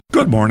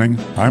Good morning,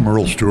 I'm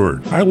Earl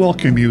Stewart. I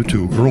welcome you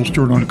to Earl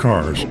Stewart on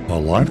Cars, a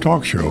live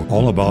talk show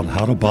all about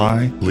how to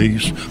buy,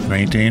 lease,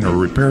 maintain, or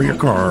repair your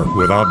car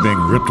without being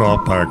ripped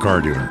off by a car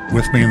dealer.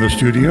 With me in the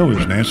studio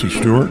is Nancy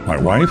Stewart, my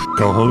wife,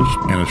 co-host,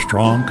 and a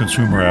strong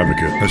consumer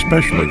advocate,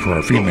 especially for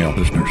our female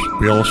listeners.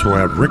 We also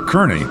have Rick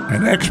Kearney,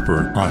 an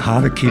expert on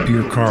how to keep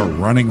your car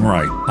running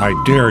right. I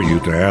dare you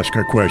to ask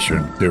a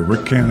question that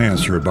Rick can't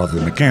answer about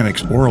the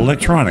mechanics or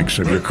electronics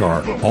of your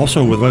car.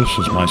 Also with us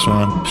is my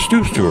son,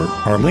 Stu Stewart,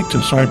 our link to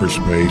cyberspace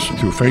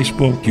through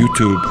Facebook,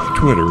 YouTube,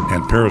 Twitter,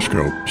 and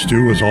Periscope.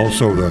 Stu is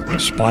also the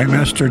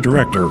Spymaster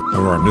Director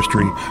of our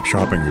Mystery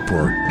Shopping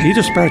Report. He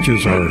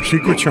dispatches our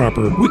secret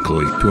shopper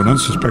weekly to an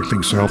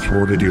unsuspecting South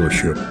Florida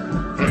dealership.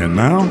 And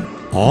now,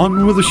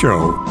 on with the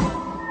show.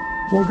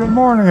 Well, good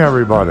morning,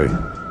 everybody.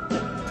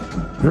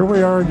 Here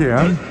we are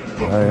again.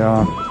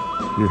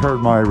 You heard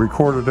my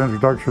recorded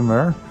introduction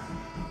there.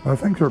 I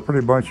think they're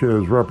pretty much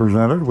as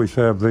represented. We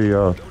have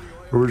the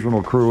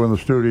original crew in the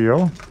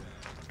studio.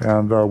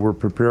 And we're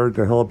prepared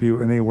to help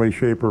you any way,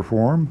 shape, or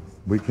form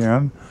we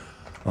can.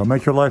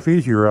 Make your life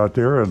easier out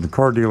there in the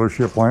car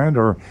dealership land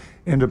or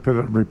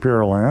independent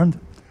repair land.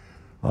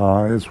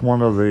 It's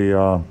one of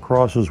the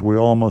crosses we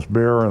all must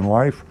bear in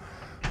life.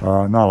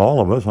 Not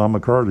all of us. I'm a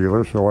car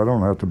dealer, so I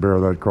don't have to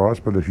bear that cross.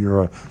 But if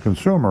you're a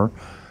consumer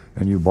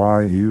and you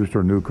buy used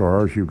or new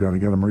cars, you've got to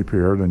get them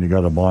repaired and you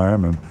got to buy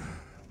them. And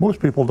most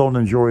people don't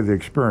enjoy the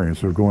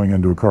experience of going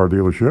into a car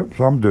dealership.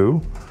 Some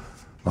do.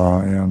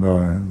 And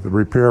the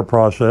repair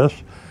process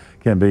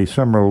can be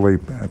similarly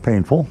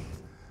painful.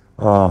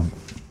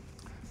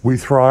 We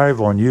thrive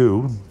on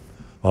you,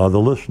 the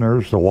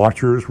listeners, the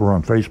watchers. We're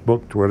on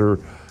Facebook, Twitter,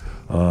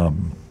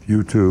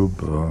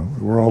 YouTube.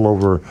 We're all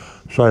over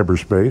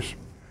cyberspace.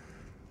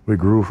 We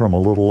grew from a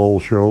little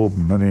old show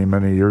many,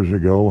 many years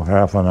ago,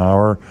 half an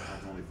hour.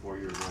 I'm only 4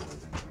 years old,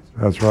 I think.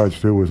 That's right,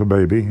 Stu was a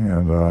baby,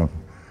 and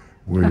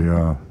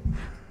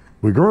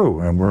we grew,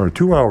 and we're a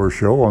 2-hour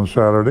show on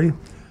Saturday.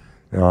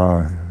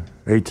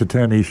 8 to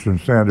 10 Eastern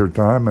Standard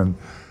Time, and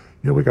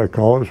we got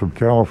callers from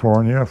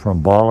California,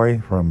 from Bali,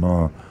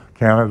 from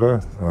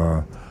Canada,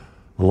 a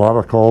lot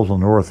of calls in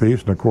the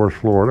Northeast, and of course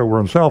Florida. We're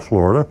in South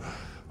Florida.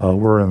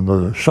 We're in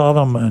the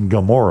Sodom and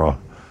Gomorrah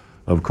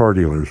of car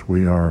dealers.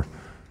 We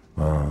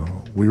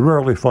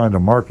rarely find a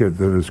market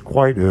that is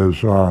quite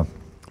as, I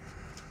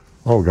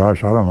don't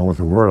know what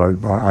the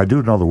word, I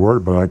do know the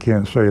word, but I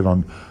can't say it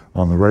on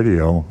the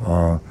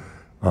radio.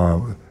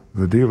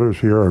 The dealers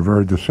here are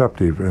very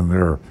deceptive in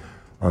their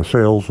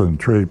sales and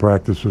trade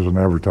practices and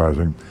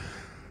advertising.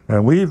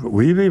 And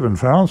we've even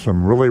found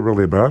some really,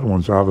 really bad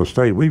ones out of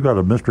state. We've got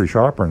a mystery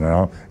shopper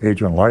now,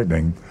 Agent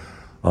Lightning,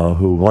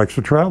 who likes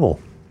to travel.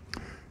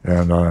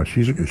 And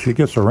she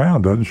gets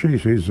around, doesn't she?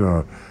 She's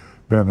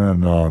been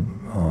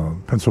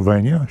in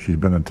Pennsylvania. She's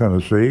been in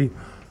Tennessee.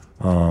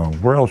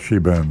 Where else has she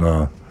been?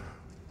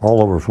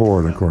 All over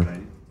Florida, of course.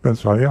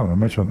 Pennsylvania, yeah, I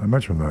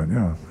mentioned that,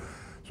 yeah.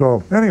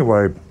 So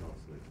anyway,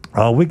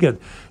 we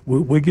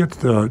get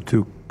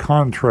to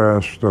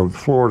contrast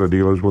Florida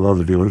dealers with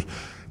other dealers.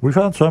 We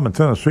found some in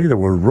Tennessee that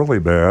were really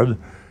bad,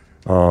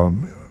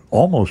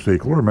 almost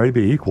equal or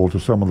maybe equal to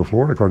some of the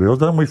Florida car dealers.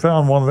 Then we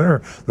found one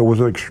there that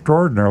was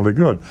extraordinarily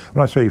good.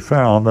 When I say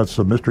found, that's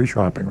the Mystery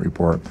Shopping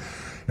Report.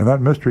 And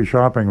that Mystery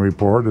Shopping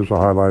Report is a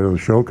highlight of the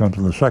show, comes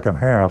in the second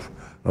half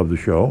of the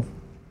show.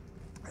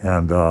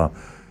 And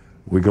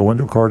we go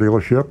into a car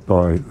dealership.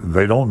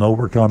 They don't know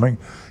we're coming.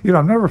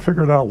 I've never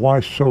figured out why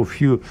so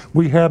few.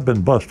 We have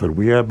been busted.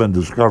 We have been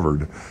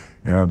discovered.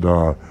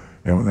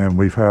 And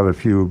we've had a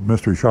few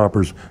mystery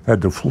shoppers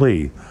had to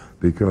flee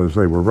because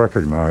they were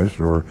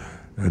recognized or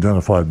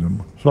identified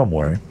in some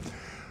way.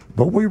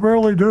 But we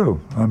rarely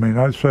do. I mean,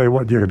 I'd say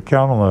you could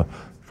count on the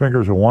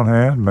fingers of one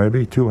hand,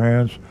 maybe two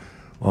hands,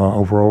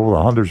 over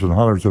the hundreds and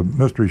hundreds of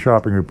mystery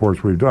shopping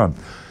reports we've done.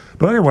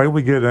 But anyway,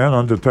 we get in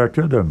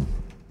undetected, and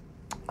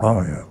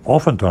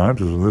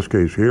oftentimes, as in this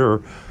case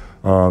here,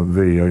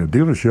 the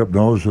dealership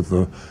knows that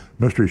the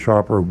mystery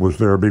shopper was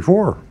there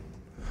before.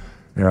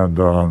 And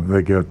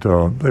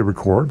they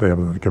record, they have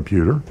a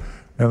computer,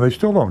 and they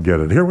still don't get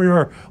it. Here we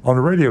are on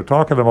the radio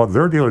talking about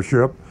their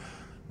dealership,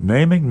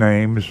 naming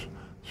names,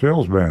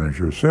 sales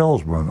managers,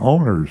 salesmen,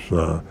 owners,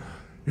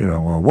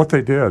 what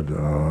they did.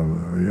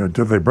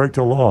 Did they break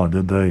the law?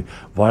 Did they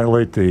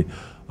violate the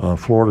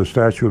Florida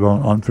statute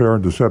on unfair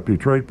and deceptive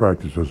trade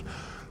practices?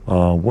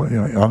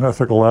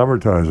 Unethical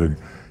advertising.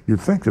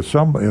 You'd think that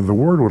the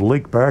word would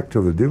leak back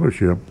to the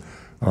dealership,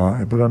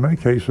 but in many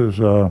cases,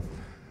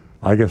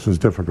 I guess it's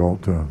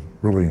difficult to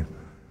really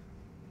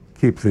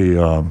keep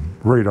the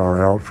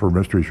radar out for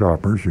mystery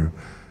shoppers. You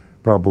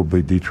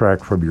probably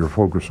detract from your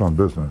focus on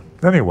business.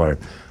 Anyway,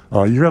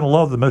 you're going to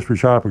love the Mystery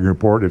Shopping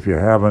Report if you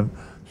haven't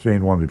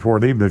seen one before.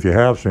 And even if you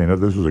have seen it,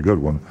 this is a good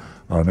one.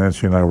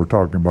 Nancy and I were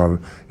talking about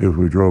it as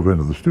we drove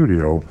into the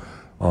studio.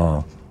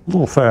 A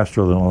little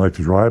faster than I like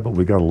to drive, but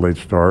we got a late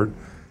start.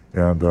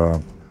 And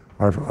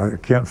I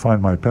can't find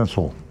my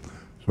pencil,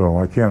 so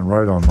I can't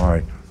write on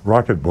my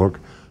Rocketbook.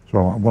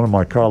 So one of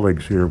my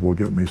colleagues here will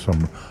get me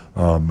some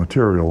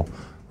material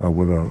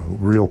with a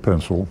real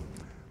pencil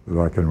that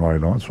I can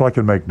write on, so I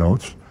can make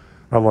notes.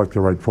 I like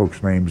to write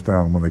folks' names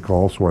down when they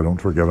call so I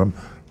don't forget them.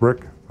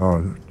 Rick,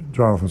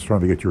 Jonathan's trying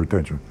to get your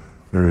attention.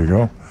 There you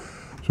go.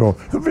 So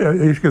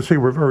as you can see,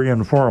 we're very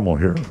informal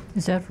here.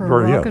 Is that for a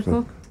rocket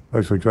book?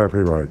 That's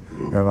exactly right.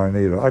 And I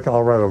need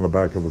I'll write on the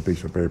back of a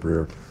piece of paper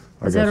here.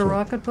 Is that a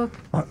rocket book?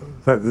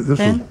 This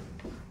pen?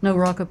 No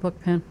rocket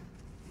book pen.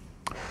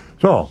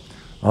 So,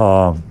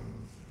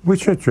 we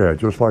chit-chat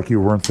just like you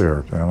weren't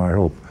there, and I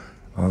hope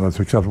that's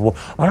acceptable.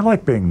 I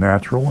like being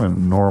natural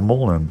and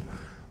normal, and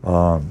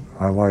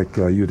I like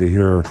you to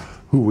hear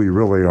who we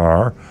really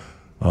are.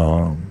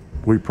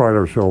 We pride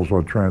ourselves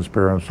on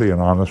transparency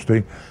and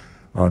honesty,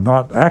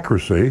 not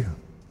accuracy,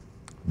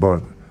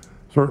 but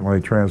certainly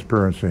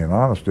transparency and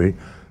honesty.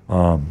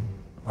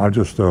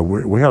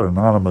 We had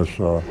anonymous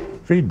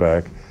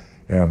feedback,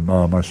 and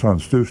my son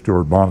Stu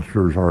Stewart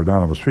monitors our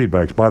anonymous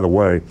feedbacks. By the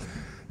way,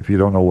 if you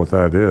don't know what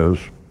that is,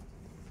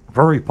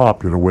 very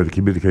popular way to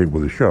communicate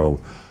with the show,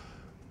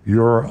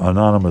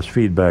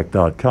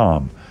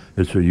 youranonymousfeedback.com.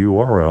 It's a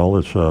URL,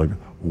 it's a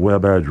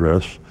web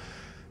address,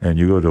 and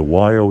you go to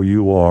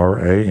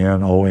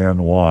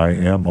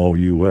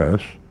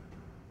youranonymous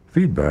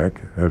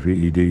feedback,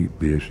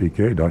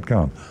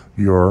 feedback.com,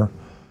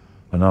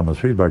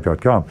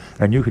 youranonymousfeedback.com.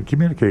 And you can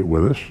communicate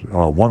with us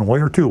one way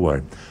or two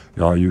way.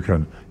 You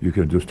can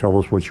just tell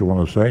us what you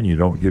want to say, and you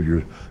don't give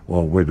your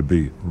way to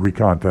be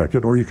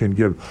recontacted, or you can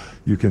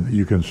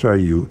say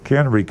you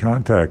can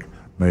recontact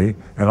me,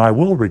 and I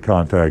will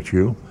recontact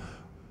you,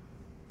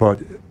 but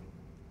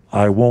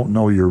I won't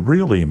know your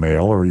real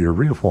email or your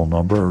real phone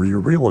number or your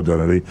real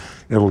identity.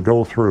 It'll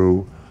go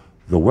through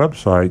the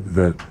website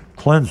that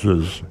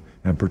cleanses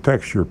and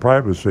protects your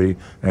privacy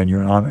and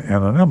your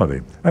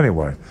anonymity.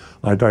 Anyway,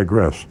 I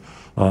digress.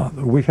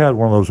 We had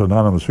one of those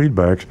anonymous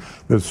feedbacks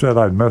that said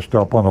I'd messed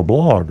up on a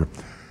blog.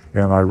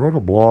 And I wrote a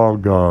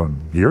blog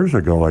years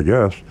ago, I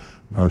guess.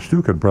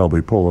 Stu can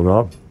probably pull it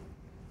up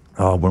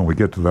when we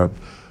get to that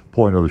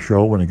point of the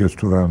show, when it gets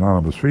to that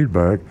anonymous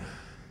feedback.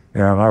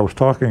 And I was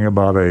talking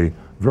about a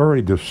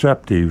very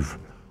deceptive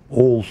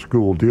old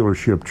school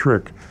dealership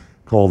trick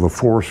called the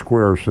 4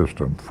 square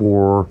system.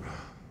 4,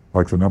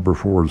 like the number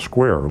 4 is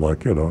square,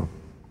 like, a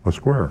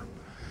square.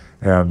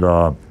 And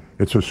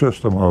it's a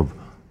system of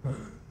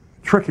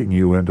tricking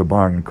you into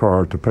buying a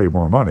car to pay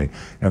more money.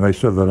 And they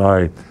said that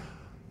I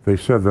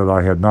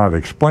had not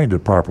explained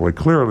it properly.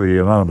 Clearly,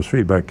 anonymous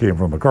feedback came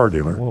from a car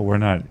dealer. Well, we're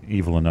not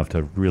evil enough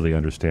to really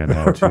understand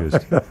how it's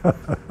used.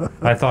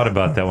 I thought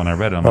about that when I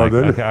read it. I'm like,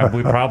 okay,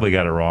 we probably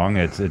got it wrong.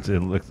 I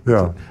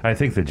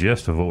think the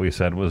gist of what we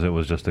said was it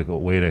was just a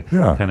way to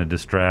kind of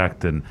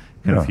distract and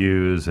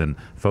confuse and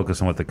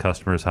focus on what the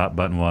customer's hot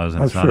button was.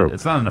 And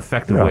it's not an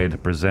effective way to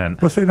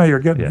present. Well, see, now you're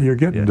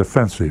getting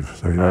defensive.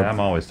 So, I'm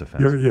always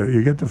defensive.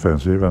 You get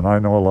defensive, and I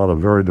know a lot of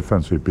very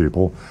defensive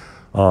people.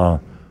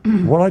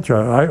 What I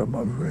try,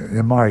 what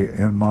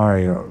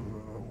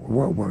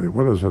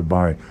is it?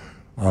 My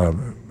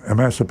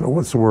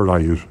what's the word I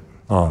use?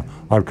 I'm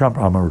a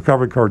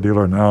recovery car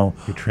dealer now.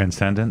 Your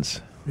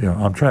transcendence. Yeah,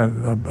 I'm trying.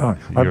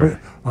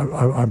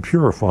 I'm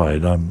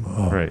purified.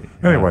 Right.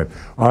 Anyway,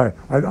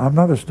 I'm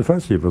not as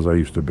defensive as I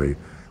used to be.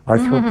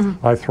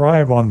 I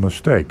thrive on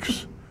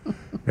mistakes,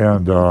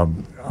 and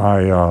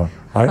I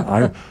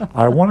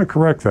want to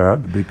correct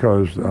that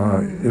because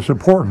it's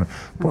important.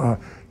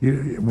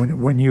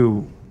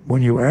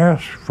 When you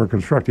ask for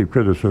constructive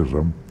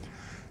criticism,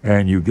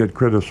 and you get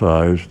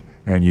criticized,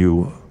 and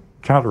you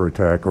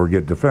counterattack or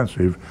get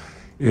defensive,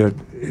 it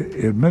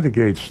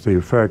mitigates the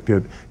effect.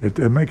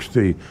 It makes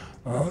the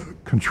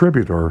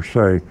contributor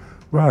say,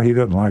 "Well, he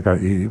didn't like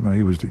he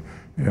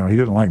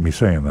didn't like me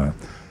saying that."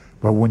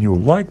 But when you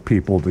like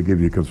people to give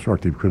you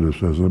constructive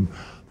criticism,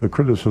 the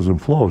criticism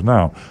flows.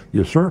 Now,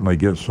 you certainly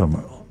get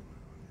some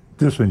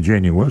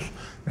disingenuous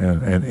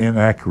and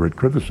inaccurate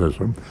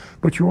criticism,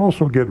 but you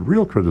also get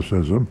real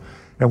criticism.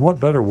 And what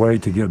better way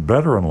to get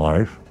better in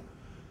life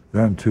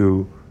than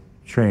to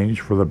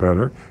change for the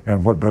better?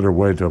 And what better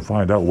way to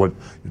find out what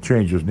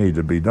changes need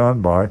to be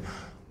done by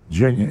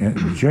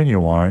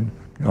genuine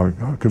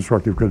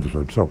constructive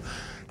criticism? So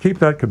keep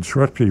that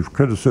constructive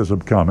criticism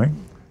coming.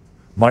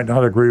 Might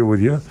not agree with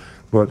you,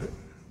 but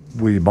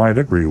we might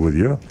agree with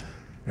you.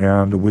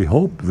 And we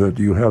hope that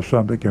you have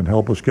something that can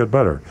help us get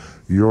better.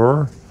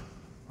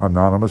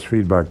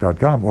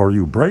 Youranonymousfeedback.com, or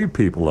you brave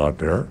people out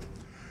there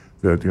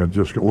that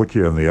just look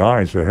you in the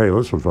eye and say, "Hey,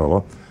 listen,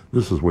 fella,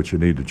 this is what you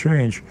need to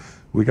change."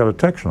 We got a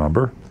text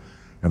number,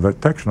 and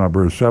that text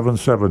number is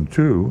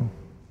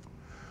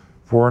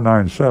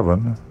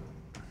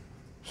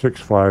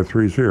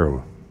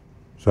 772-497-6530.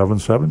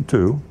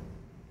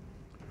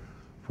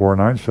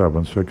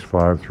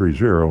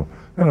 772-497-6530,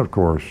 and of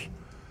course,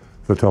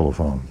 the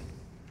telephone.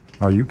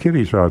 Now, you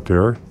kiddies out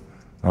there,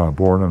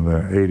 born in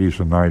the 80s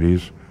and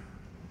 90s,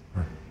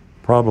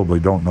 probably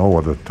don't know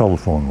what a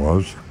telephone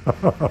was.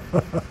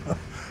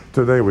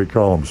 Today we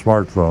call them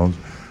smartphones,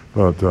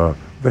 but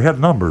they had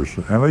numbers,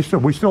 and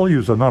we still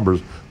use the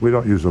numbers. We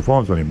don't use the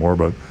phones anymore,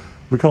 but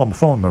we call them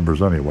phone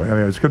numbers anyway. And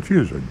it's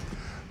confusing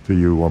to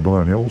you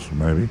millennials,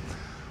 maybe.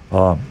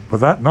 But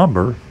that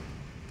number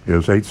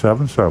is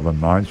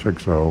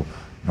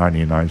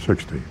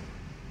 877-960-9960.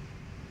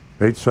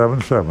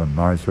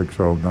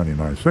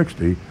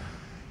 877-960-9960.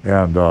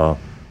 And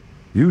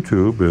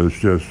YouTube is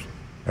just,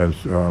 as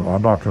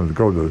I'm not going to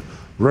go to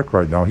Rick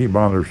right now. He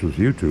monitors his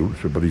YouTube,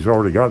 but he's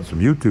already got some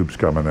YouTubes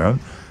coming in,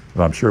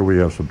 and I'm sure we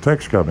have some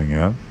text coming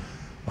in.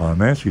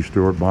 Nancy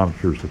Stewart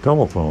monitors the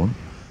telephone,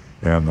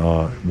 and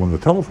when the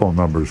telephone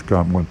numbers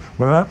come, when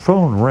that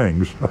phone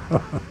rings,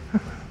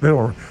 they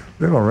don't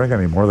ring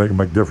anymore. They can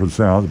make different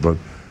sounds, but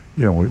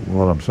you know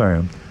what I'm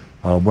saying.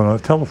 When a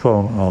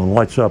telephone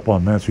lights up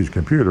on Nancy's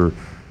computer,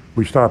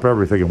 we stop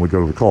everything and we go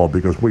to the call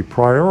because we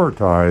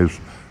prioritize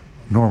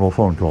normal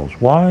phone calls.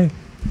 Why?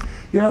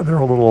 Yeah, they're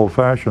a little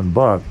old-fashioned,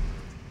 but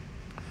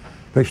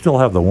they still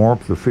have the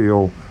warmth, the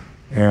feel,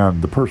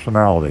 and the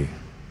personality.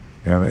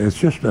 And it's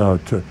just,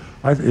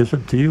 is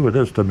it to you? It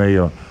is to me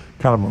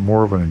kind of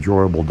more of an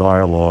enjoyable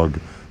dialogue,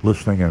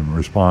 listening and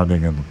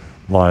responding in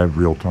live,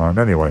 real time.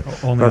 Anyway.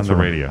 Only on the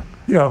radio.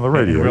 Yeah, on the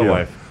radio. In real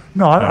life.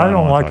 No, I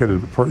don't like it.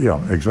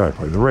 Yeah,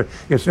 exactly.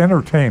 It's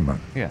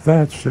entertainment. Yeah.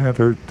 That's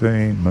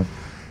entertainment.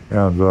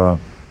 And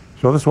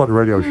so this is what the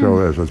radio show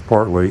is. It's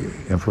partly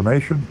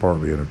information,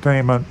 partly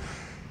entertainment.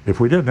 If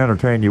we didn't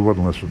entertain, you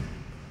wouldn't listen.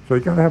 So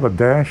you got to have a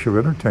dash of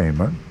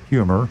entertainment,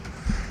 humor,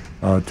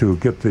 to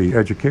get the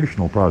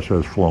educational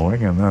process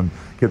flowing, and then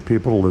get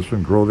people to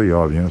listen, grow the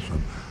audience.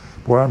 And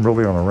boy, I'm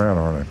really on a rant,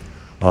 aren't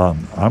I?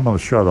 I'm going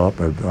to shut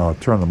up and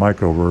turn the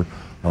mic over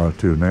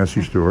to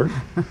Nancy Stewart,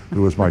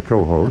 who is my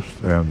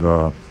co-host,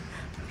 and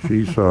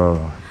she's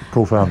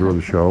co-founder of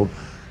the show,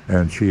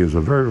 and she is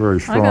a very,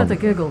 very strong... I got the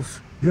giggles.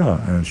 Yeah,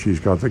 and she's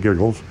got the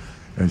giggles,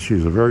 and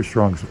she's a very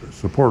strong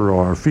supporter of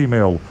our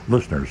female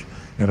listeners.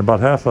 And about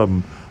half of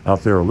them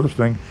out there are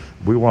listening.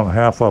 We want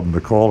half of them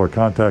to call or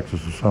contact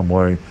us in some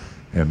way,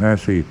 and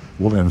Nancy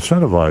will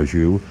incentivize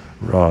you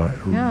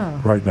right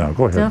now.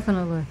 Go ahead.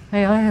 Definitely.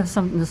 Hey, I have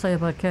something to say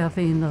about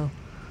caffeine, though.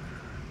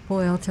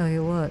 Boy, I'll tell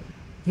you what.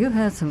 You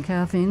had some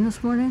caffeine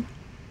this morning,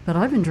 but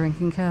I've been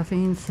drinking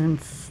caffeine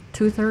since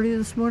 2:30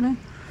 this morning,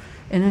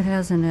 and it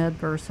has an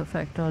adverse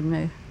effect on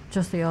me.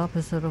 Just the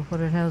opposite of what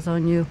it has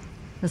on you.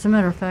 As a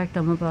matter of fact,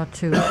 I'm about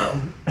to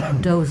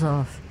doze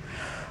off.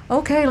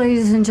 Okay,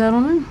 ladies and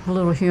gentlemen, a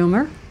little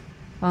humor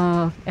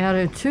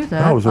added to that.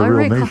 That was a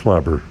real knee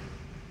slapper.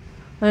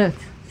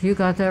 You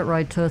got that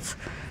right, Toots.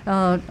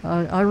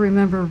 I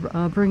remember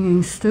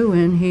bringing Stu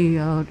in. He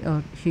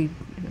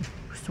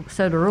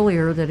said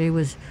earlier that he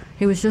was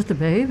just a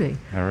baby.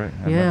 All right.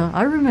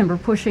 I remember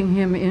pushing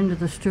him into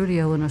the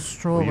studio in a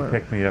stroller. Well, you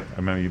picked me up. I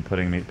remember you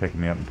picking me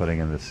up and putting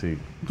in the seat.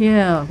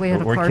 Yeah, we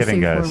had We're a car kidding,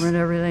 seat guys. for him and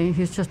everything.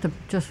 He's just a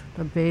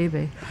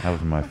baby. I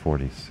was in my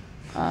 40s.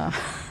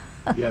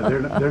 Yeah,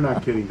 they're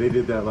not kidding. They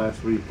did that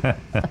last week.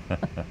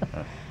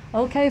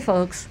 Okay,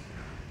 folks,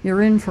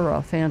 you're in for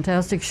a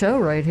fantastic show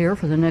right here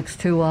for the next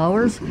 2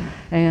 hours,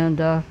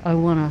 and I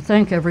want to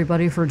thank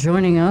everybody for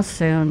joining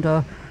us. And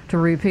to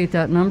repeat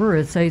that number,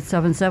 it's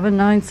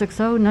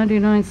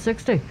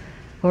 877-960-9960,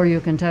 or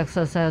you can text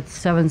us at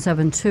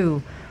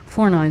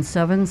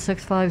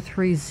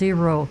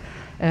 772-497-6530.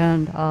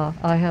 And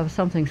I have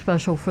something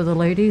special for the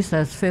ladies.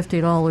 That's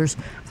 $50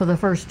 for the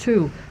first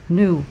 2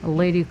 new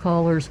lady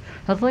callers.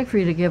 I'd like for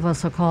you to give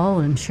us a call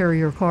and share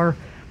your car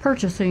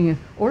purchasing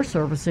or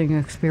servicing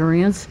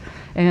experience,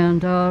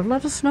 and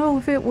let us know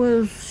if it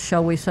was,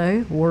 shall we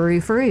say,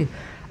 worry-free.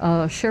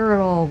 Share it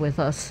all with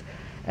us.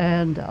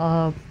 And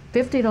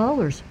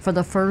 $50 for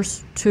the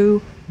first 2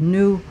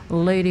 new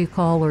lady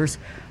callers.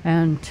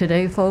 And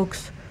today,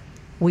 folks,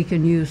 we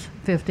can use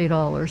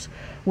 $50.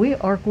 We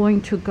are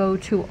going to go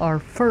to our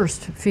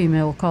first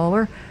female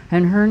caller,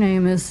 and her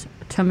name is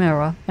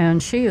Tamara,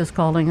 and she is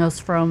calling us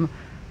from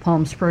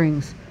Palm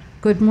Springs.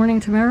 Good morning,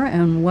 Tamara,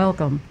 and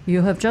welcome.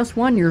 You have just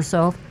won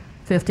yourself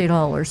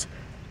 $50.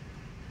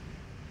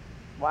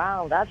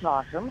 Wow, that's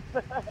awesome.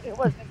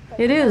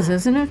 It is,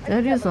 isn't it?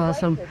 That is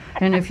awesome.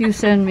 And if you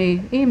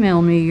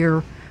email me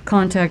your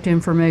contact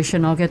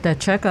information, I'll get that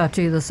check out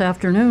to you this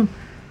afternoon.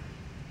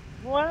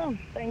 Wow,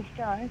 thanks,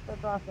 guys.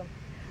 That's awesome.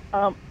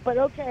 But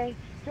okay,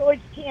 so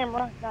it's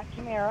Tamara, not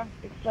Tamara.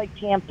 It's like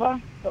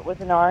Tampa, but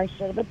with an R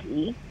instead of a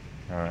P.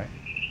 All right.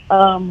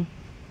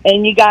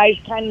 And you guys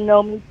kind of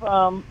know me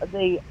from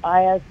the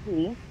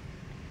ISC.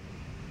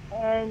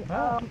 And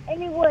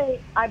anyway,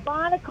 I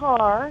bought a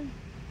car,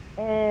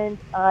 and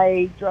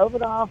I drove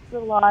it off the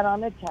lot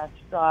on a test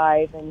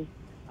drive, and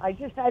I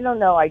don't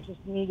know, I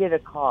just needed a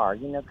car,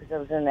 because I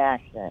was in an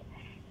accident.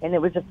 And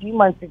it was a few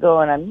months ago,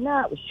 and I'm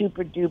not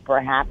super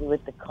duper happy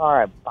with the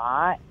car I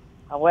bought.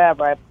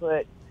 However, I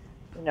put,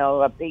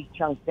 a big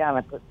chunk down.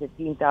 I put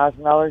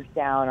 $15,000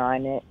 down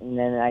on it, and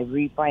then I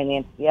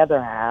refinanced the other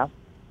half.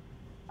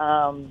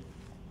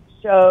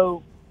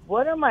 So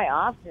what are my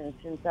options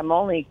since I'm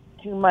only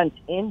 2 months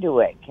into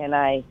it? Can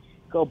I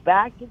go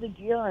back to the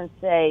dealer and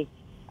say,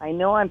 I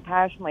know I'm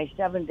past my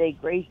 7-day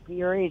grace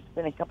period. It's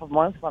been a couple of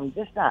months, but I'm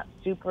just not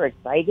super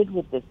excited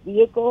with this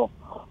vehicle.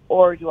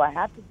 Or do I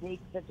have to take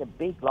such a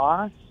big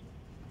loss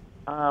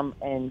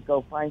and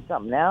go find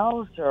something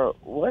else? Or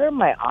what are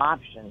my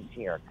options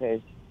here?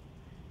 Because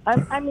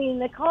I mean,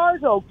 the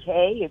car's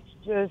okay.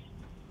 It's just,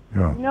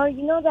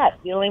 you know that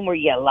feeling where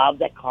you love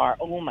that car.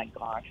 Oh my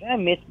gosh, I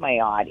miss my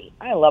Audi.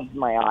 I loved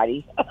my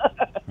Audi.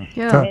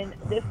 Yeah. And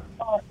this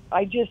car,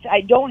 I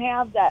don't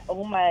have that.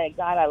 Oh my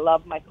God, I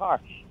love my car,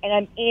 and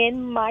I'm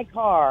in my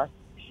car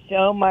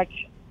so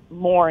much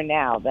more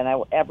now than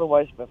I ever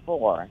was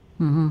before.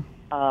 Mm-hmm.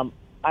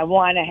 I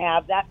want to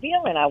have that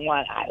feeling. I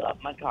love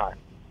my car.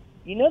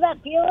 You know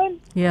that feeling?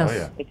 Yes. Oh,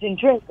 yeah. It's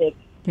intrinsic.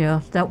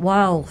 Yeah, that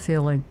wow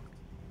feeling.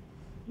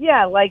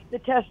 Yeah, like the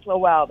Tesla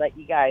wow that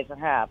you guys are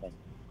having.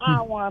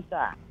 I want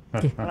that.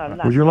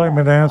 Would you like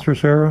me to answer,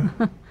 Sarah?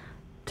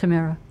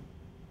 Tamara.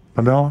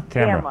 Pamela?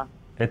 Tamara.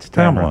 It's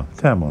Pamela.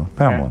 Tamara.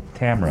 Tamara.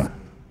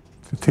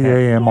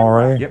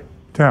 Tamra. Yep.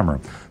 Tamara.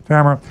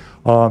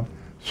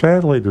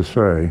 Sadly to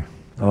say,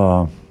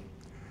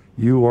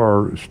 you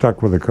are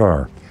stuck with a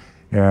car.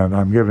 And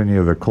I'm giving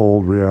you the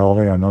cold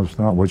reality. I know it's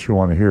not what you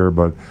want to hear,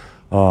 but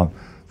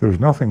there's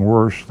nothing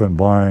worse than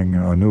buying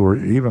a newer,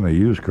 even a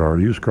used car.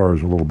 A used car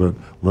is a little bit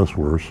less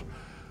worse.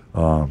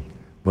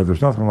 But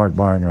there's nothing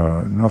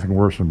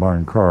worse than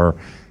buying a car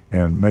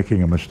and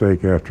making a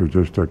mistake after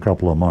just a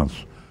couple of months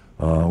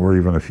or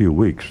even a few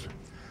weeks.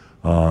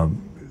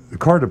 The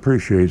car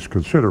depreciates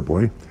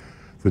considerably.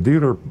 The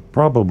dealer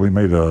probably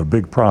made a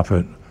big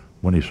profit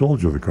when he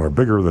sold you the car,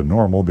 bigger than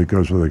normal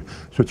because of the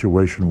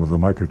situation with the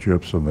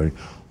microchips and the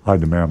high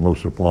demand, low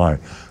supply.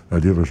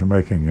 Dealers are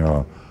making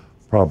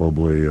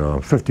probably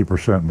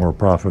 50% more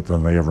profit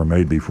than they ever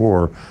made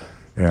before.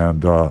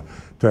 And to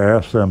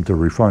ask them to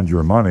refund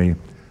your money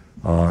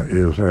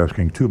is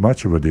asking too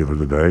much of a dealer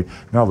today.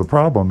 Now the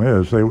problem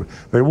is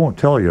they won't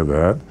tell you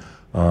that.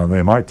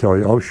 They might tell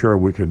you, oh sure,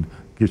 we can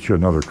get you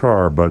another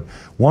car, but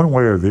one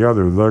way or the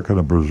other they're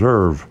going to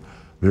preserve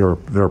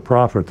their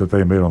profit that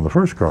they made on the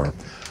first car.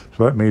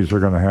 So that means they're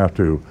going to have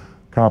to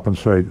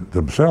compensate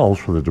themselves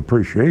for the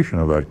depreciation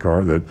of that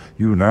car that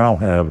you now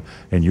have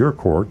in your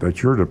court.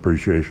 That's your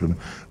depreciation.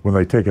 When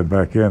they take it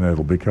back in,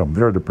 it'll become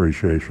their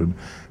depreciation.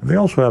 And they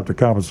also have to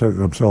compensate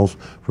themselves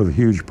for the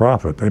huge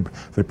profit.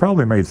 They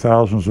probably made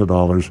thousands of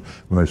dollars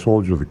when they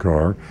sold you the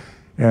car,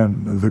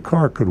 and the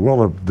car could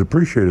well have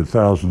depreciated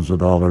thousands of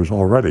dollars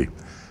already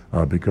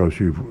because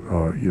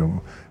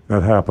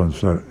that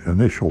happens,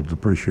 initial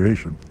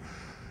depreciation.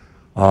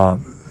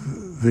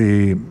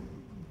 The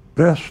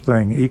best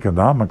thing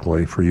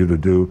economically for you to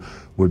do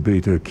would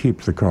be to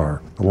keep the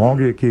car. The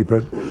longer you keep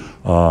it,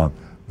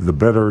 the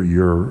better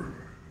your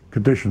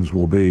conditions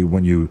will be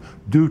when you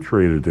do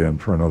trade it in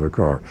for another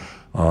car.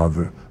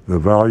 The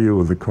value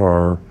of the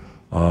car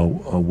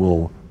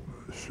will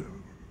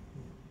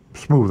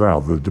smooth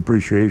out. The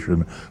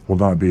depreciation will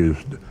not be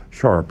as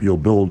sharp. You'll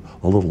build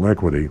a little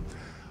equity.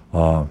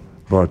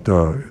 But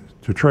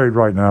to trade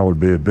right now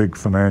would be a big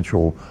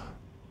financial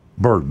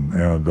burden.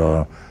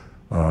 And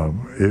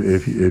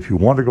if you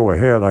want to go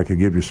ahead, I can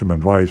give you some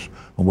advice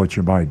on what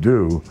you might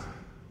do,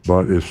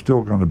 but it's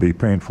still going to be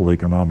painful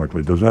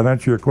economically. Does that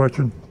answer your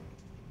question?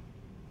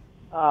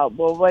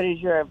 Well, what is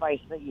your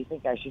advice that you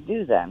think I should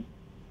do then?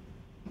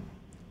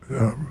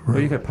 Well,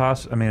 you could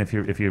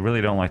if you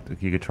really don't like,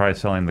 you could try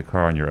selling the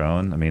car on your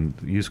own. I mean,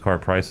 used car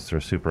prices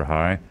are super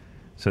high,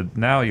 so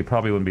now you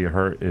probably wouldn't be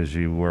hurt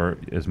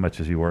as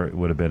much as you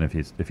would have been if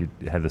you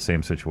had the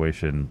same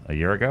situation a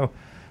year ago.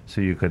 So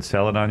you could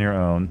sell it on your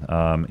own,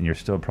 and you're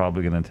still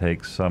probably going to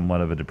take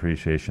somewhat of a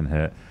depreciation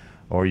hit.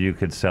 Or you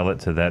could sell it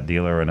to that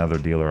dealer or another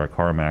dealer at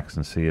CarMax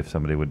and see if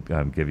somebody would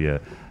give you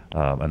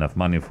enough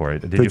money for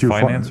it. Did you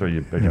finance or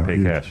you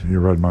pay cash? You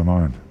read my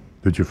mind.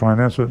 Did you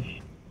finance it?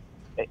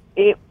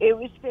 It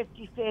was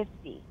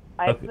 50-50.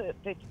 I put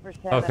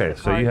 50% of the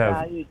car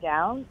value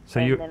down,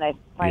 then I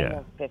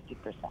financed 50%.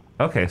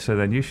 Okay, so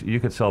then you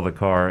could sell the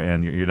car,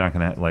 and you're not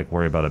going to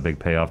worry about a big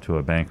payoff to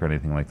a bank or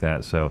anything like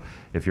that. So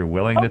if you're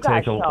willing to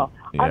take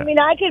I mean,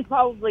 I could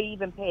probably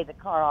even pay the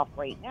car off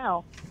right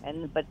now,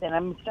 but then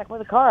I'm stuck with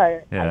a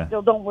car I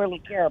still don't really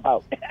care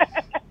about.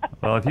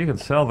 Well, if you can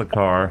sell the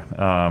car,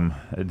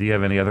 do you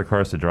have any other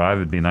cars to drive?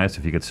 It'd be nice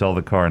if you could sell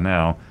the car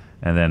now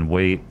and then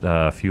wait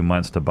a few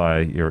months to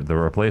buy the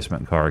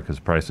replacement car, because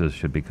prices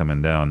should be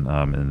coming down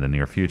in the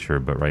near future.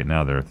 But right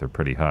now they're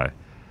pretty high.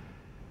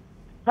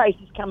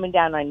 Prices coming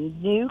down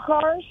on new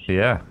cars?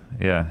 Yeah,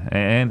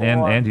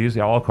 and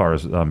usually all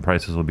cars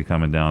prices will be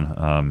coming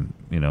down,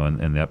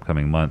 in the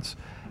upcoming months.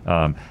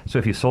 So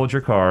if you sold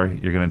your car,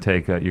 you're going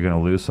to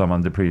lose some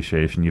on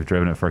depreciation. You've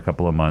driven it for a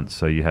couple of months,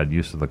 so you had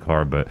use of the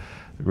car. But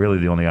really,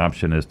 the only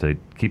option is to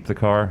keep the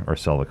car or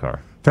sell the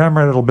car.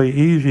 Tamara, it'll be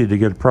easy to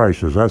get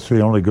prices. That's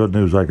the only good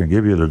news I can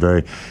give you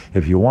today.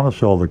 If you want to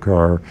sell the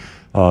car,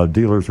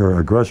 dealers are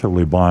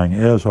aggressively buying,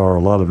 as are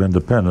a lot of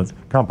independent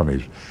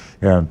companies.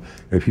 And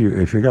if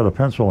you got a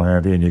pencil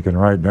handy and you can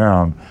write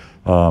down,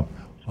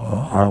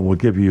 I will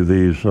give you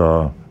these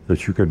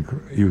that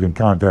you can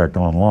contact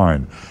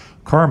online.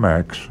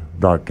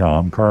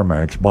 CarMax.com.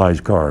 CarMax buys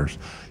cars.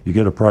 You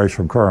get a price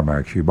from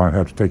CarMax. You might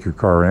have to take your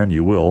car in.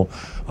 You will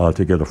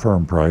to get a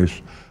firm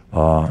price.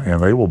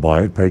 And they will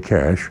buy it, pay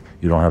cash.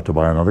 You don't have to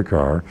buy another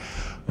car.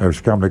 There's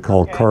a company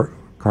called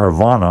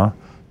Carvana,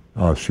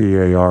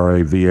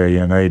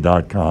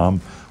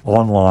 CARAVANA.com,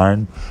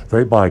 online.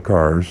 They buy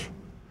cars.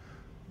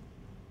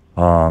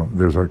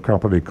 There's a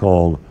company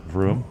called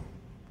Vroom.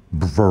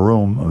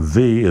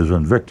 V is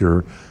in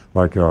Victor,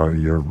 like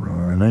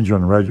an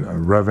engine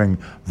revving.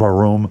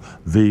 Vroom,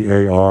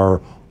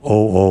 VAROOM.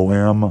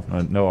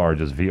 No R,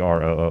 just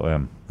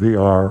VROOM.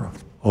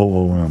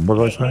 VROOM. What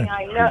did I say?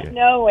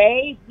 No,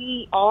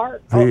 A-V-R.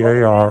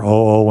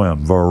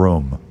 VAROOM.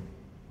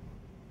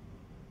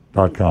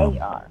 Vroom.com.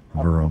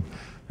 Vroom.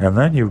 And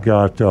then you've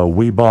got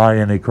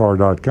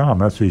WeBuyAnyCar.com.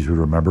 That's easy to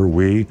remember.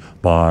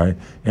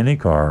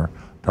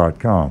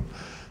 WeBuyAnyCar.com.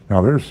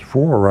 Now, there's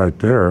 4 right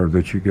there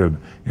that you can,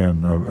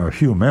 in a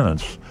few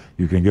minutes,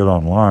 you can get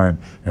online,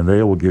 and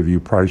they will give you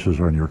prices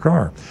on your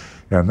car.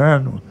 And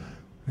then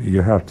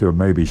you have to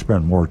maybe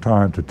spend more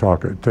time to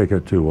take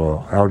it to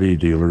an Audi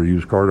dealer,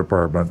 used car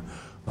department,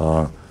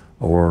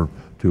 or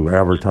to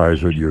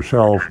advertise it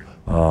yourself.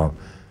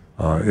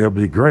 It'll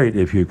be great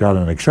if you got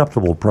an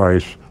acceptable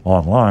price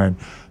online.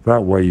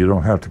 That way you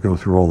don't have to go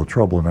through all the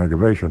trouble and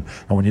aggravation.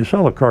 And when you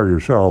sell a car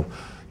yourself,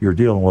 you're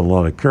dealing with a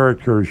lot of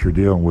characters, you're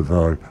dealing with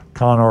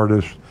con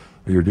artists,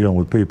 you're dealing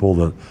with people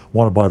that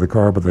want to buy the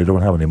car but they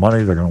don't have any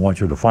money, they're going to want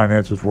you to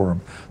finance it for them.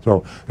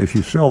 So if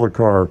you sell the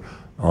car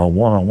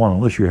one-on-one,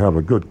 unless you have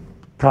a good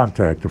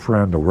contact, a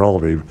friend, a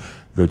relative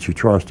that you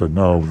trust and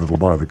know that'll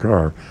buy the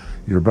car,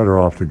 you're better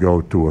off to go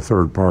to a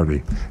third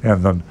party.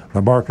 And then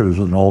the market is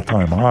at an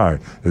all-time high,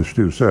 as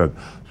Stu said.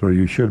 So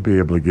you should be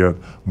able to get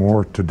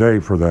more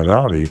today for that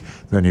Audi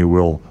than you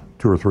will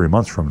 2 or 3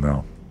 months from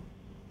now.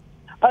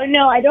 Oh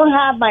no, I don't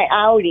have my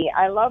Audi.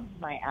 I love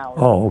my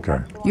Audi. Oh, okay.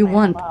 You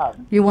want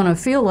to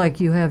feel like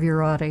you have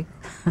your Audi.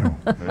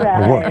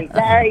 Right,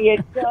 there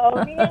you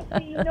go,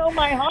 Nancy. You know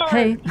my heart.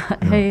 Hey,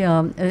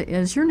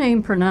 is your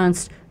name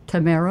pronounced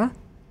Tamara?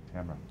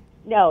 Camera.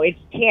 No, it's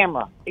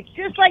Tamara. It's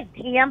just like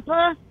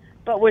Tampa,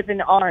 but with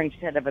an R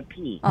instead of a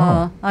P.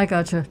 I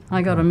gotcha.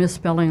 I got a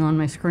misspelling on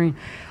my screen.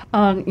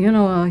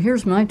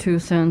 Here's my 2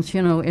 cents.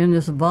 In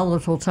this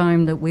volatile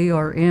time that we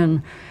are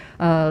in,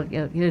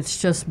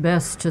 it's just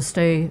best to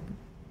stay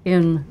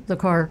in the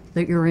car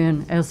that you're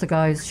in, as the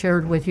guys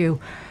shared with you.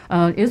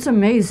 It's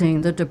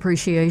amazing the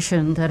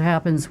depreciation that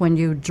happens when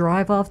you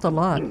drive off the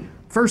lot,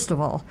 first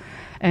of all.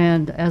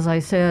 And as I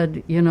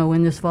said,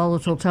 in this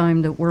volatile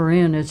time that we're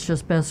in, it's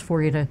just best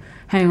for you to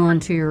hang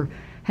on to your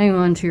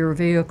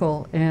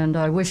vehicle. And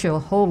I wish you a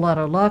whole lot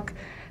of luck.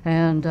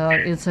 And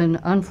it's an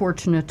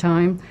unfortunate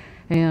time.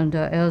 And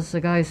as the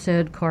guy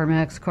said,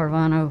 CarMax,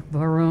 Carvana,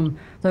 Vroom,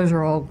 those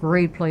are all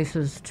great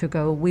places to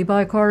go.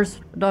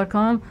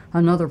 WeBuyCars.com,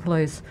 another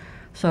place.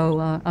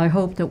 So I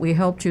hope that we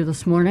helped you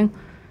this morning.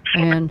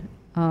 And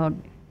you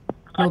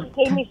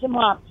gave me some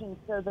options,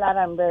 so that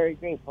I'm very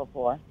grateful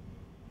for.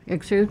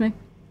 Excuse me?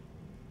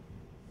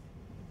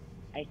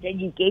 I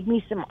said you gave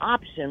me some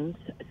options,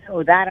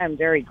 so that I'm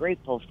very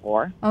grateful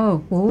for.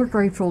 Oh, well, we're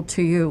grateful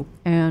to you.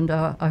 And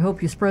I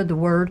hope you spread the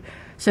word.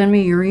 Send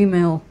me your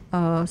email.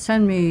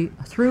 Send me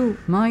through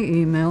my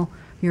email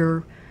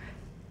your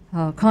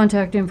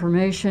contact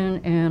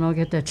information, and I'll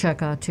get that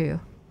check out to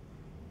you.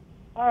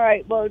 All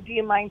right. Well, do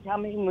you mind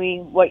telling me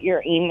what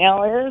your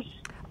email is?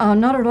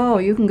 Not at all.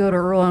 You can go to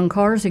Earl on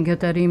Cars and get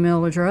that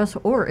email address,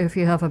 or if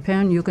you have a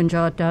pen, you can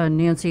jot down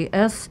Nancy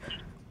S.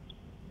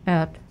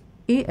 at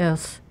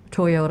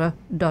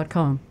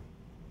estoyota.com.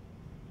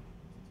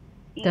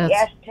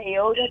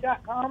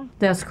 estoyota.com?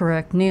 That's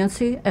correct.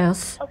 Nancy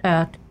S.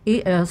 at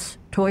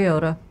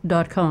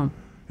estoyota.com.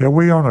 Yeah,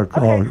 we own a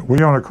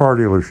car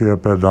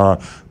dealership, and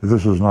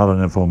this is not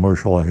an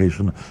infomercial, I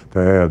hasten to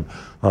add.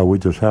 We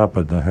just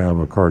happen to have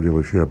a car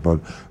dealership,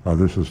 but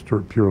this is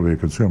purely a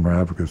consumer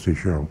advocacy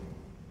show.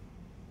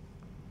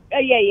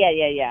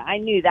 Yeah. I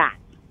knew that.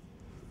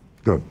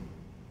 Good.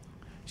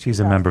 She's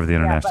a member of the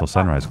International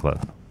Sunrise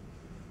Club.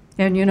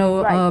 And,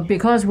 Right.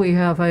 because we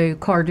have a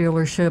car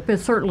dealership, it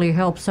certainly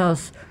helps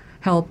us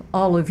help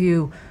all of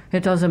you.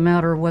 It doesn't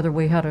matter whether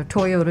we had a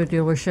Toyota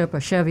dealership,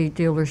 a Chevy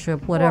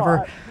dealership,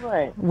 whatever.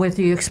 Right. With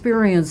the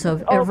experience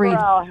of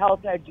overall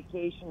health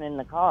education in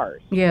the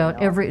cars. Yeah,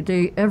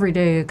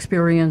 everyday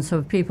experience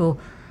of people,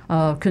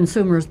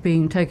 consumers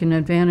being taken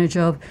advantage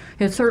of.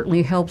 It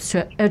certainly helps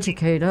to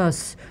educate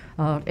us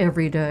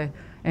every day.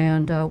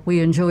 And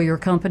we enjoy your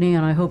company,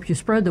 and I hope you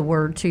spread the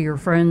word to your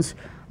friends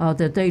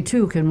that they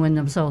too can win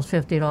themselves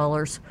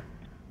 $50.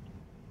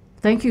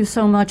 Thank you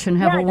so much, and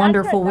have a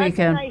wonderful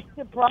weekend. That's a nice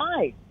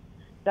surprise.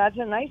 That's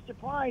a nice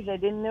surprise. I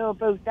didn't know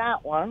about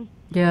that one.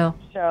 Yeah.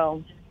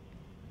 So.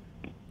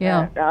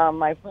 Yeah.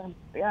 My friend.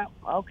 Yeah.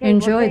 Okay.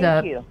 Enjoy thank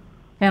that. You.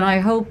 And I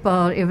hope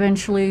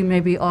eventually,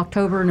 maybe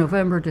October,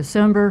 November,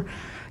 December,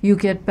 you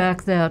get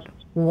back that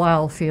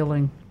wow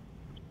feeling.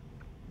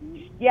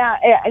 Yeah,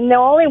 and the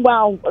only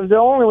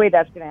way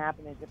that's going to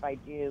happen is if I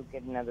do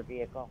get another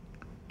vehicle.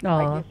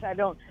 I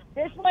don't.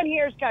 This one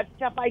here's got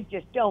stuff I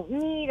just don't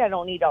need. I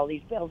don't need all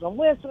these bells and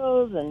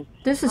whistles, and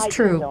this is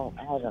true. I don't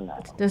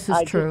know. This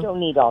is true. I just don't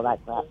need all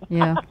that crap.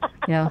 Yeah.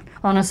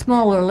 On a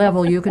smaller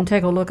level, you can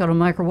take a look at a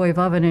microwave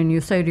oven and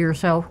you say to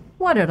yourself,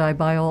 "Why did I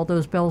buy all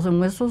those bells and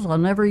whistles? I'll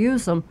never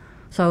use them."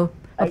 So,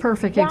 a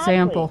perfect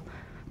example.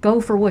 Go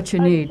for what you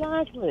need.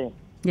 Exactly.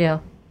 Yeah.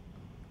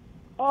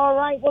 All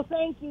right. Well,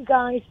 thank you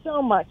guys so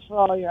much for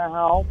all your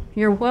help.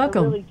 You're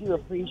welcome. I really do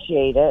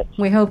appreciate it.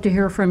 We hope to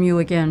hear from you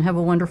again. Have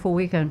a wonderful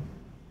weekend.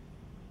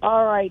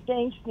 All right.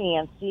 Thanks,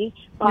 Nancy.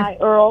 Bye,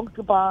 Earl.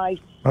 Goodbye.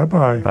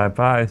 Bye-bye.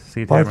 Bye-bye. See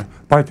you, Tamara.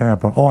 Bye,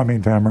 Tampa. Oh, I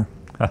mean Tamara.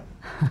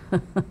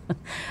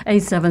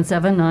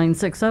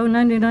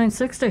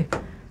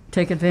 877-960-9960.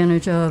 Take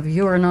advantage of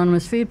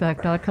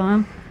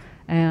youranonymousfeedback.com,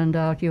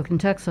 and you can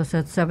text us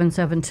at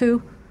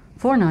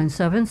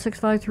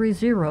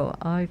 772-497-6530.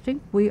 I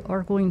think we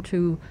are going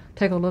to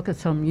take a look at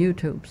some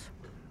YouTubes.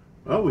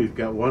 Oh, we've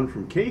got one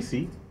from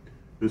Casey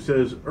who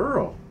says,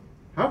 Earl,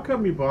 how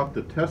come you bought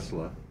the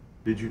Tesla?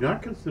 Did you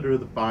not consider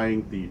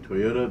buying the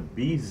Toyota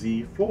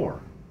BZ4?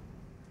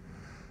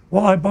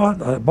 Well, I bought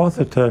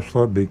the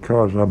Tesla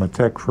because I'm a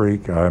tech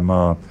freak. I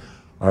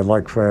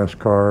like fast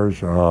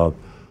cars.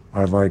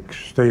 I like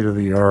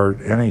state-of-the-art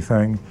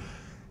anything.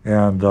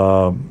 And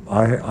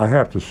I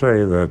have to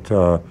say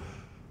that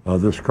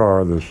this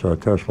car, this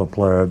Tesla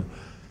Plaid,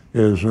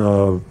 is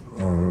a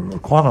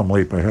quantum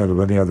leap ahead of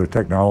any other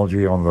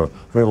technology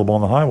available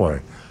on the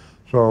highway.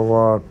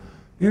 So,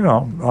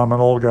 I'm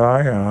an old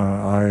guy.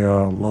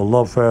 I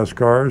love fast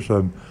cars,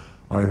 and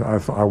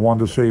I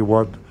wanted to see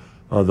what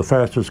the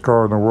fastest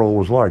car in the world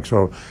was like.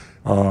 So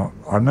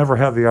I've never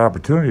had the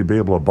opportunity to be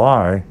able to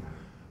buy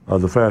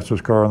the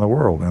fastest car in the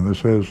world, and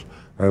this is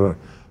a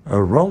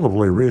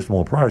relatively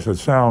reasonable price. It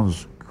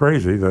sounds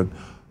crazy that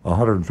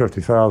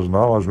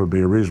 $150,000 would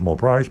be a reasonable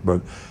price,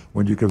 but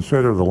when you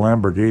consider the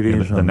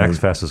Lamborghinis, the next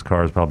fastest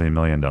car is probably $1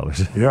 million.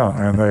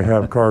 Yeah, and they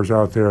have cars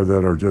out there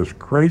that are just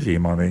crazy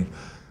money.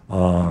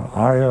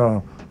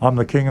 I'm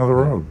the king of the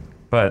road.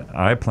 But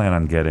I plan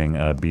on getting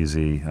a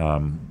BZ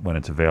when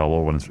it's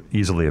available, when it's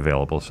easily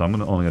available. So I'm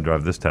only going to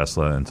drive this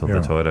Tesla until the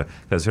Toyota,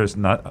 because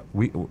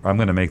I'm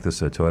going to make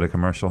this a Toyota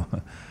commercial.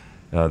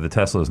 The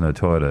Tesla is no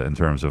Toyota in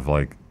terms of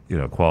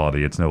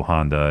quality. It's no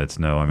Honda. It's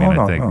no.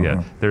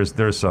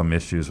 There's some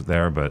issues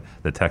there, but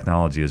the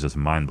technology is just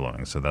mind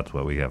blowing. So that's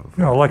what we have.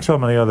 Like so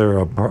many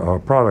other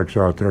products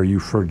out there, you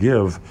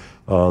forgive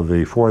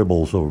the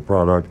foibles of a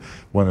product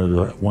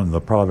when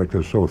the product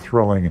is so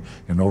thrilling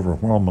and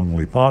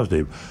overwhelmingly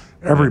positive.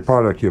 Every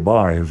product you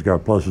buy has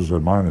got pluses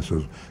and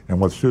minuses, and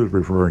what Stu's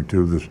referring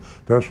to, this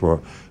Tesla,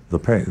 the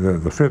paint,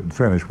 the fit and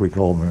finish, we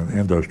call them in the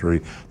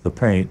industry, the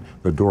paint,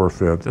 the door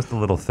fit. Just the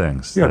little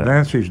things. Yeah,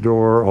 Nancy's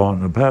door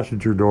on the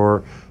passenger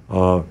door,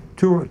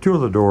 two of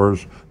the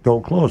doors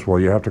don't close well.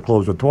 You have to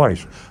close it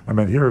twice. I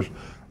mean, here's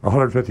a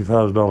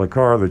 $150,000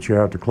 car that you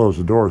have to close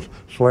the doors,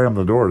 slam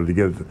the door to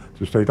get it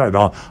to stay tight.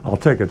 Now, I'll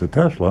take it to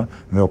Tesla,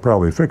 and they'll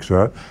probably fix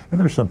that. And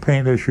there's some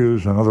paint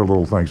issues and other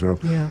little things.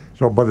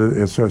 But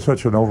it's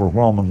such an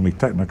overwhelmingly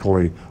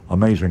technically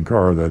amazing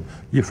car that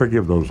you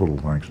forgive those little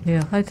things.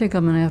 Yeah, I think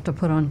I'm going to have to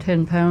put on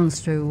 10 pounds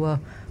to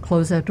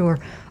close that door.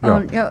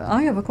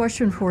 I have a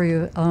question for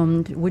you.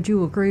 Would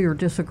you agree or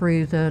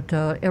disagree that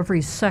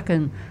every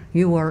second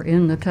you are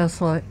in the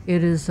Tesla,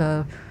 it is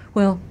an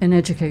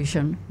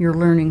education. You're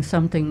learning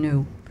something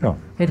new. Yeah.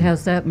 It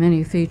has that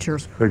many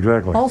features.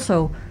 Exactly.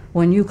 Also,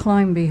 when you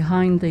climb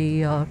behind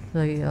the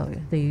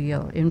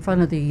in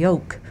front of the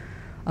yoke,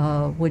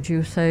 would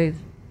you say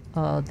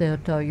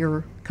that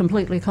you're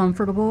completely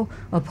comfortable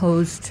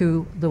opposed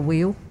to the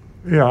wheel?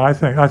 Yeah, I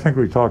think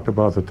we talked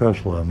about the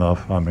Tesla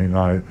enough. I mean,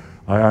 I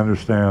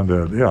understand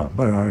that. Yeah,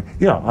 but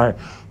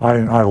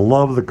I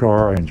love the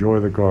car. I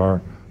enjoy the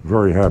car.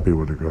 Very happy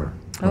with the car.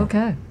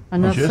 Okay.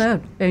 Enough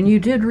said. And you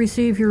did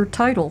receive your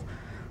title,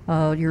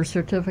 your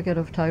certificate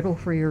of title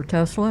for your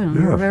Tesla, and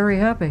you're very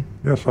happy.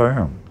 Yes, I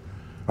am.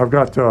 I've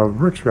got,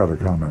 Rick's got a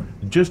comment.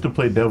 Just to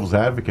play devil's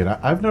advocate,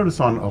 I've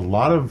noticed on a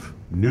lot of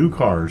new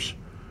cars,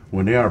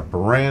 when they are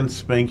brand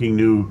spanking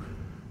new,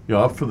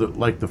 up for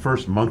the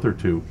first month or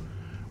two,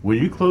 when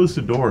you close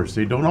the doors,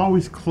 they don't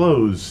always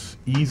close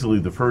easily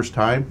the first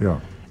time.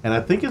 Yeah. And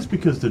I think it's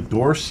because the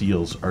door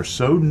seals are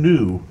so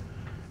new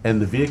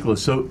and the vehicle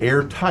is so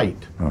airtight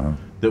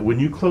that when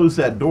you close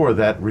that door,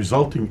 that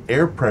resulting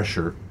air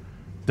pressure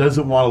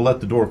doesn't want to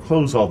let the door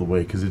close all the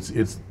way because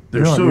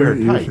they're so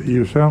airtight.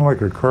 You sound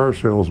like a car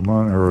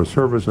salesman or a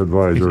service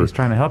advisor. He's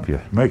trying to help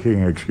you.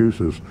 Making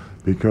excuses,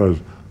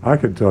 because I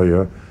can tell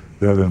you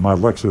that in my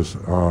Lexus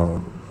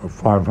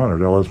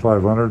 500, LS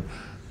 500,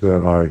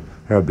 that I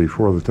had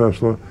before the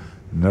Tesla,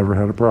 never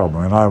had a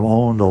problem. And I've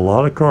owned a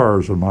lot of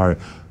cars in my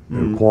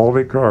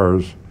quality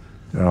cars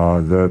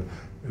that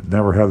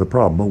never had the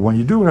problem. But when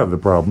you do have the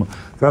problem,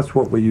 that's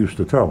what we used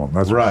to tell them.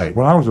 That's right.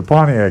 When I was a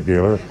Pontiac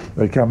dealer,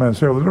 they come in and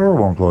say, well, the door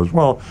won't close.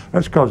 Well,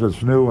 that's because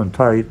it's new and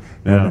tight,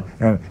 and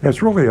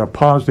it's really a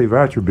positive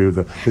attribute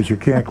that you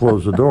can't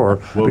close the door,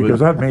 because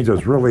that means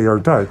it's really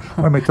airtight.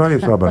 Let me tell you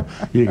something.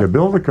 You can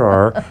build a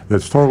car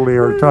that's totally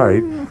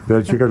airtight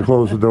that you can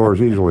close the doors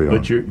easily on.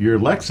 But your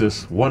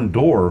Lexus, one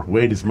door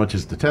weighed as much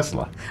as the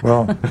Tesla.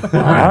 Well,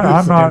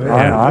 I'm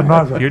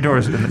not. Your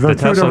doors. There are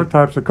two different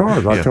types of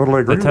cars. I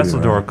totally agree with you. The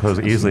Tesla door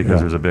closed easily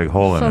because there's a big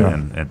hole in it,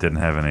 and it didn't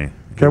have any.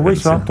 Can we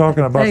stop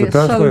talking about the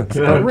Tesla?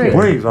 Rick,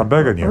 please, I'm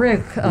begging you.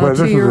 Rick, this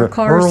to is your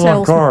car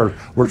salesman. Cars.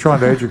 We're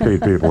trying to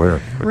educate people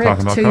here. Rick,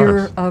 to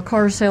your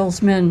car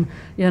salesman,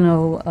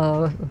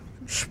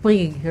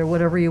 Spieg or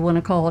whatever you want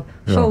to call it.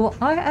 Yeah. So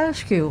I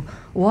ask you,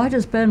 why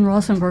does Ben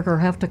Rosenberger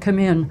have to come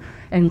in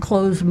and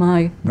close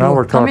my door? Now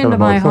we're talking into about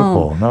my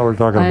football. home, Now we're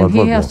talking about and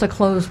football. he has to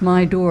close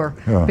my door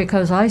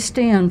because I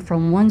stand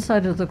from one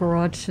side of the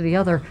garage to the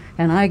other,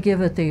 and I give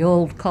it the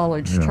old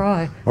college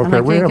try, and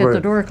I can't get the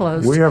door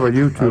closed. We have a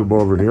YouTube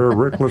over here.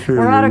 Rick, let's see.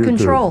 We're out of YouTube.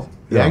 control.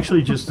 Yeah.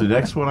 Actually, just the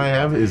next one I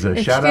have is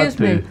a shout out to.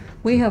 Excuse me,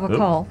 we have a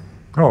call.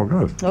 Oh,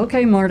 good.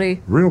 Okay,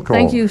 Marty. Real call.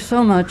 Thank you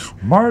so much,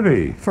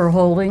 Marty, for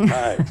holding.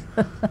 Hi.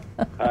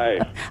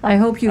 Hi. I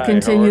hope you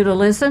continue to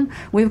listen.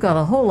 We've got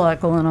a whole lot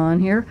going on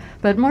here,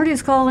 but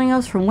Marty's calling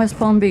us from West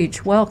Palm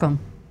Beach. Welcome.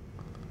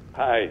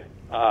 Hi.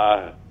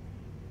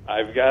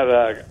 I've got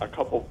a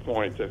couple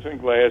points. I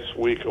think last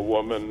week a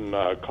woman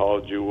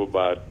called you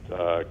about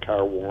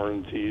car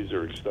warranties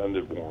or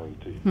extended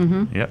warranty.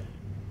 Mm-hmm. Yep.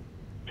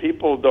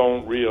 People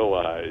don't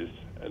realize,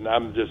 and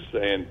I'm just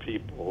saying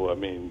people, I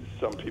mean,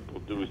 some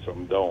people do,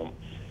 some don't,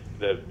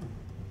 that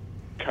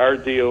car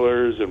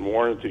dealers and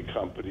warranty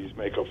companies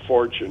make a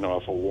fortune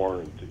off a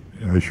warranty.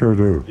 they sure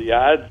do. The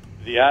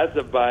odds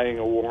of buying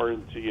a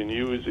warranty and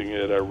using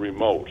it are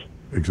remote.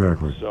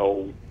 Exactly.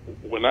 So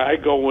when I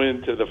go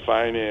into the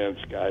finance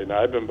guy, and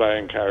I've been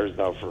buying cars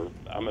now for,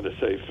 I'm going to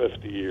say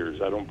 50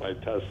 years. I don't buy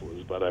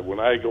Teslas, but when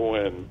I go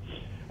in,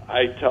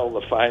 I tell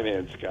the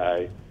finance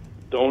guy,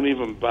 don't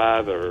even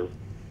bother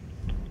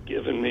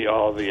giving me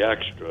all the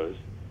extras,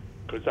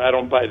 because I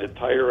don't buy the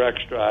tire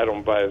extra, I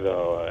don't buy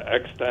the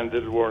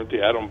extended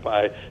warranty, I don't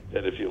buy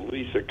that if you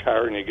lease a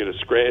car and you get a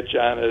scratch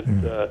on it.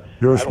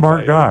 You're a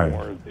smart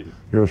guy.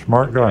 You're a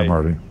smart guy,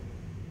 Marty.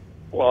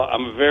 Well,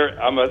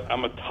 I'm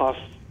a tough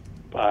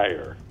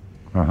buyer.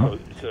 Uh-huh.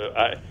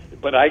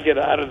 But I get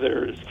out of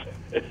there as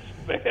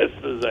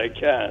fast as I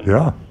can.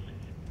 Yeah.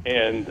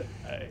 And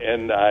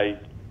I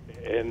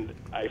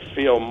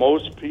feel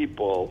most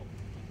people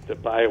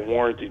that buy a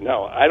warranty.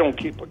 Now, I don't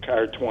keep a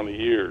car 20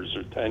 years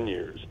or 10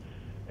 years.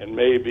 And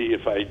maybe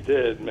if I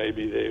did,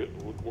 maybe they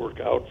would work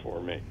out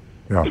for me.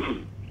 Yeah.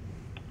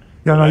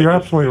 Yeah, no, you're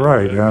absolutely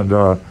right.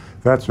 And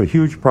that's a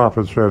huge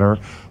profit center.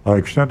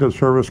 Extended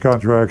service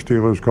contracts,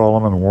 dealers call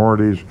them, and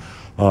warranties.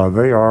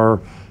 They are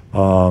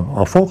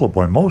a focal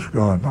point. Most,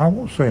 I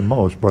won't say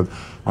most, but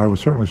I would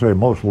certainly say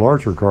most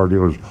larger car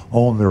dealers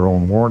own their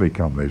own warranty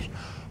companies.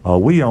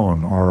 We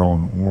own our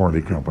own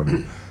warranty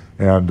company.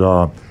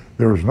 And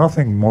there's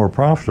nothing more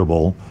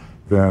profitable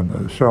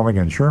than selling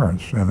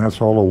insurance, and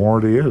that's all a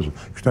warranty is.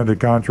 Extended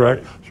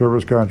contract,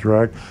 service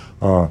contract,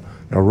 a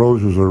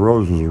rose is a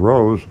rose is a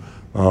rose.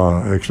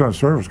 Extended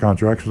service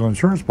contract is an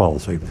insurance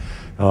policy.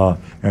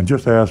 And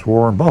just ask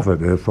Warren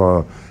Buffett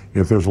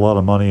if there's a lot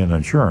of money in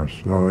insurance.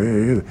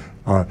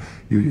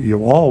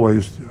 You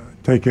always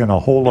take in a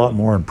whole lot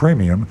more in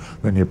premium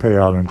than you pay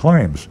out in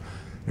claims.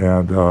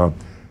 And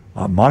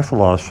my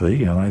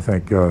philosophy, and I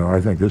think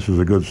this is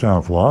a good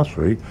sound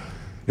philosophy,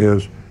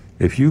 is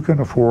if you can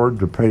afford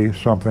to pay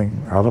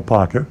something out of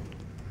pocket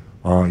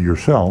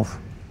yourself,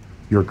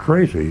 you're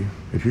crazy.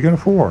 If you can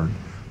afford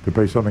to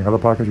pay something out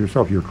of pocket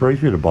yourself, you're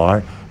crazy to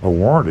buy a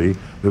warranty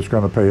that's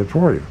going to pay it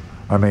for you.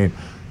 I mean,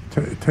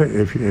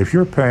 if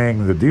you're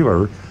paying the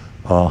dealer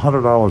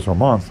 $100 a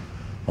month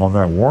on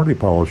that warranty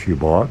policy you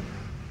bought,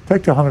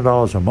 take the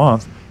 $100 a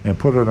month and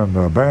put it in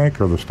the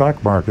bank or the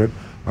stock market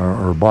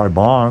or buy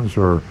bonds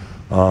or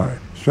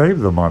save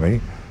the money,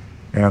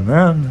 and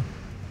then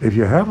if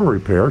you have a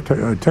repair,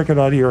 take it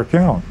out of your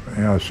account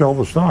and sell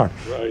the stock.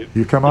 Right.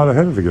 You come out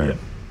ahead of the game.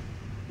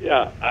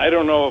 Yeah, I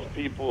don't know if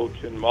people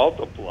can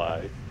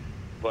multiply,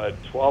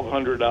 but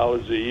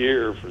 $1,200 a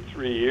year for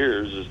 3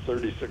 years is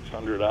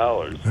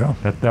 $3,600. Yeah,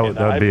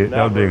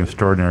 that would be an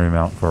extraordinary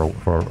amount for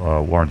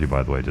warranty.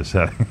 By the way, just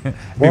saying.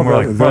 Well,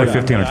 more like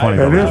 15 or 20.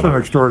 It is an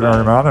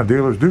extraordinary amount, and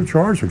dealers do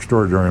charge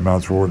extraordinary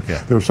amounts for it.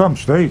 Yeah. There's some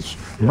states.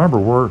 Remember,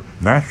 we're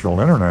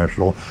national,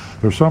 international.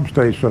 There's some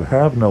states that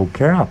have no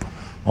cap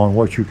on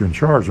what you can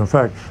charge. In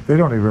fact, they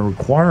don't even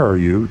require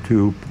you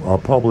to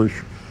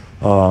publish,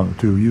 to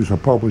use a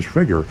published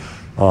figure.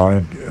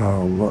 I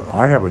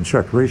haven't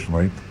checked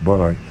recently, but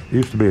I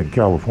used to be in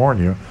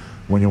California.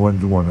 When you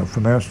went to a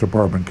finance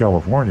department in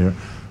California,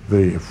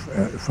 the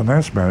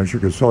finance manager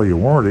could sell you a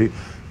warranty,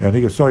 and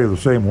he could sell you the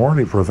same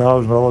warranty for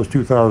 $1,000,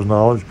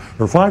 $2,000,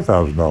 or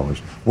 $5,000,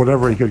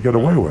 whatever he could get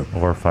away with.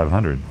 Or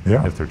 $500,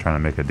 yeah, if they're trying to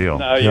make a deal.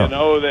 Now, you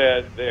know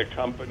that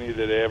company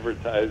that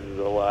advertises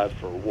a lot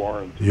for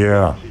warranty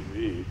on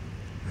TV,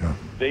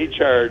 they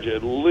charge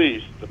at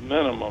least, the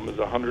minimum is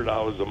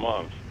 $100 a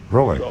month.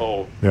 Really?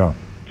 So yeah.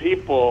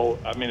 People,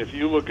 I mean, if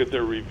you look at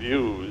their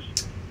reviews,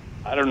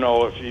 I don't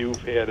know if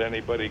you've had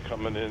anybody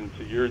coming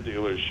into your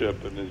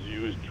dealership and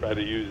has try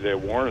to use that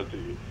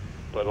warranty,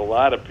 but a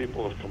lot of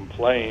people have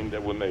complained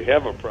that when they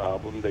have a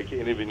problem, they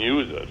can't even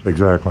use it.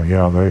 Exactly.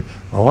 Yeah.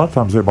 A lot of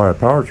times they buy a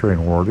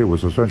powertrain warranty,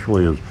 which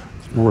essentially is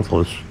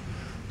worthless,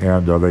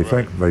 and they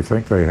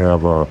think they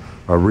have a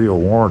real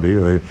warranty.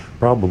 They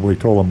probably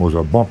told them it was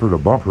a bumper to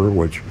bumper,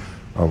 which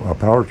a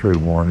powertrain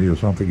warranty is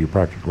something you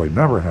practically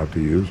never have to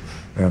use.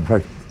 And in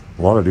fact,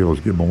 a lot of dealers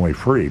give them away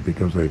free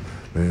because it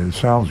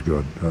sounds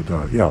good.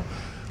 Yeah.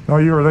 No,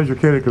 you're an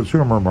educated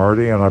consumer,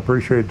 Marty, and I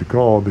appreciate the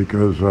call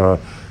because, we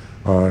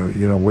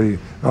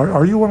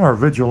are you on our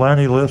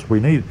vigilante list? We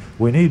need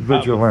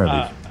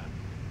vigilantes.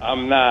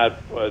 I'm not,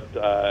 but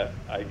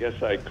I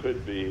guess I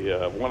could be.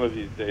 One of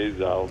these days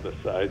I'll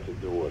decide to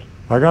do it.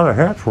 I got a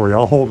hat for you.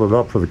 I'll hold it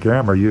up for the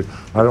camera.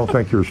 I don't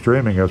think you're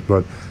streaming us,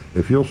 but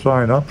if you'll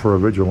sign up for a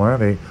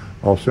vigilante,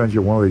 I'll send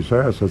you one of these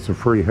hats. It's a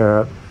free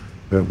hat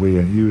that we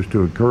use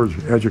to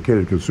encourage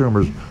educated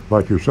consumers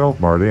like yourself,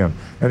 Marty, and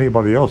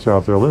anybody else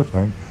out there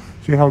listening.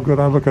 See how good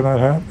I look in that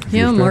hat?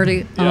 Yeah,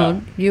 Marty. Yeah,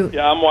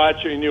 I'm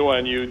watching you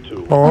on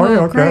YouTube.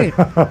 Oh, okay.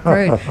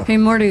 Great. Hey,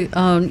 Marty,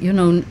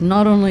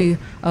 not only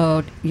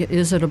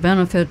is it a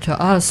benefit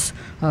to us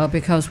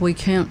because we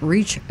can't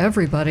reach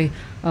everybody,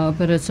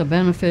 but it's a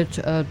benefit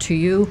to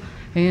you,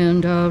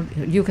 and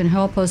you can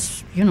help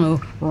us,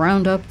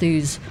 round up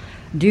these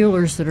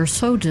dealers that are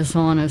so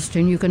dishonest,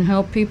 and you can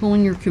help people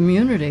in your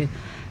community.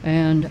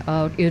 And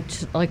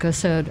it's, like I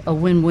said, a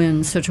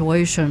win-win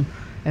situation.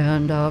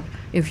 And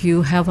if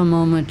you have a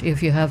moment,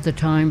 if you have the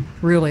time,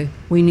 really,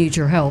 we need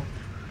your help.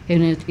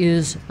 And it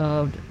is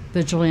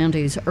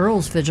Vigilantes,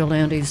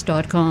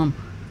 earlsvigilantes.com.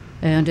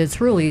 And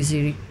it's real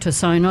easy to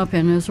sign up.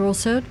 And as Earl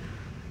said,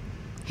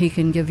 he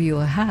can give you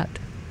a hat.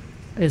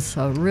 It's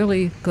a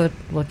really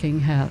good-looking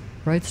hat.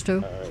 Right,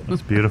 Stu?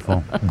 It's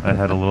beautiful. I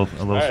had a little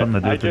something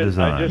to do with the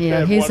design.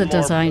 Yeah, he's a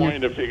designer.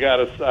 Point, if you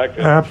got a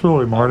second.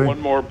 Absolutely, Marty. One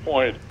more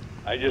point.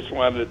 I just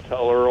wanted to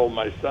tell Earl,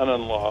 my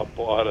son-in-law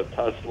bought a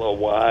Tesla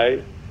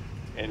Y,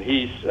 and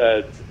he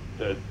said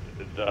that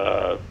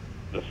the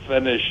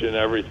finish and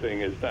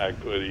everything is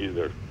not good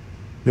either.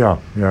 Yeah,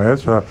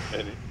 it's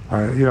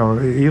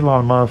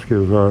Elon Musk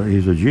is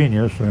he's a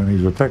genius, and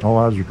he's a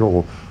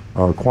technological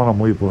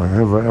quantum leap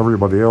ahead of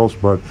everybody else,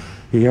 but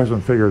he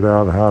hasn't figured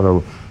out how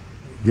to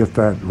get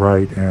that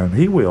right, and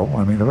he will.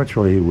 I mean,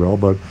 eventually he will,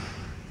 but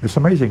it's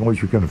amazing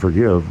what you can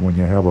forgive when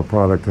you have a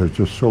product that's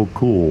just so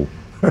cool.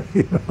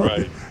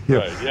 Right.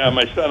 Yeah,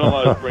 my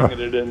son-in-law is bringing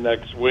it in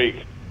next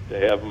week to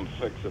have him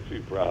fix a few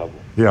problems.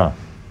 Yeah,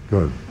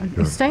 good.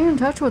 Stay in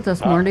touch with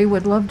us, Marty.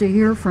 We'd love to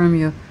hear from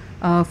you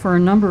for a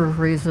number of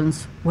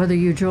reasons, whether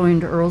you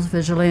joined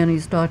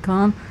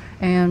earlsvigilantes.com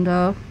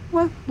and,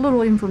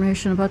 little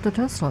information about the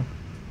Tesla.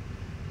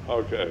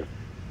 Okay.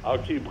 I'll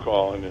keep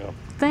calling you.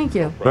 Thank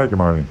you. Thank you,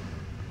 Marty.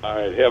 All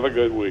right. Have a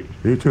good week.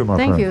 You too, my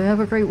friend. Thank you. Have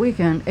a great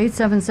weekend.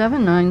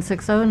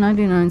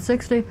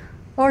 877-960-9960.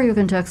 Or you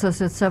can text us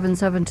at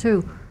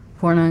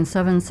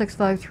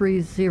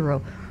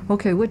 772-497-6530.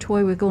 Okay, which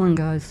way are we going,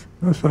 guys?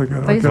 You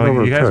guys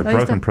have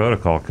broken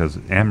protocol because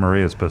Anne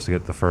Marie is supposed to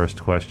get the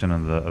first question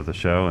of the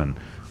show, and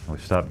we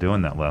stopped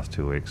doing that last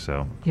 2 weeks.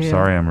 So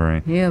sorry, Anne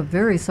Marie. Yeah,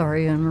 very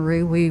sorry, Anne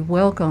Marie. We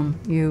welcome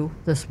you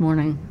this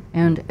morning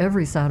and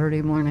every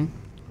Saturday morning.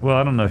 Well,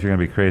 I don't know if you're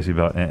going to be crazy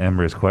about Anne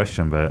Marie's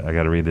question, but I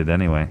got to read it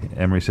anyway.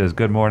 Anne Marie says,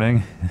 "Good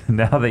morning.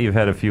 Now that you've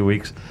had a few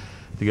weeks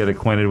to get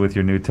acquainted with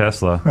your new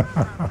Tesla,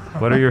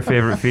 what are your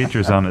favorite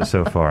features on it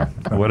so far?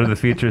 What are the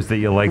features that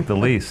you like the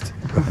least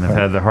and have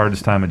had the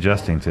hardest time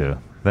adjusting to?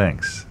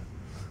 Thanks."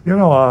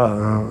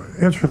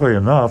 Interestingly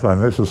enough,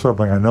 and this is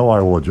something I know I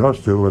will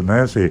adjust to, but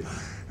Nancy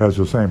has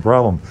the same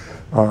problem.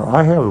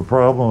 I have a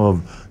problem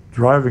of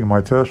driving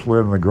my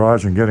Tesla in the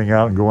garage and getting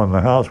out and going in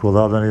the house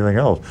without anything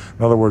else.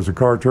 In other words, the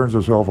car turns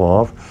itself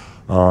off,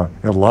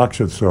 it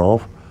locks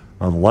itself,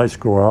 the lights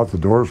go out, the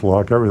doors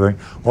lock, everything.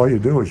 All you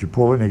do is you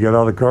pull in, you get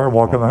out of the car, and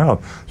walk in the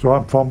house. So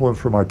I'm fumbling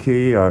for my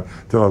key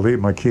till I leave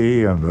my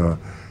key, and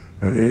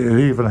it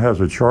even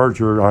has a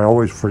charger. I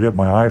always forget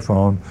my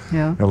iPhone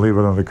and leave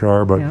it in the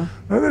car, but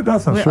there's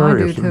nothing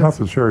serious.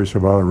 Nothing serious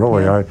about it,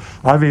 really. Yeah.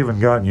 I've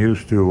even gotten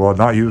used to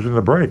not using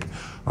the brake.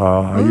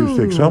 I use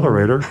the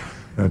accelerator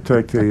and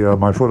take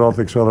my foot off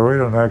the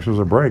accelerator and it acts as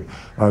a brake.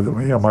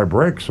 My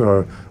brakes,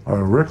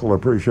 Rick will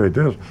appreciate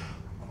this.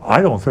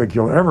 I don't think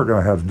you're ever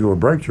going to have to do a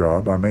brake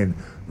job. I mean,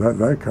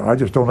 I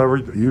just don't ever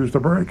use the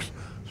brakes.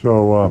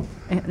 So,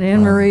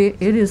 Anne Marie,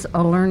 it is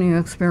a learning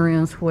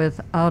experience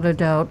without a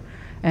doubt,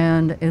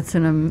 and it's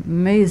an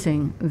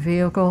amazing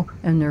vehicle,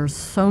 and there's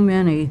so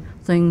many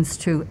things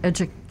to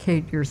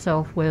educate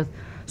yourself with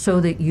so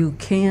that you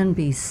can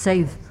be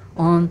safe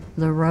on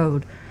the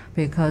road,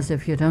 because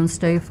if you don't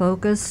stay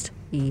focused,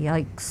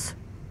 yikes.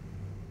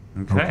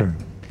 Okay.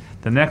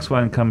 The next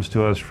one comes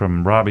to us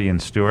from Robbie and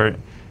Stuart,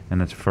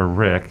 and it's for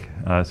Rick.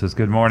 It says,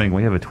 "Good morning.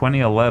 We have a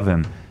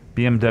 2011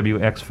 BMW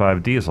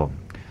X5 diesel,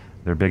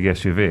 their big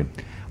SUV.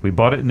 We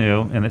bought it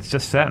new, and it's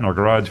just sat in our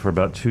garage for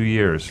about 2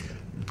 years.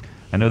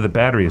 I know the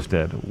battery is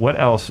dead. What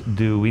else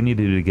do we need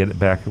to do to get it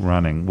back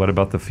running? What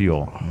about the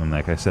fuel?" And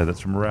like I said,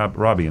 that's from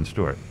Robbie and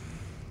Stuart.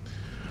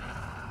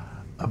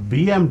 A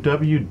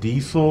BMW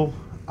diesel,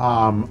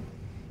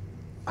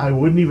 I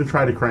wouldn't even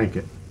try to crank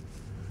it.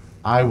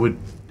 I would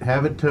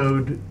have it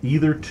towed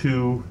either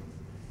to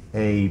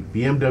a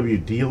BMW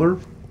dealer,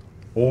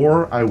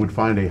 or I would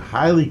find a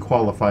highly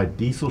qualified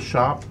diesel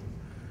shop.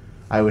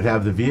 I would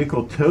have the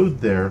vehicle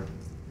towed there,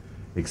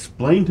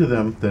 explain to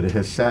them that it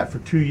has sat for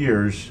 2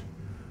 years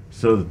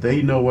so that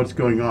they know what's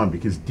going on,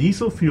 because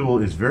diesel fuel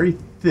is very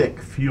thick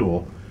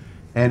fuel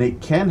and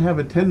it can have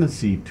a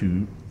tendency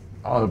to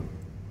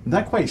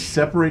not quite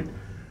separate,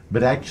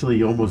 but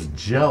actually almost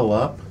gel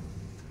up.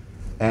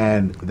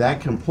 And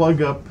that can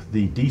plug up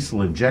the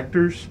diesel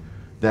injectors,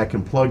 that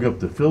can plug up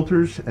the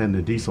filters and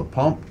the diesel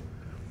pump.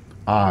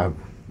 I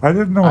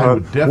didn't know I that.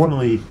 would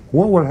definitely.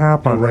 What would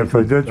happen if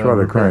they did try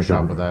to crank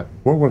it? With that.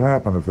 What would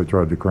happen if they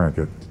tried to crank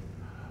it?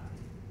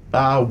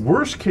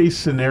 Worst case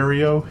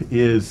scenario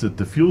is that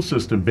the fuel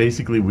system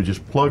basically would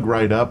just plug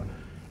right up,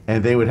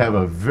 and they would have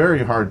a very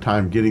hard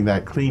time getting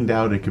that cleaned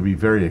out. It could be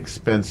very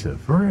expensive.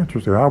 Very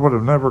interesting. I would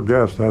have never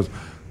guessed.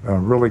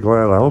 I'm really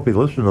glad. I hope he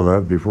listened to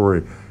that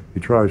before he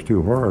tries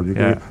too hard. You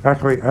can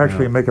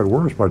actually make it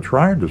worse by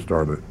trying to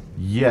start it.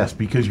 Yes,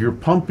 because you're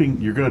pumping.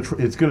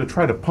 It's going to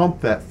try to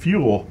pump that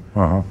fuel.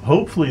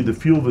 Hopefully, the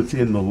fuel that's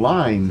in the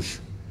lines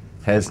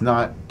has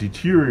not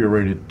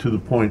deteriorated to the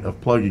point of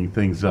plugging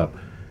things up.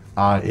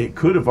 It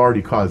could have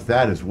already caused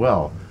that as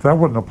well. That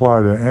wouldn't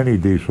apply to any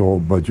diesel,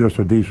 but just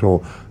a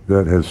diesel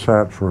that has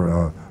sat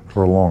for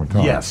a long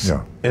time. Yes.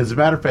 Yeah. As a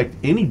matter of fact,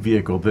 any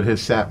vehicle that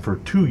has sat for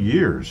 2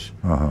 years,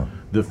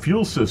 the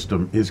fuel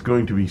system is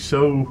going to be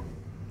so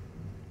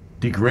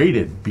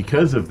degraded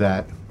because of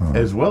that,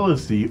 as well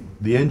as the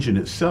engine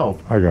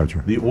itself. I got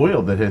you. The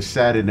oil that has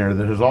sat in there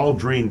that has all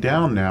drained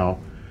down now,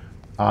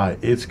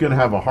 it's going to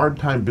have a hard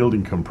time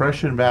building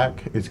compression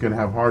back. It's going to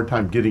have a hard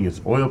time getting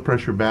its oil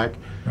pressure back.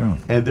 Yeah.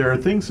 And there are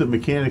things that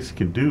mechanics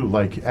can do,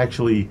 like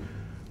actually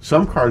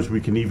some cars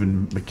we can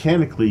even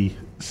mechanically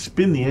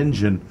spin the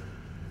engine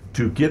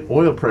to get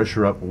oil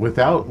pressure up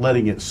without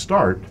letting it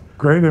start.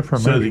 Great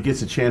information. So that it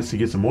gets a chance to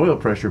get some oil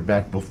pressure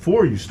back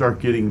before you start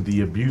getting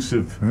the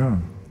abusive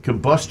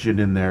combustion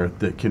in there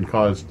that can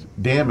cause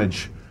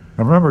damage.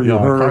 And remember, you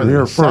heard it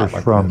here first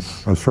like from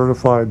this. a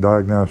certified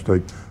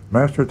diagnostic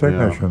master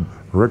technician,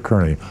 Rick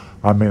Kearney.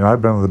 I mean,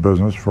 I've been in the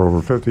business for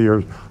over 50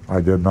 years. I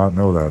did not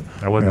know that.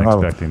 I wasn't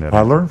expecting that.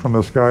 I learn from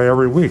this guy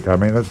every week. I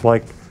mean, it's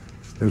like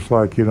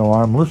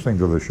I'm listening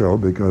to the show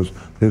because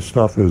his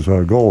stuff is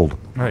gold.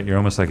 Right, you're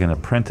almost like an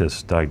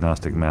apprentice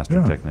diagnostic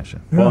master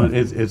technician. Yeah. Well,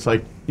 it's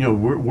like,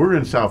 we're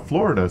in South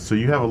Florida, so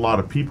you have a lot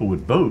of people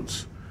with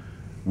boats.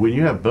 When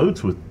you have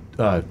boats with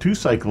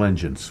 2-cycle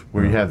engines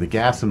where you have the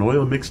gas and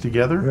oil mixed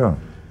together,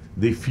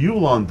 the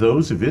fuel on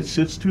those, if it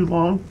sits too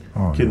long,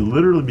 can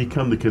literally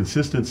become the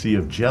consistency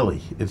of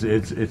jelly.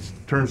 It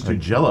turns to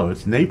jello.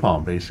 It's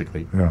napalm,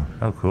 basically. Yeah.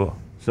 Oh, cool.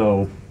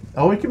 So,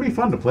 it can be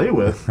fun to play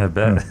with. I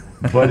bet.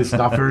 But it's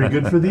not very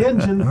good for the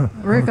engine.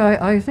 Rick,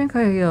 I think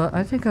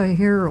I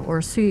hear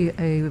or see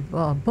a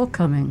book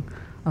coming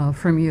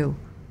from you,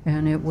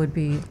 and it would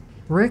be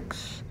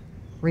Rick's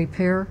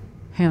Repair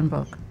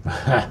Handbook.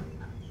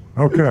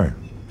 Okay.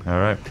 All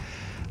right.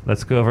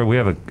 Let's go over. We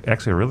have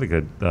actually a really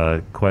good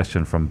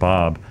question from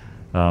Bob.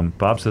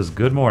 Bob says,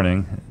 "Good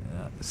morning.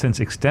 Since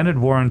extended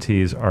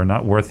warranties are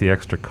not worth the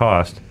extra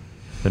cost,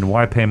 then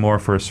why pay more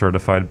for a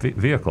certified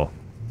vehicle?"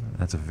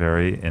 That's a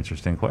very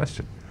interesting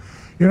question.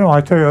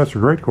 I tell you, that's a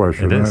great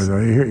question. It is.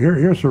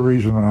 Here's the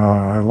reason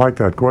I like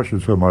that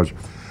question so much.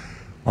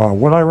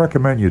 What I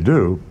recommend you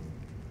do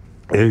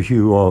is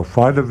you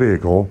find a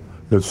vehicle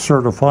that's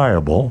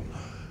certifiable,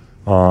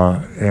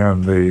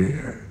 and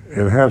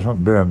it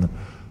hasn't been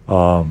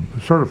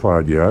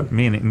certified yet.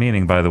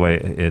 Meaning, by the way,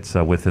 it's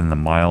within the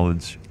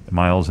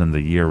miles in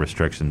the year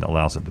restriction that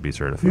allows it to be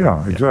certified.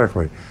 Yeah,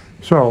 exactly.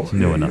 So, it's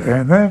new enough.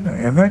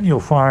 and then you'll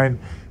find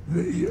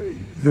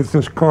that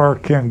this car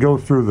can go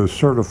through the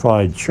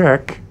certified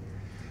check,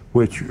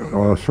 which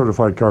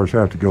certified cars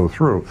have to go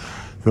through.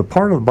 The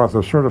part about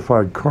the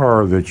certified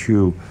car that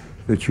you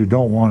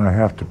don't want to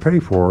have to pay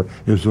for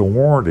is the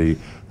warranty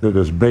that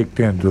is baked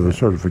into the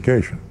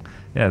certification.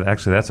 Yeah,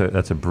 actually,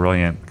 that's a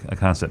brilliant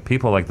concept.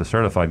 People like the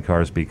certified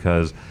cars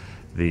because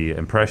the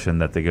impression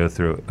that they go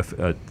through,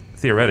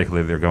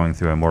 theoretically, they're going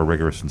through a more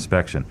rigorous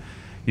inspection.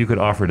 You could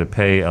offer to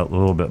pay a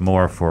little bit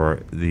more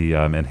for the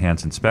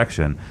enhanced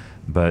inspection,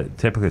 but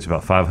typically it's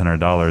about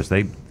 $500.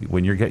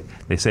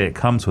 They say it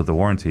comes with the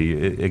warranty.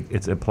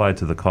 It's applied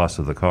to the cost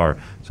of the car,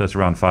 so it's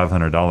around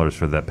 $500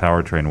 for that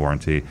powertrain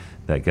warranty.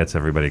 That gets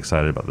everybody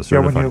excited about the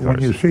certified cars.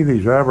 When you see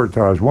these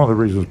advertised, one of the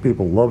reasons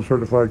people love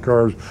certified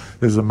cars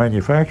is the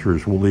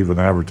manufacturers will even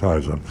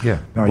advertise them. Yeah,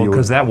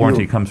 because that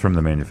warranty comes from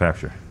the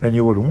manufacturer. And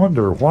you would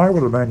wonder, why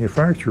would a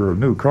manufacturer of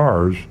new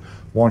cars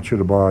want you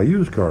to buy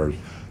used cars?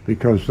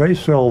 Because they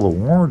sell the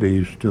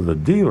warranties to the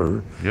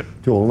dealer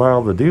to allow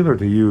the dealer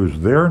to use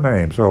their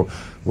name. So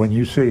when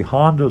you see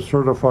Honda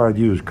certified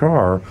used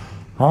car,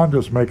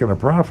 Honda's making a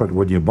profit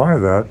when you buy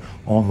that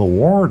on the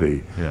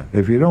warranty. Yeah.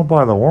 If you don't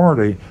buy the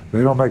warranty,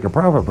 they don't make a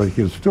profit, but you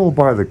can still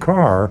buy the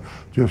car,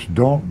 just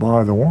don't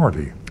buy the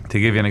warranty. To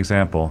give you an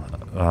example,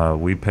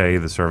 we pay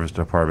the service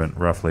department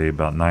roughly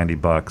about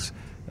 $90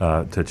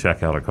 to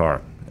check out a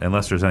car.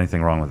 Unless there's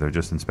anything wrong with it,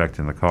 just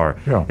inspecting the car.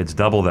 Yeah. It's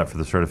double that for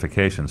the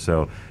certification.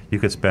 So you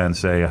could spend,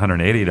 say,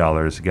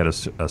 $180 to get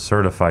a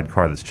certified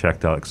car that's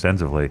checked out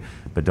extensively,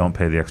 but don't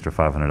pay the extra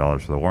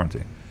 $500 for the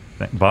warranty.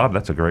 Bob,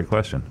 that's a great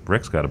question.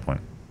 Rick's got a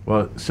point.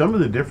 Well, some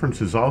of the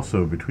differences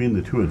also between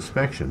the two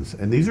inspections,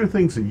 and these are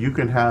things that you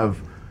can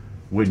have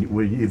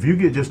if you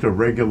get just a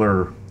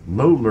regular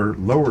lower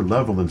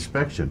level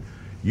inspection,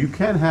 you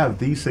can have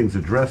these things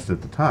addressed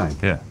at the time.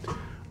 Yeah.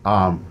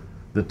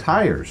 The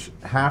tires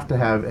have to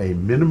have a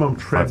minimum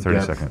tread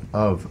depth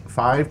of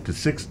 5 to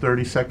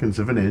 6/32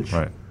 of an inch,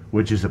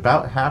 which is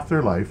about half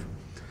their life,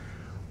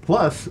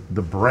 plus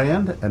the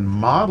brand and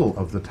model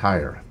of the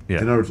tire. In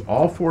other words,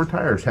 all 4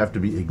 tires have to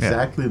be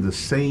exactly the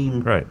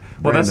same brand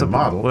and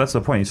model. Well, that's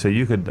the point. So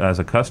you could, as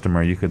a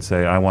customer, you could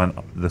say, I want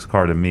this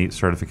car to meet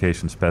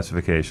certification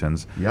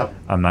specifications. Yep.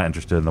 I'm not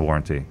interested in the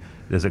warranty.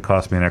 Does it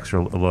cost me a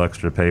little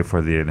extra to pay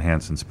for the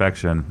enhanced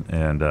inspection?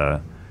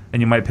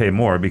 And you might pay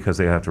more because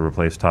they have to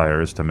replace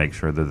tires to make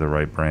sure they're the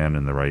right brand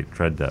and the right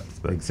tread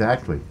depth. But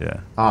exactly. Yeah.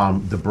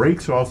 The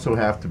brakes also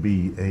have to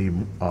be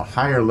a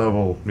higher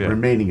level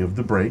remaining of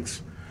the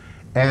brakes.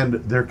 And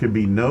there can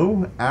be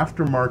no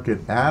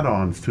aftermarket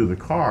add-ons to the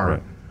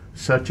car,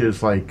 such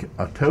as like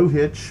a tow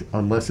hitch,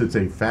 unless it's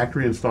a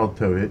factory-installed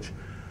tow hitch.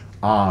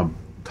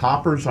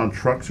 Toppers on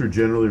trucks are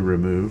generally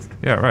removed.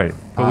 Yeah, right.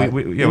 But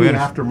we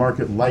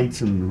aftermarket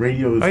lights and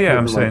radios.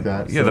 I'm saying like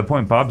that. Yeah, so the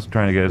point Bob's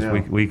trying to get is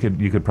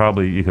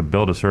you could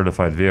build a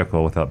certified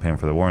vehicle without paying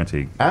for the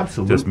warranty.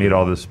 Absolutely. Just meet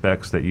all the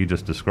specs that you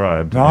just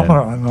described.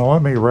 Now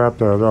let me wrap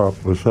that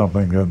up with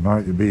something that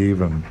might be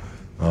even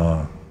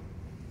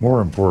more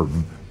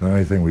important than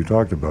anything we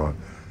talked about.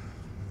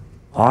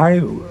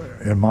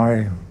 In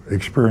my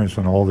experience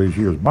in all these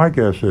years, my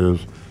guess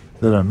is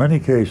that in many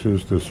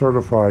cases, the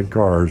certified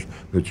cars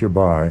that you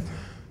buy,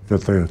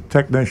 that the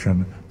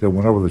technician that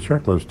went over the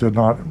checklist did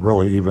not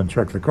really even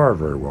check the car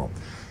very well.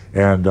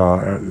 And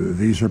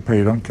these are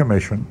paid on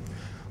commission.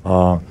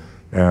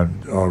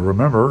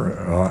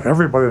 Remember,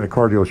 everybody in the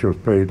car dealership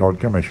is paid on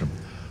commission.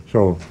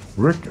 So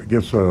Rick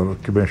gets a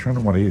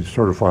commission when he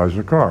certifies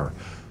the car.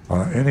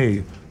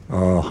 Any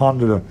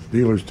Honda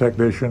dealer's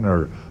technician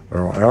or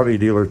Audi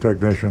dealer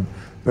technician,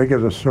 they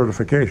get a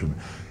certification.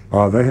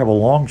 They have a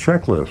long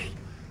checklist.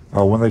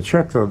 When they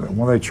check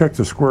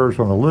the squares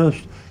on the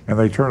list and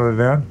they turn it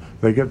in,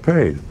 they get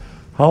paid.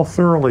 How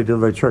thoroughly do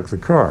they check the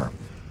car?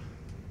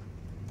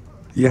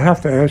 You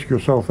have to ask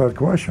yourself that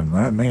question.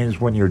 That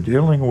means when you're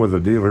dealing with a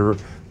dealer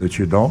that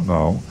you don't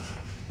know,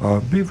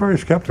 be very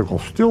skeptical.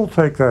 Still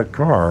take that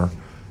car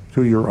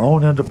to your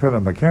own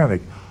independent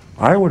mechanic.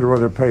 I would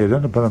rather pay an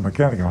independent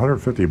mechanic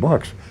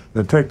 $150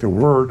 than take the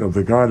word of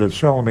the guy that's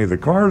selling me the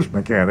car's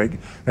mechanic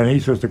and he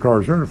says the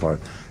car is certified.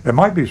 It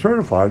might be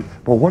certified,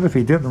 but what if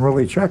he didn't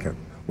really check it?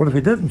 What if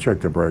he didn't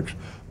check the brakes?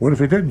 What if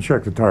he didn't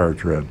check the tire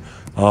tread?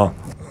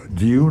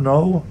 Do you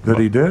know that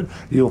he did?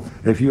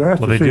 If you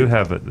ask, they do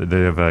have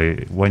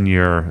a 1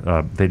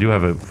 year. They do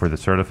have it for the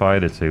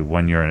certified. It's a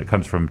 1 year, and it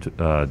comes from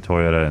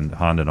Toyota and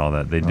Honda and all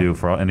that. They do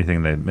for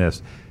anything they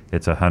miss.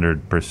 It's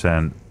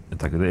 100%.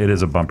 It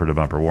is a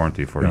bumper-to-bumper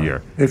warranty for a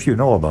year. If you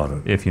know about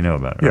it. If you know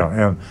about it.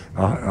 Yeah,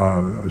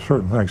 and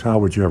certain things, how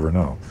would you ever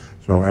know?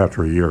 So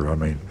after a year, I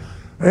mean.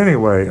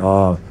 Anyway,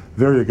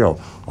 there you go.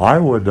 I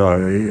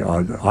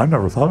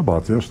never thought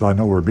about this, and I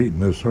know we're beating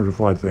this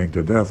certified thing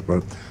to death,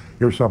 but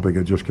here's something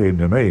that just came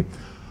to me.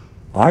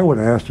 I would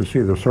ask to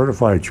see the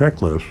certified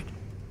checklist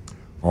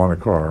on a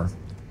car,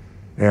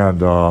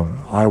 and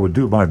I would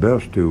do my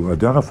best to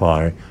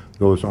identify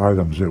those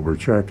items that were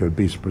checked and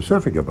be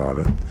specific about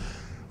it.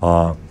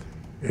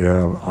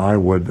 I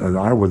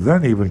would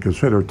then even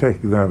consider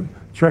taking that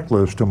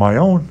checklist to my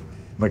own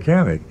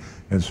mechanic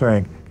and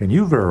saying, can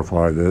you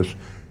verify this?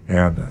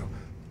 And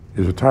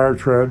is the tire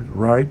tread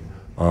right?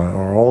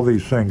 Are all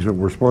these things that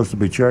were supposed to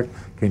be checked,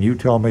 can you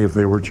tell me if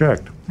they were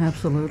checked?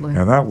 Absolutely.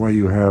 And that way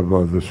you have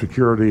the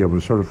security of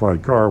a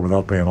certified car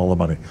without paying all the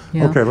money.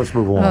 Yeah. Okay, let's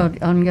move on.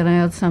 I'm going to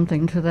add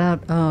something to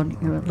that.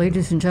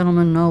 Ladies and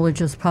gentlemen,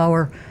 knowledge is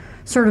power.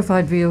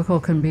 Certified vehicle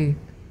can be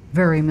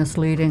very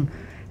misleading.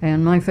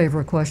 And my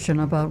favorite question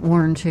about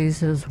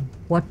warranties is,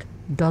 what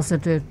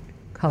doesn't it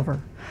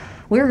cover?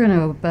 We're going to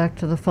go back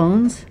to the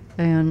phones,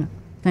 and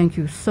thank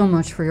you so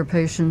much for your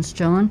patience,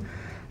 John.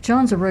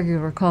 John's a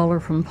regular caller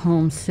from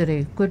Palm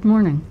City. Good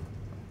morning.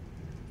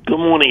 Good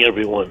morning,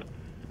 everyone.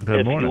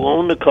 Good morning. If you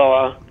own the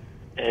car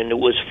and it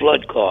was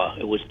flood car,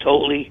 it was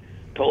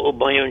totaled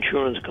by your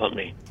insurance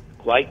company,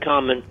 quite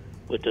common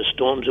with the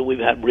storms that we've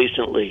had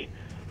recently.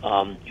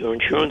 Your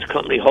insurance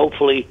company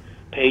hopefully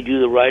paid you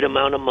the right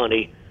amount of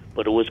money,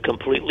 but it was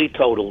completely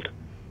totaled,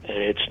 and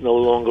it's no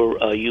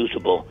longer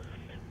usable.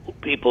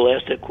 People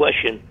ask the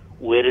question,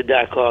 where did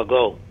that car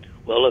go?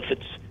 Well,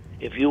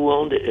 if you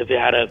owned it, if it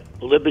had a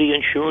Liberty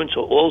Insurance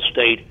or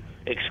Allstate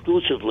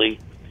exclusively,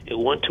 it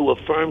went to a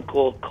firm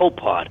called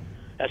Copart.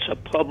 That's a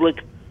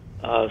public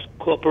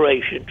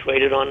corporation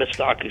traded on the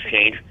stock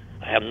exchange.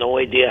 I have no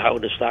idea how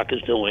the stock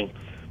is doing,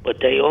 but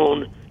they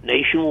own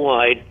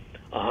nationwide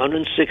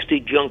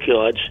 160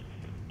 junkyards,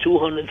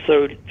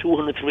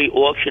 203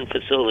 auction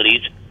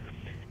facilities,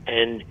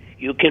 and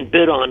you can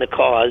bid on the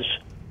cars.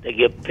 They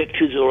get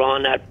pictures are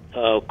on that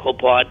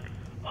Copart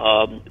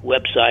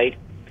website.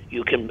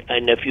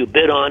 And if you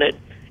bid on it,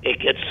 it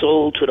gets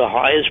sold to the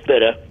highest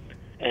bidder,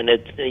 and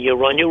you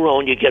run your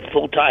own. You get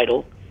full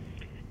title,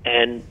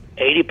 and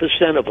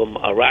 80% of them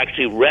are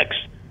actually wrecks.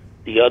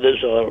 The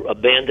others are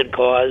abandoned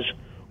cars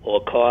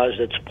or cars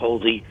that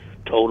supposedly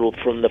totaled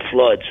from the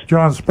floods.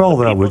 John, spell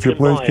The that, people would you can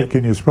please? buy 'em.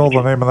 Can you spell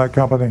the name of that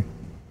company?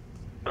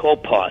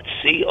 Copart,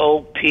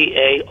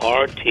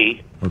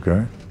 Copart,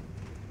 Okay.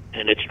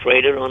 and it's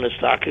traded on the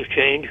stock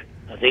exchange.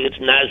 I think it's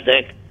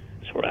NASDAQ.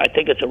 I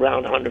think it's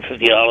around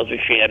 $150 a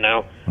share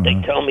now. They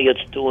tell me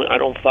it's doing, I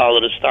don't follow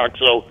the stock,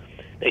 so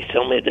they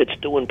tell me it's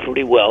doing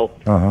pretty well.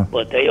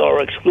 But they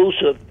are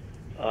exclusive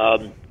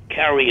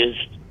carriers.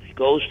 It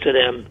goes to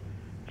them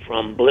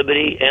from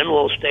Liberty and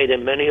Allstate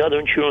and many other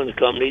insurance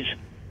companies,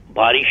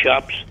 body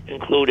shops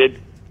included,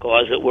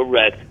 cars that were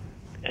wrecked,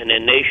 and they're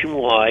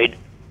nationwide,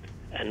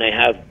 and they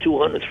have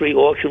 203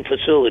 auction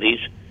facilities,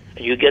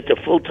 and you get the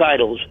full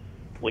titles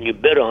when you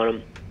bid on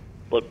them.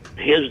 But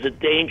here's the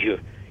danger.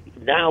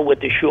 Now with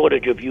the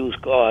shortage of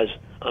used cars,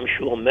 I'm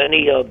sure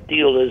many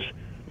dealers,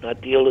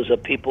 not dealers, are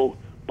people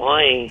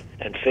buying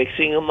and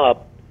fixing them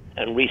up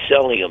and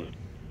reselling them.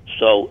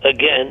 So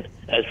again,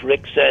 as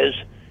Rick says,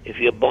 if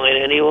you're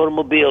buying any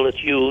automobile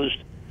that's used,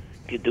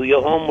 you do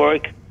your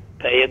homework,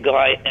 pay a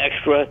guy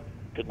extra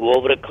to go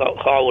over the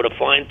car with a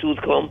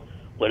fine-tooth comb.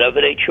 Whatever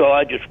they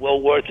charge, it's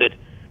well worth it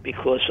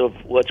because of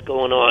what's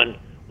going on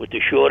with the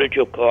shortage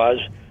of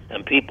cars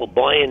and people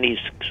buying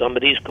some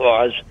of these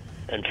cars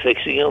and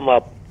fixing them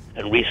up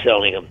and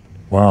reselling them.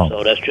 Wow.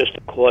 So that's just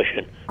a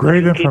caution.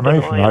 Great Keep an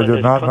information. eye I on did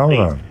this not know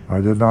company. that.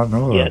 I did not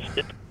know that.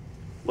 Yes.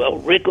 Well,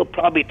 Rick will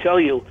probably tell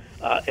you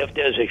if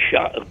there's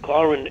a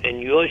car in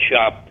your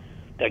shop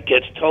that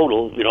gets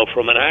totaled,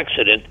 from an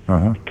accident,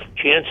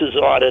 chances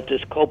are that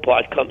this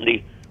Copart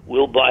company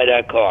will buy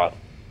that car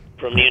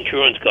from the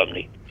insurance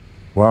company.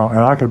 Well, and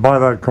I could buy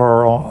that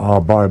car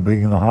by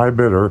being the high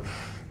bidder,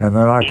 and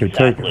then I could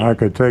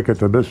take it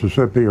to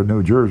Mississippi or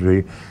New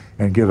Jersey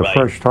and get a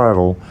fresh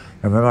title,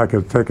 and then I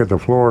could take it to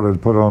Florida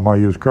and put it on my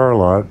used car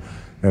lot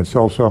and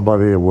sell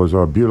somebody it was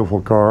a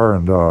beautiful car,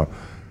 and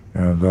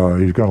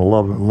he's going to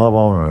love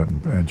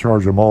them and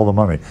charge them all the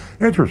money.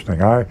 Interesting.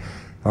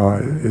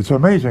 It's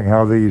amazing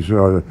how these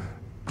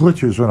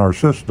glitches in our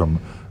system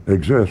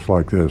exist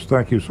like this.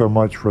 Thank you so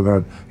much for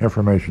that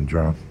information,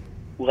 John.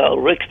 Well,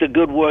 Rick's the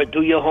good word.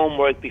 Do your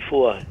homework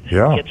before.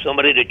 Yeah. Get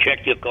somebody to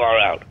check your car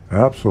out.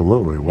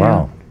 Absolutely.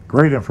 Wow. Yeah.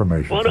 Great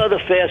information. One other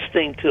fast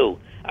thing, too.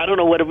 I don't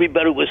know what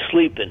everybody was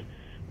sleeping.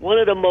 One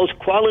of the most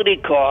quality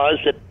cars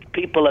that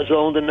people has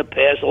owned in the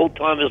past,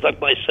 old-timers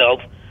like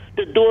myself,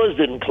 the doors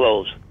didn't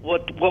close.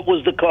 What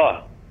was the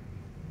car?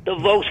 The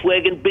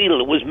Volkswagen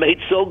Beetle. It was made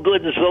so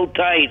good and so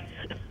tight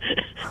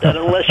that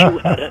unless you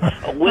had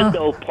a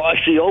window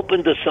partially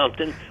open to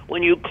something,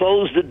 when you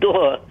closed the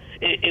door,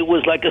 it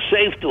was like a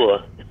safe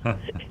door.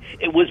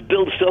 It was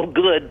built so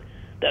good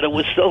that it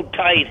was so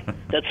tight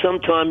that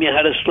sometimes you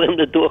had to slam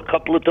the door a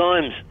couple of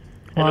times.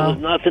 And it was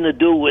nothing to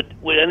do with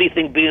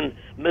anything being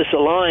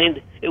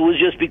misaligned. It was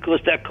just because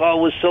that car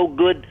was so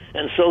good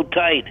and so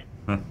tight.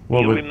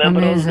 Well, you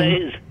remember those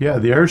days? Yeah,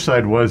 the other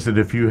side was that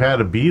if you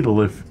had a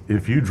Beetle,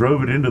 if you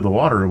drove it into the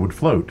water, it would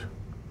float.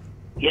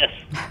 Yes.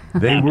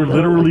 They were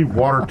literally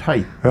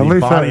watertight. At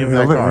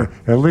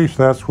least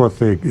that's what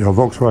the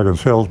Volkswagen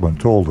salesman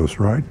told us,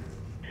 right?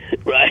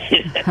 Right,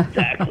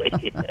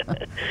 exactly.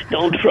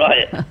 Don't try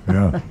it.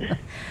 Yeah.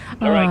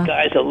 All right,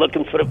 guys, I'm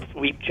looking for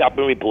the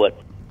shopping report.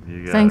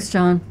 Thanks,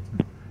 John.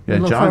 Yeah,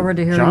 look forward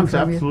to hearing John's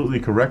from you. absolutely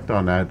correct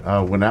on that.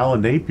 When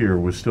Alan Napier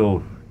was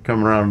still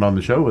coming around on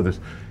the show with us,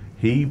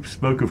 he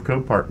spoke of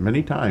Copart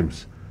many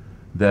times,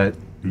 that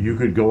you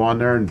could go on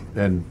there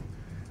and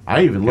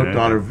I even looked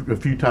on it a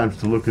few times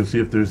to look and see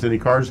if there's any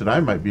cars that I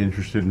might be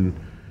interested in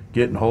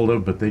getting hold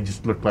of, but they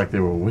just looked like they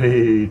were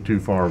way too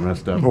far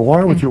messed up. Well,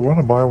 why would you want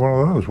to buy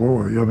one of those?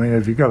 Well, I mean,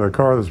 if you got a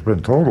car that's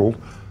been totaled,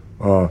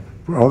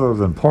 other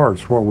than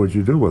parts, what would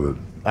you do with it?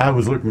 I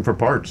was looking for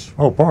parts.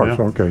 Oh, parts.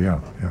 Yeah. Okay, yeah.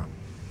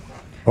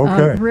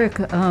 Okay. Rick,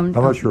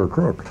 unless you're a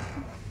crook.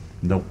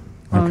 Nope.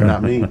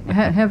 Not me.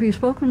 Have you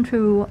spoken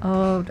to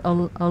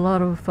a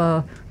lot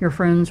of your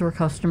friends or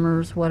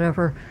customers,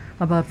 whatever,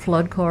 about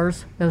flood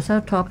cars? Has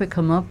that topic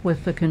come up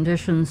with the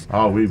conditions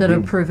that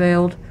have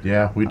prevailed?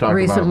 Yeah, we talk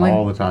recently? about them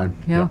all the time.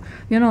 Yeah.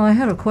 You know, I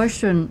had a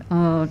question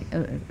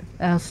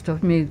asked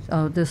of me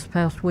this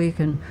past week,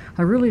 and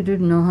I really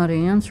didn't know how to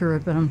answer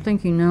it, but I'm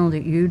thinking now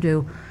that you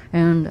do.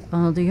 And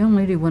the young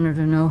lady wanted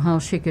to know how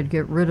she could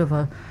get rid of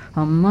a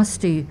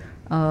musty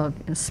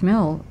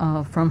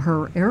smell from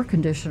her air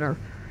conditioner.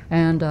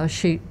 And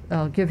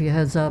I'll give you a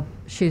heads up,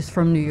 she's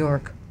from New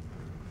York.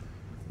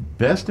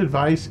 Best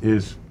advice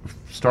is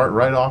start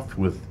right off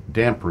with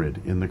damp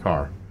rid in the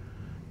car.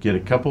 Get a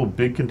couple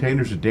big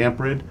containers of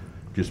damp rid,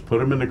 just put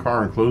them in the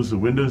car and close the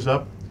windows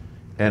up,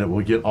 and it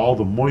will get all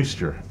the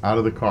moisture out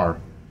of the car.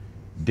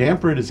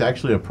 Damp rid is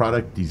actually a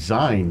product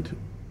designed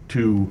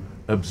to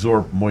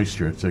absorb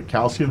moisture. It's a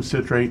calcium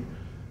citrate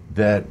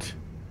that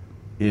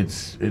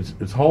its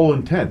whole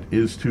intent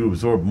is to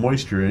absorb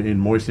moisture in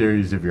moist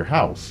areas of your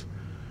house.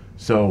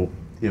 So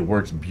it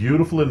works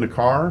beautiful in the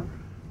car.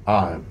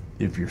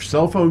 If your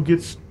cell phone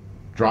gets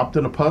dropped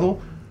in a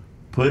puddle,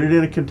 put it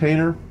in a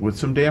container with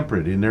some damp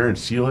rid in there and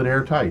seal it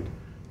airtight.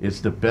 It's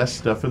the best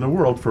stuff in the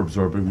world for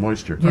absorbing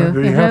moisture. Yeah,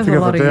 do you have to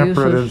get the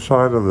damper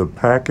inside of the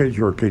package,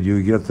 or can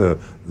you get the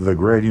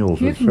granules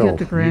themselves? You can get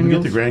the granules. You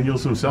can get the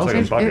granules themselves.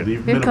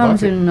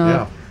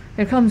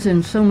 It comes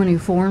in so many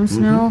forms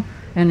now,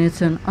 and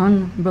it's an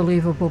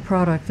unbelievable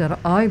product that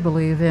I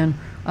believe in.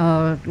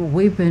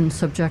 We've been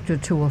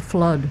subjected to a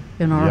flood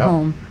in our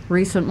home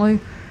recently,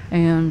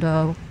 and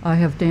I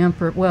have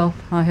damper. Well,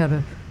 I had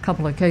a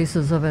couple of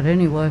cases of it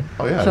anyway,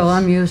 so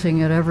I'm using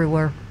it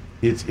everywhere.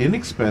 It's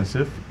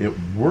inexpensive, it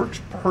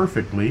works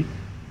perfectly,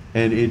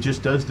 and it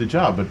just does the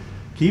job. But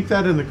keep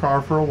that in the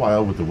car for a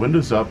while with the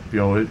windows up,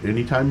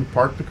 anytime you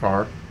park the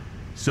car,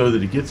 so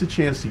that it gets a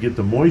chance to get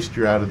the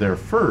moisture out of there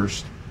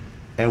first.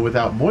 And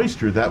without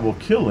moisture, that will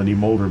kill any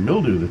mold or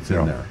mildew that's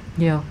in there.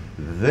 Yeah.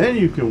 Then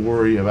you can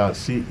worry about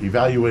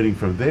evaluating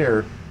from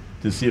there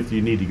to see if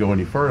you need to go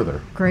any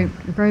further. Great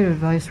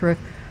advice, Rick.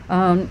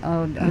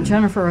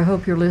 Jennifer, I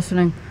hope you're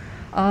listening.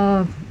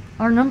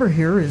 Our number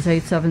here is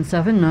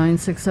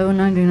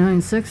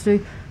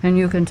 877-960-9960, and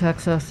you can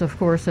text us, of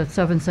course, at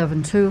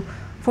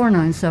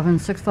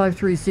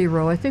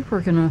 772-497-6530. I think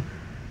we're going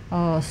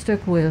to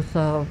stick with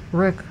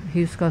Rick.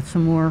 He's got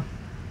some more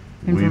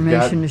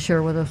information to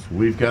share with us.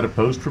 We've got a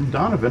post from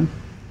Donovan.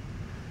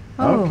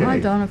 Oh, okay. Hi,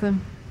 Donovan.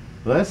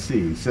 Let's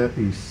see.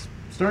 He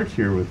starts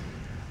here with,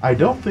 I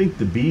don't think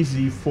the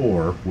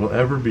BZ4 will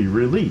ever be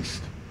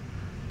released.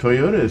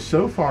 Toyota is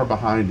so far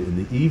behind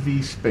in the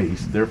EV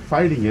space, they're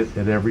fighting it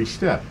at every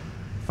step.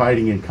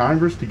 Fighting in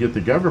Congress to get the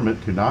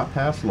government to not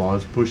pass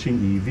laws pushing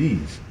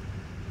EVs.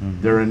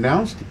 Their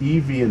announced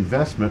EV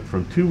investment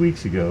from 2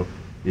 weeks ago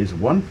is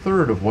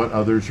 1/3 of what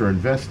others are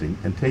investing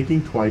and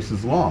taking twice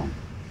as long.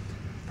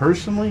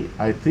 Personally,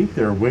 I think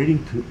they're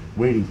waiting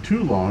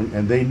too long,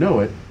 and they know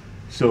it,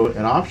 so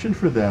an option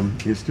for them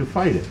is to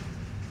fight it.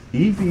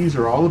 EVs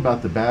are all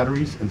about the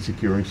batteries and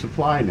securing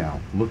supply now.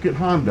 Look at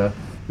Honda.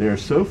 They are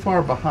so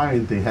far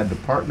behind they had to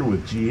partner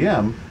with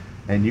GM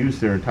and use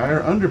their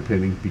entire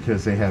underpinning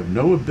because they have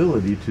no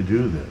ability to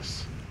do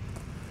this.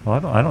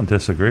 Well, I don't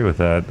disagree with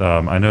that.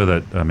 I know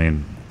that,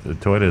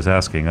 Toyota is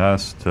asking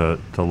us to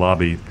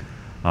lobby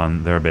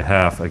on their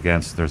behalf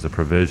against, there's a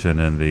provision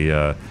in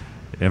the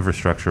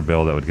infrastructure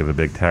bill that would give a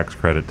big tax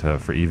credit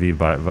for EV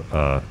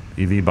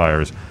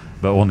buyers,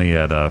 but only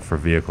for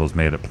vehicles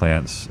made at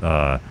plants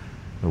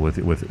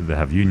that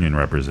have union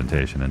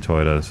representation, and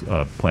Toyota's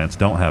plants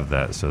don't have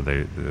that, so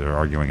they're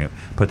arguing it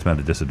puts them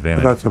at a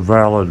disadvantage. But that's a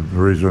valid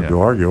reason to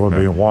argue. I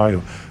mean,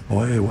 why?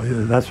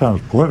 That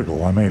sounds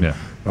political. I mean,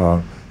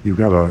 you've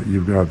got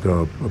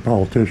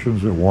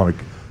politicians that want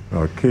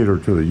to cater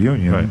to the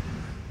union,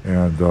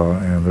 and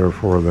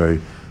therefore they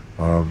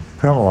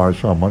penalize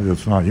someone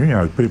that's not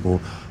unionized.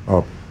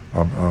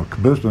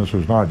 Business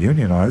is not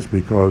unionized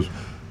because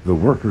the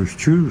workers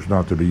choose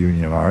not to be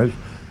unionized,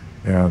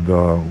 and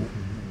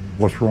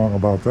what's wrong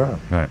about that?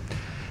 Right.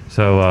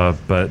 So,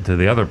 but to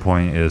the other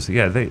point is,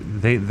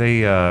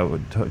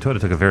 Toyota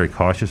took a very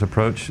cautious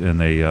approach,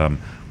 and they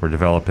were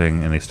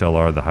developing, and they still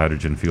are, the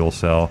hydrogen fuel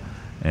cell,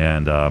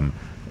 and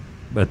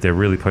but they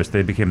really pushed.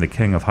 They became the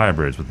king of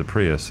hybrids with the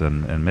Prius,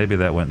 and maybe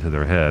that went to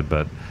their head,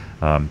 but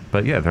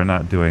they're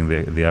not doing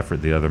the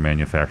effort the other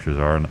manufacturers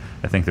are, and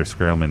I think they're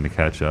scrambling to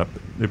catch up.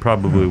 They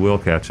probably will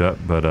catch up,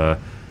 but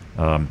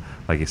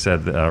like you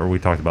said, or we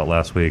talked about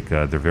last week,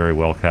 they're very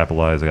well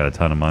capitalized. They got a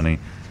ton of money,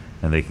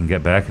 and they can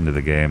get back into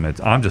the game.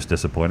 I'm just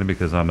disappointed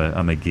because I'm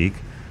a geek.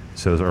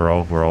 So is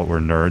Earl. We're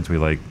nerds. We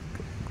like,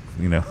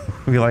 we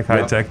like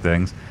high tech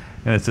things,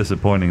 and it's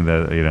disappointing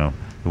that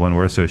the one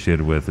we're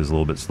associated with is a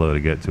little bit slow to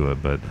get to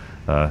it. But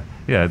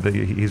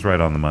he's right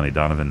on the money.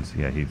 Donovan's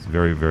he's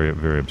very, very,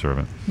 very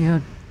observant.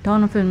 Yeah,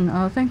 Donovan,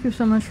 thank you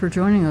so much for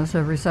joining us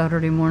every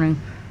Saturday morning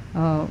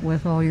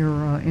with all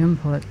your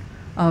input.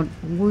 I'm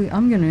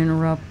going to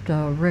interrupt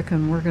Rick,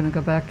 and we're going to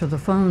go back to the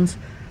phones.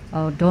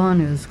 Dawn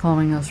is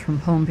calling us from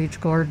Palm Beach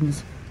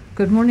Gardens.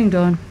 Good morning,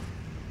 Dawn.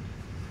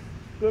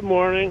 Good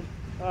morning.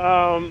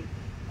 I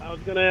was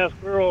going to ask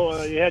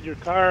Earl, you had your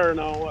car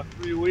now,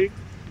 3 weeks?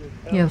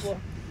 Yes.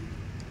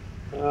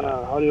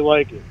 How do you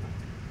like it?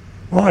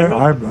 Well,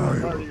 I'm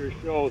part of your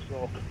show,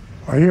 so.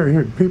 I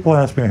hear people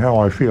ask me how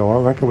I feel. I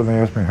like it when they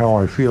ask me how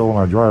I feel when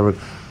I drive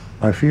it.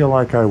 I feel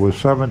like I was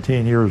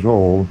 17 years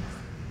old,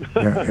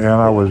 and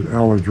I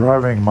was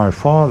driving my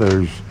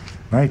father's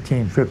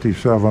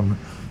 1957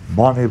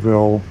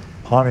 Bonneville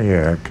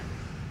Pontiac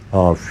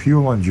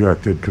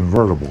fuel-injected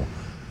convertible,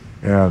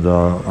 and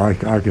I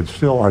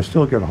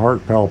still get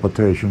heart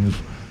palpitations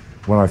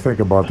when I think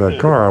about that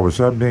car. I was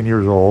 17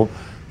 years old,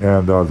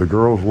 and the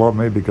girls loved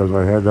me because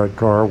I had that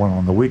car. When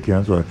on the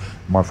weekends,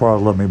 my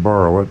father let me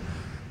borrow it,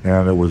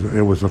 and it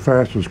was the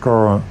fastest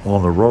car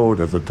on the road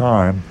at the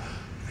time.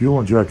 Fuel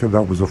injected.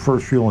 That was the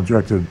first fuel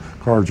injected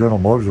car General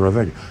Motors, I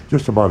think,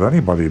 just about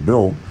anybody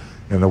built,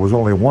 and there was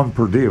only one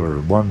per dealer.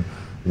 One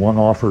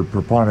offered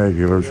per Pontiac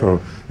dealer, so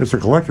it's a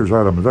collector's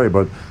item today.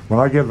 But when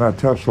I get in that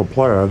Tesla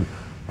Plaid,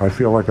 I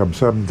feel like I'm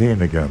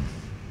 17 again.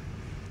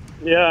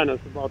 Yeah, and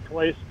it's about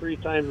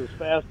 2-3 times as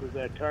fast as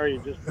that car you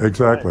just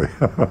exactly.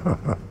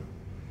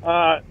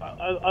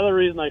 Other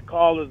reason I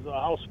called is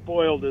how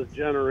spoiled this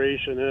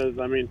generation is.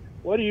 I mean,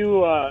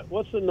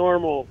 what's the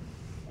normal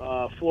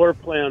floor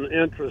plan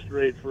interest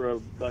rate for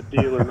a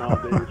dealer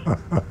nowadays?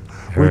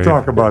 We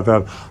talk about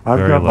that.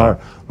 I've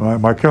got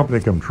my company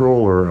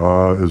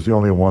controller is the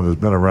only one that's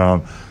been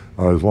around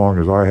as long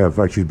as I have.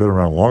 Actually, been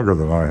around longer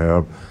than I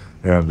have,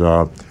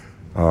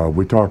 and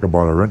we talk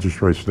about our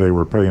interest rates today.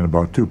 We're paying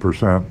about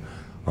 2%.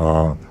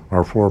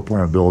 Our floor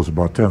plan bill is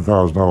about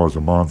 $10,000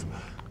 a month.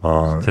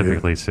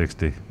 Typically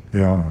 60.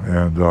 Yeah,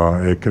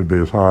 and it could be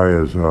as high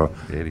as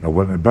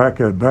back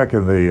in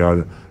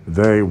the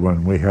day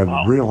when we had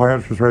real high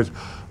interest rates.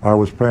 I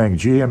was paying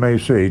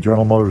GMAC,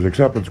 General Motors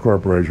Acceptance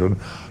Corporation,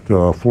 to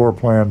a floor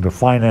plan to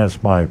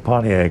finance my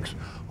Pontiacs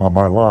on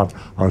my lot.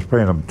 I was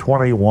paying them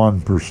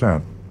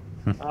 21%.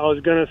 I was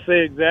going to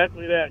say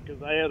exactly that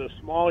because I had a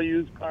small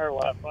used car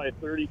lot, probably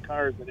 30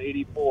 cars in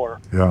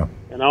 '84. Yeah.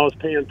 And I was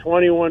paying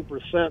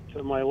 21%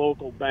 to my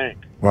local bank.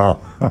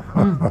 Wow.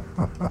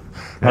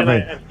 And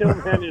I still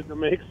managed to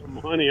make some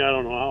money. I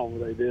don't know how,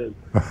 but I did.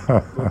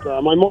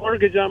 But my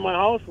mortgage on my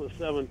house was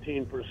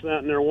 17%,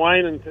 and they're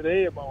whining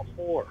today about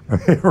 4%.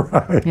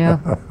 Right. Yeah.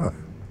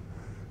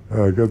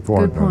 Good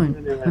point. Good point.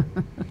 Anyway,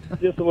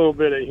 just a little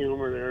bit of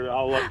humor there.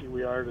 How lucky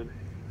we are today.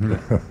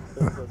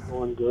 That's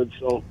going good.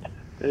 So.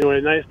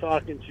 Anyway, nice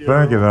talking to you.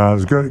 Thank you, Don.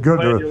 It's good.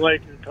 Glad you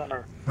like your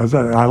car.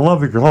 I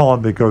love you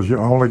calling because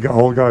only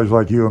old guys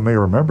like you and me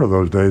remember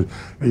those days.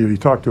 You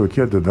talk to a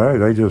kid today,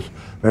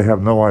 they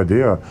have no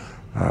idea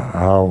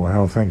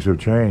how things have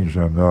changed.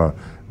 And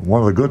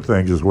one of the good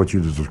things is what you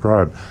just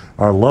described.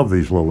 I love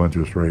these low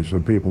interest rates,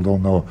 and people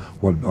don't know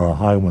what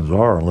high ones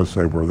are unless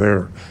they were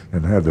there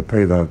and had to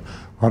pay that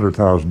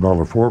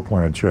 $100,000 floor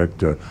plan check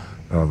to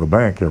the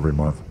bank every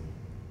month.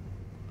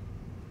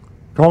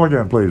 Call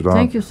again, please, Don.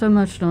 Thank you so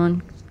much,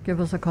 Don. Give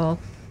us a call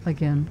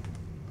again.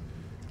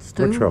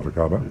 Stu? Rick's got a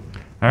comment.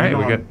 All right,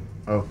 we got.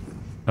 Oh,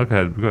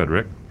 okay, go ahead,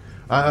 Rick.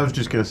 I was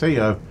just going to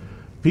say,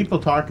 people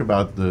talk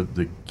about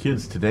the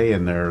kids today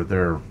and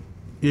their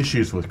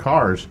issues with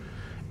cars,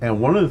 and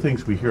one of the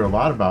things we hear a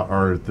lot about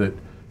are that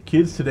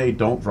kids today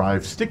don't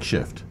drive stick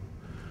shift.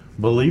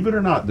 Believe it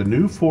or not, the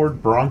new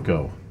Ford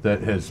Bronco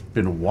that has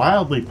been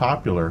wildly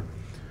popular,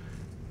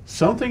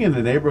 something in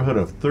the neighborhood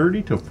of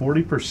 30 to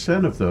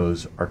 40% of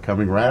those are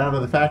coming right out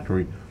of the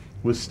factory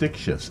with stick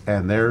shifts,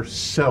 and they're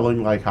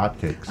selling like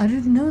hotcakes. I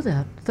didn't know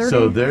that. 30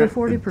 to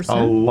 40%.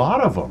 A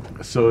lot of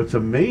them. So it's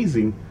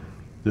amazing.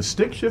 The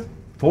stick shift,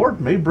 Ford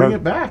may bring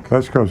it back.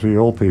 That's because the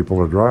old people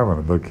are driving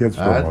it. The kids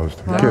don't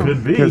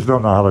know. Kids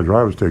don't know how to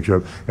drive a stick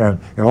shift. And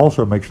it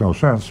also makes no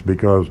sense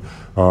because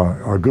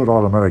a good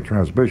automatic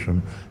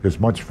transmission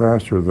is much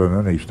faster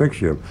than any stick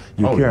shift.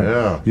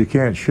 You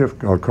can't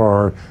shift a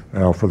car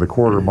for the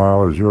quarter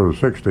mile or 0 to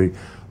 60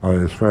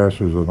 as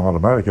fast as an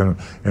automatic.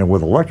 And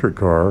with electric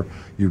car,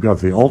 you've got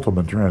the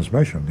ultimate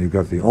transmission. You've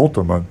got the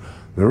ultimate,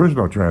 there is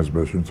no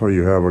transmission, so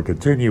you have a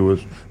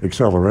continuous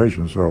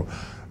acceleration. So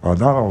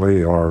not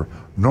only are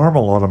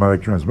normal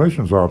automatic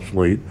transmissions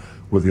obsolete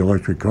with the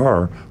electric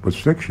car, but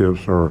stick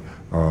shifts are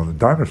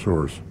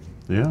dinosaurs.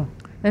 Yeah.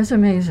 That's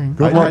amazing.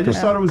 I just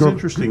thought it was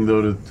interesting,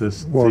 though, to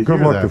well, good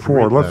luck to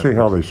Ford. Let's see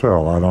how they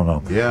sell. I don't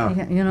know.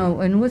 Yeah. You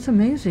know, and what's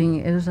amazing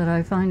is that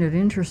I find it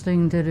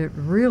interesting that it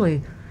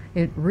really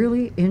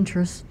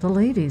interests the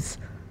ladies.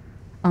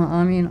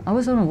 I mean, I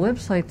was on a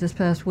website this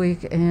past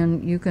week,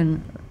 and you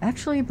can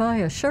actually buy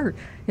a shirt.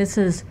 It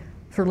says,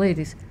 for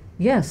ladies,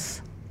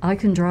 yes, I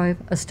can drive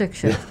a stick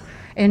shift.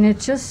 And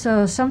it's just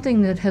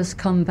something that has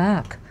come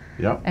back.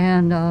 Yep.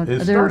 And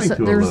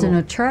there's an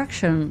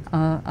attraction.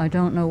 I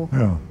don't know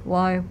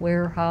why,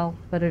 where, how,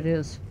 but it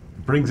is.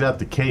 Brings out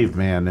the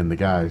caveman in the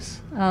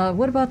guys.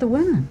 What about the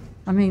women?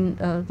 I mean,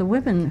 the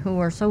women who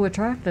are so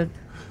attracted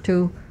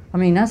to, I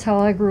mean, that's how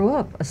I grew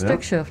up, a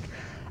stick shift.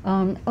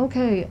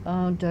 Okay,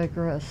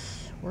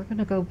 digress. We're going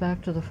to go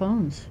back to the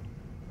phones,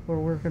 where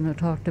we're going to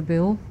talk to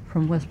Bill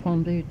from West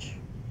Palm Beach.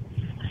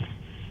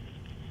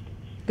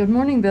 Good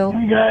morning, Bill.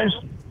 Hey, guys.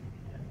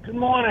 Good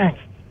morning.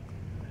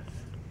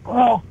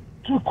 Well,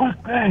 two quick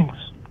things.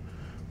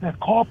 The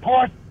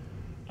carport,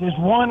 there's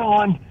one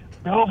on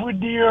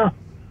Belvedere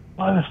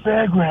by the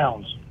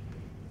fairgrounds.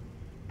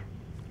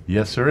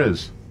 Yes, there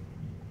is.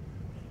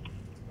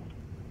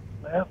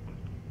 Yep.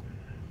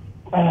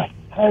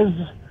 Has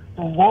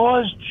the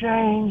laws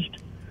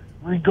changed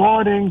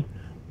regarding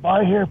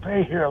buy here,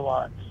 pay here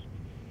lots?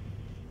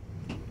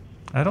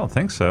 I don't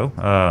think so.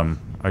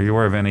 Are you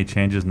aware of any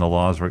changes in the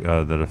laws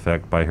that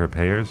affect buy here,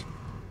 payers?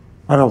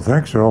 I don't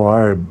think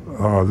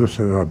so. This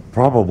is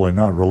probably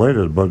not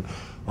related, but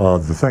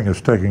the thing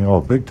is taking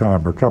off big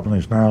time for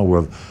companies now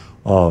with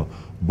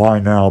buy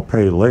now,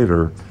 pay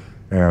later,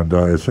 and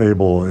it's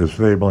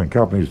enabling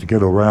companies to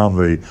get around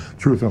the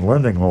truth in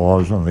lending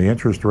laws and the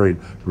interest rate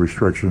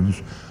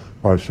restrictions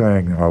by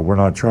saying we're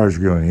not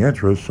charging you any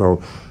interest,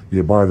 so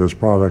you buy this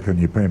product and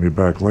you pay me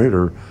back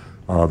later.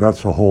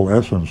 That's the whole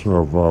essence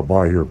of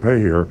buy here, pay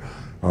here,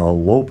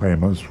 low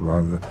payments.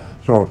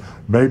 So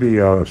maybe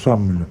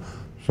some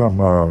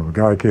some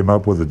guy came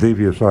up with a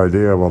devious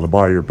idea of the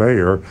buy here, pay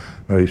here.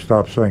 And he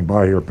stopped saying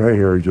buy here, pay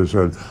here. He just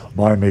said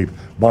buy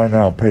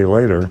now, pay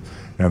later.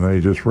 And then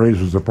he just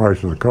raises the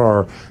price of the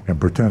car and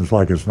pretends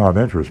like it's not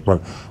interest.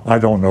 But I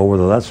don't know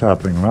whether that's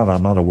happening or not.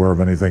 I'm not aware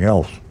of anything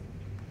else.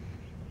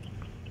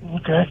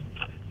 Okay.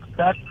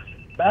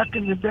 Back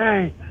in the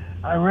day,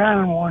 I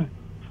ran one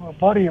for a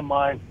buddy of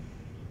mine.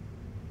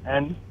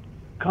 And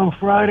come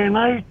Friday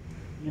night,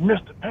 you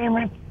missed the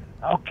payment,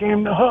 out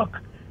came the hook.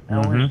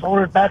 And we sold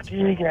it back to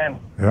you again.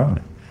 Yeah.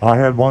 I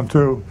had one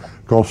too,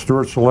 called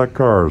Stewart Select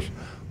Cars.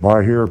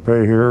 Buy here,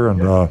 pay here, and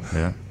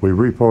we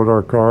repoed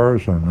our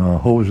cars and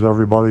hosed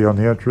everybody on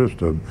the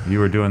interest. And you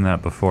were doing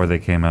that before they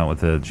came out with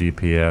the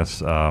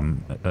GPS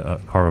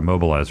car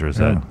immobilizers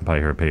that buy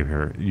here, pay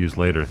here, used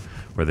later,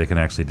 where they can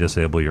actually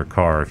disable your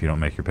car if you don't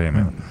make your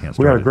payment. Yeah.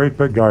 We had a great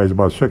big guy. He's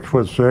about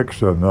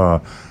 6'6" and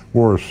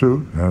wore a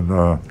suit and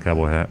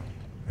cowboy hat.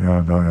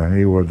 And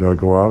he would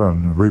go out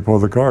and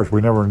repo the cars.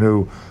 We never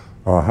knew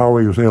how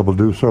he was able to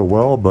do so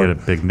well. But he had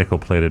a big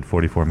nickel-plated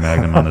 44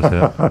 Magnum on his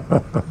hip.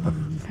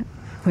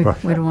 We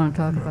don't want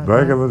to talk about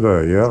Back that. in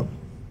the day, yeah.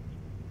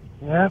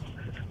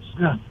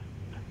 Yep.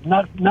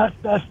 Not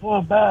that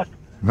far back.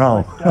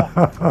 No.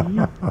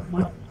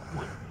 But,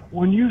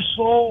 when you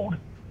sold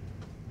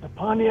the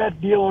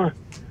Pontiac dealer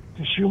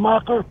to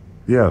Schumacher,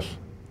 yes.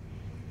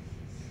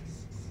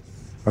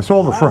 I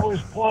sold the I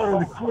was part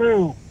of the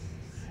crew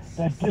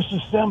that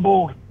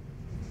disassembled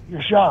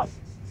your shop.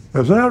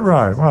 Is that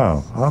right?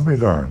 Wow, I'll be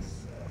darned.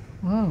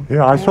 Whoa.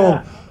 Yeah, I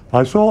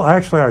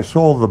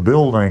sold the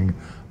building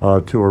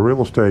to a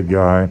real estate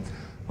guy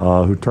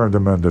who turned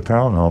them into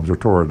townhomes or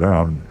tore it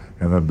down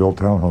and then built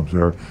townhomes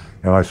there.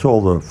 And I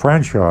sold the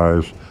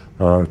franchise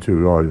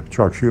to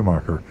Chuck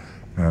Schumacher.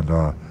 And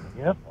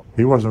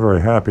he wasn't very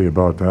happy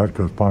about that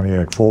because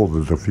Pontiac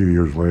folded a few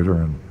years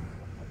later. And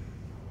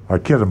I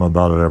kid him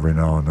about it every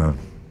now and then.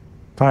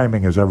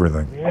 Timing is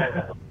everything.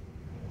 Yeah.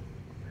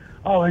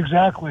 Oh,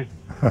 exactly.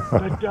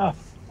 But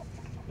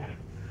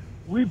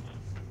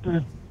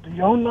the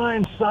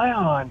 09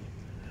 Scion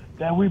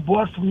that we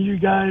bought from you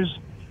guys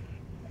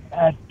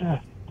at the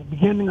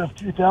beginning of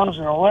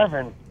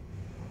 2011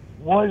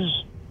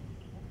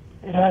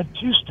 it had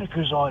 2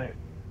 stickers on it.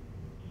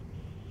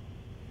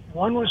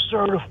 One was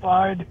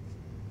certified,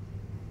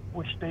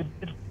 which they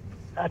did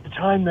at the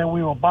time that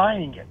we were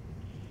buying it.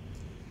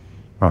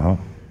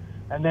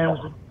 And there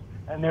was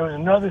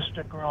another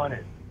sticker on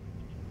it.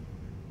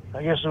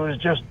 I guess it was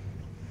just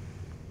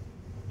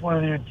one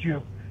of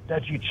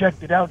that you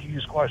checked it out,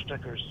 used car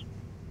stickers.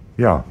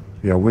 Yeah,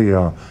 we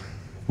at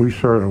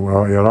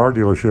our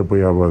dealership we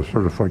have a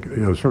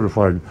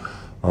certified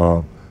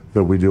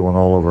that we do on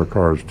all of our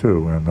cars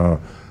too, and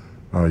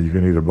you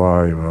can either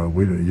buy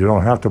you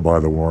don't have to buy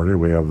the warranty.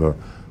 We have the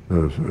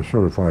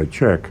certified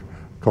check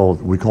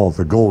we call it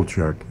the gold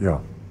check. Yeah.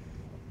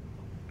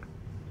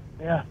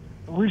 Yeah,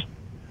 we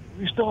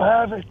still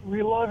have it.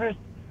 We love it.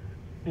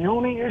 The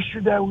only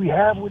issue that we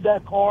have with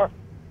that car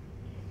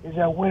is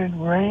that when it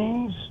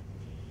rains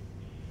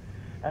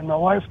and my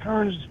wife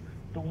turns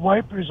the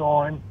wipers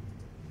on,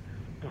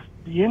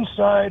 the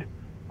inside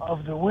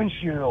of the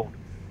windshield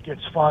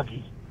gets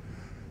foggy.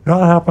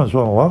 That happens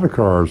on a lot of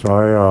cars.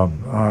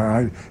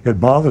 It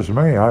bothers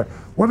me.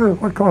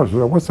 What causes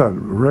that? What's that,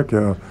 Rick?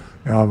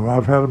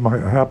 I've had it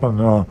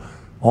happen on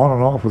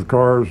and off with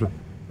cars.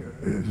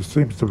 It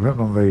seems to depend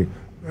on the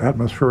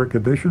atmospheric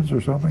conditions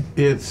or something.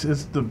 It's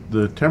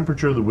the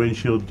temperature of the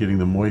windshield getting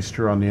the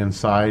moisture on the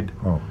inside.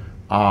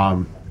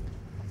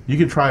 You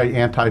can try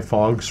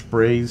anti-fog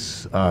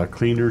sprays,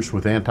 cleaners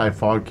with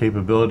anti-fog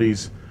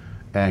capabilities,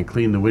 and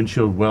clean the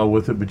windshield well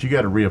with it, but you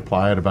got to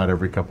reapply it about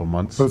every couple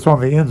months. But it's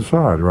on the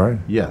inside, right?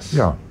 Yes.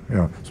 Yeah.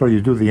 So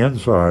you do the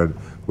inside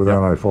with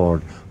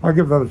anti-fog. I'll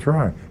give that a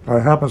try.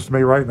 It happens to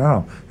me right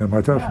now in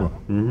my Tesla.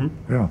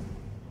 Yeah.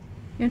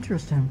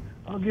 Interesting.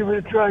 I'll give it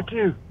a try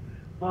too.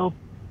 Well,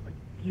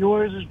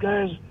 yours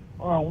guys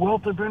are a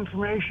wealth of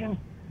information,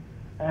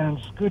 and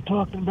it's good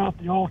talking about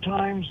the old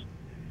times.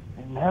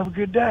 And have a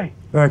good day.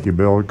 Thank you,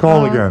 Bill.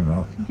 Call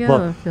again.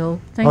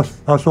 Bill.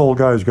 Thanks. Us old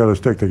guys got to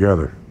stick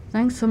together.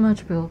 Thanks so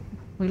much, Bill.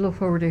 We look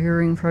forward to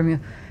hearing from you.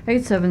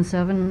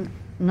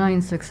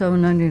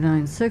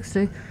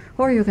 877-960-9960,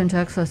 or you can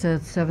text us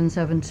at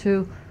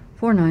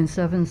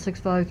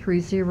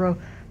 772-497-6530.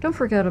 Don't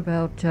forget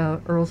about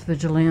Earl's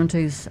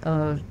Vigilantes.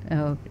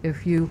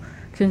 If you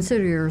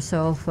consider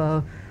yourself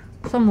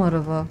somewhat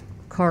of a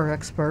car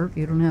expert,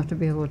 you don't have to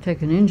be able to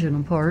take an engine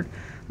apart,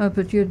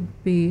 but you'd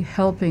be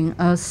helping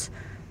us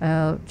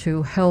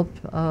to help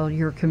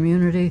your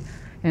community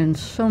and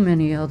so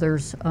many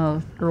others.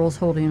 Earl's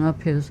holding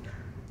up his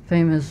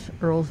famous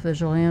Earl's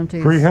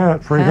Vigilantes. Free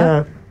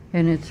hat.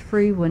 And it's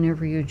free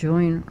whenever you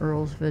join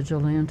Earl's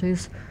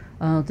Vigilantes.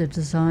 The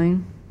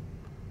design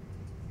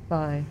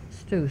by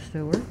Stu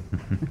Stewart.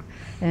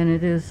 And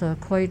it is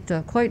quite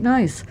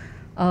nice.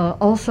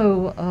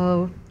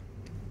 Also,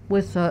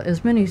 with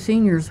as many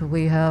seniors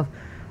we have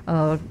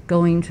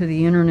going to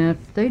the internet,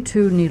 they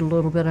too need a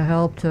little bit of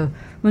help to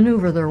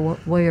maneuver their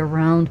way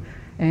around.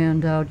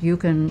 and you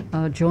can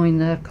join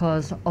that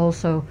cause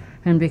also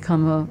and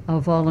become a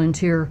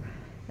volunteer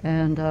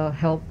and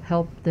help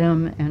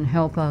them and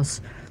help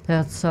us.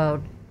 That's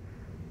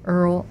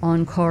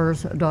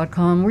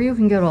EarlOnCars.com, where you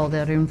can get all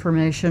that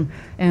information.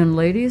 And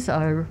ladies,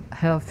 I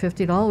have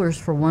 $50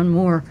 for one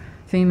more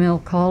female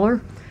caller,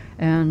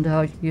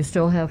 and you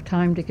still have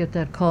time to get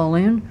that call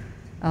in.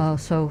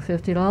 So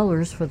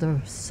 $50 for the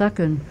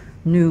second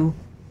new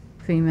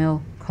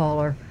female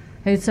caller.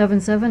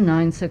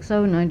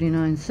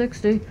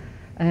 877-960-9960.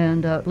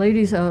 And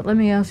ladies, let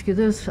me ask you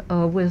this: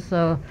 with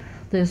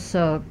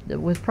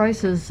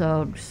prices,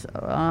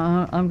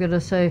 I'm going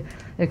to say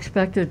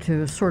expected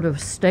to sort of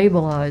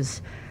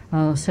stabilize,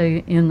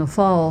 say in the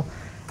fall,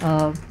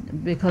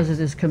 because of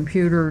this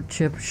computer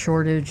chip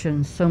shortage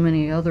and so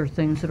many other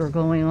things that are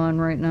going on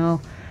right now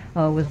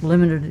with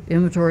limited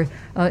inventory.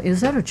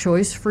 Is that a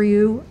choice for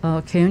you?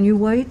 Can you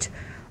wait?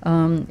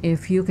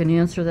 If you can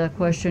answer that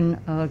question,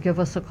 give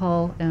us a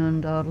call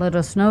and let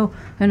us know.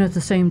 And at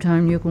the same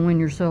time, you can win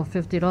yourself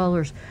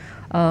 $50.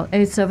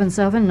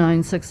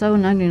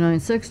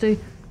 877-960-9960.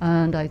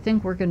 And I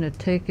think we're going to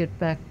take it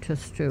back to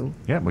Stu.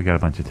 Yeah, we got a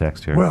bunch of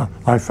text here. Well,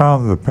 I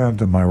found the pen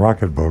in my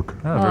rocket book.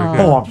 Oh, very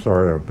good. Oh, I'm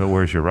sorry. But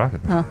where's your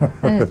rocket?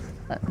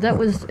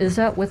 Is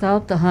that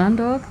without the hound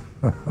dog?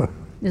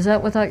 Is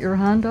that without your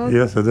hound dog?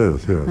 Yes, it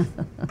is, yes.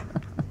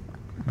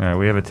 All right,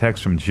 we have a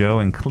text from Joe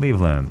in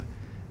Cleveland.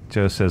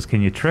 Joe says,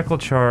 can you trickle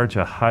charge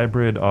a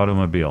hybrid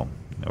automobile?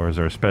 Or is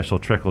there a special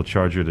trickle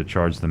charger to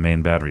charge the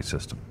main battery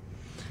system?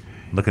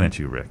 Looking at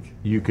you, Rick.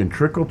 You can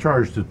trickle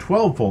charge the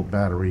 12-volt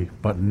battery,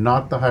 but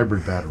not the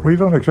hybrid battery. We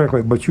don't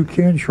exactly, but you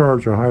can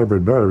charge a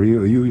hybrid battery.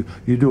 You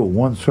do it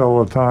one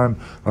cell at a time.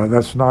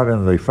 That's not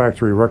in the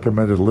factory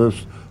recommended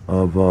list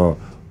of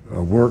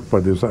work,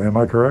 but am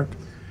I correct?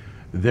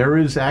 There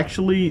is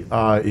actually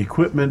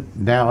equipment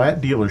now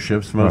at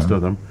dealerships, most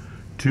of them,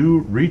 to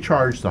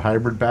recharge the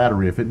hybrid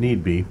battery if it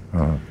need be.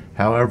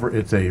 However,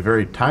 it's a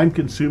very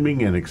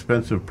time-consuming and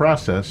expensive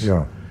process.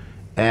 Yeah.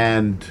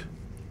 And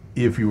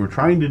if you were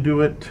trying to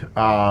do it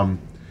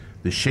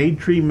the shade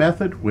tree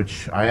method,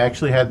 which I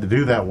actually had to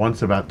do that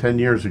once about 10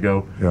 years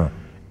ago,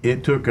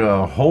 it took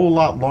a whole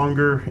lot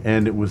longer,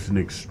 and it was an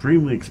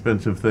extremely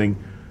expensive thing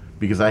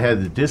because I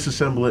had to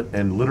disassemble it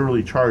and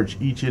literally charge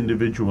each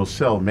individual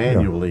cell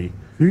manually. Yeah.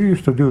 You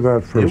used to do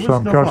that for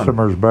some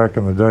customers back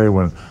in the day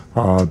when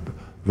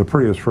the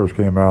Prius first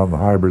came out and the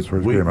hybrids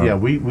first came out. Yeah,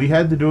 we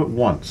had to do it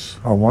once.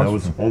 Oh, once? That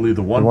was only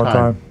the one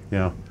time.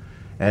 Yeah.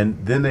 And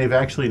then they've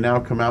actually now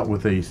come out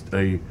with it's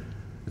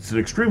an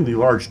extremely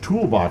large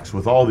toolbox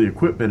with all the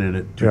equipment in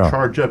it to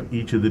charge up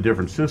each of the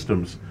different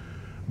systems.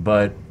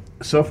 But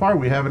so far,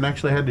 we haven't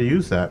actually had to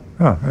use that.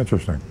 Oh,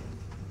 interesting.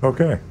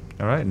 Okay.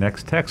 All right,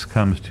 next text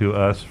comes to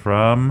us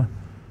from,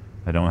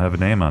 I don't have a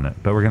name on it,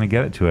 but we're going to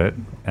get it to it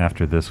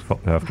after this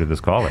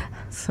caller.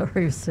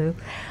 Sorry, Sue.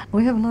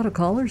 We have a lot of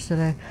callers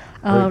today.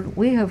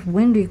 We have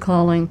Wendy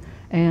calling,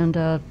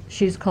 and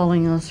she's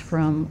calling us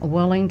from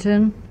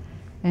Wellington.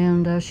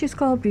 And she's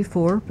called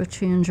before, but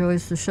she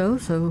enjoys the show,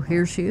 so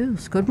here she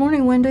is. Good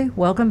morning, Wendy.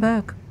 Welcome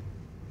back.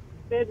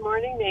 Good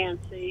morning,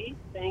 Nancy.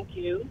 Thank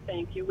you.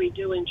 Thank you. We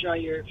do enjoy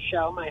your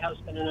show. My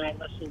husband and I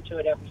listen to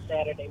it every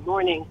Saturday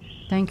morning.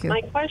 Thank you.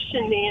 My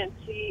question,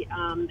 Nancy,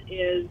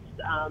 is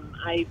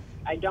I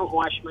don't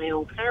wash my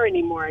own car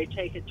anymore. I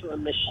take it to a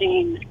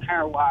machine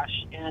car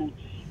wash, and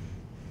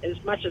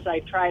as much as I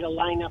try to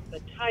line up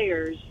the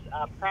tires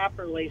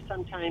properly,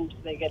 sometimes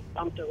they get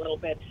bumped a little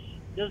bit.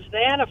 Does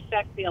that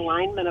affect the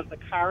alignment of the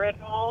car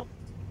at all?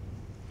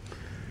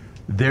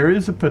 There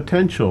is a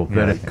potential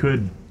that it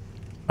could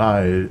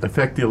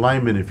affect the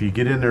alignment if you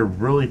get in there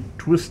really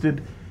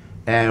twisted,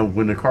 and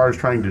when the car is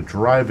trying to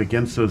drive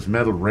against those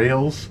metal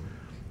rails,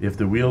 if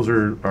the wheels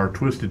are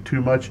twisted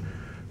too much.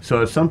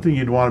 So it's something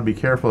you'd want to be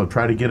careful of.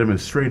 Try to get them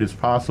as straight as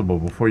possible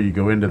before you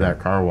go into that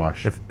car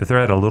wash. If they're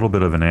at a little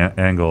bit of an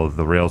angle,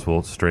 the rails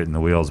will straighten the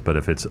wheels. But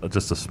if it's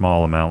just a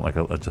small amount, like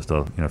just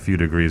a few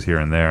degrees here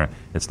and there,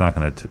 it's not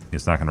going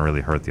to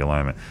really hurt the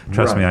alignment.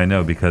 Trust me, I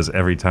know, because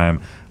every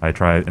time I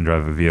try and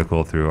drive a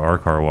vehicle through our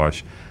car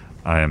wash,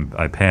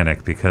 I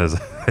panic because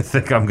I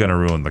think I'm going to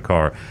ruin the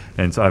car.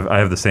 And so I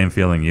have the same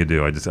feeling you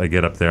do. I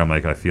get up there, I'm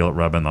like, I feel it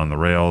rubbing on the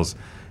rails.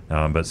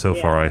 But so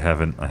far, I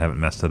haven't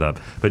messed it up.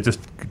 But just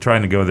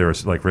trying to go there,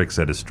 like Rick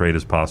said, as straight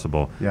as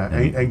possible. Yeah,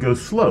 and go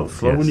slow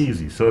and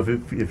easy. So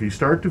if you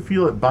start to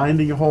feel it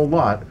binding a whole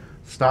lot,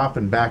 stop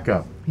and back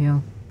up. Yeah,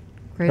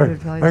 great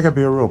advice. That could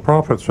be a real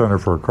profit center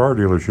for a car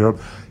dealership.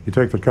 You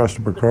take the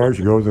customer cars,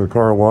 you go to the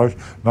car wash,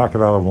 knock it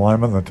out of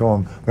alignment, and tell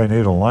them they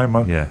need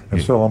alignment,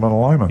 and sell them in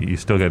alignment. You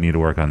still need to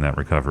work on that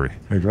recovery.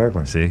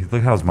 Exactly. See,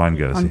 look how his mind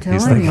goes. I'm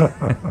telling you.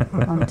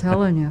 I'm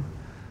telling you.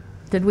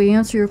 Did we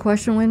answer your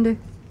question, Wendy?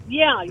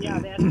 Yeah,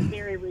 that's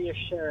very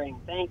reassuring.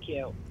 Thank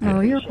you.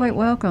 Oh, you're quite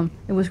welcome.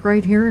 It was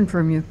great hearing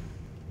from you.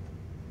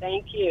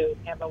 Thank you.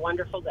 Have a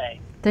wonderful day.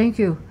 Thank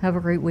you. Have a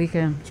great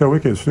weekend. So we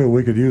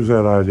could use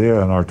that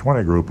idea in our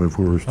 20 group if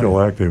we were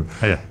still active.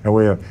 Yeah. And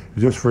we have,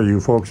 just for you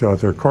folks out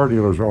there, car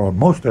dealers are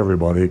most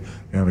everybody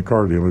in the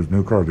car dealers,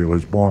 new car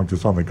dealers, belong to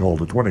something called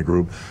the 20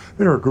 group.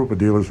 They're a group of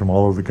dealers from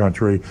all over the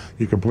country.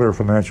 You compare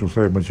financial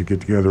statements. You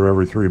get together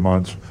every 3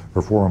 months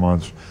or 4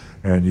 months,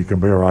 and you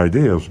compare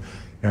ideas.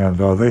 And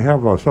they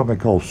have something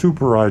called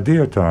Super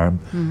Idea Time,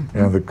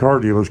 and the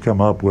car dealers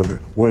come up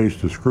with ways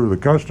to screw the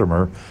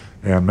customer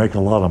and make a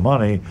lot of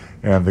money,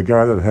 and the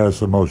guy that has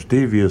the most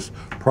devious,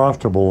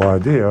 profitable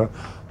idea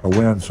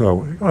wins.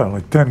 So,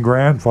 like 10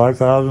 grand,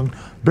 5,000,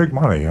 big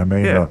money. I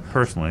mean,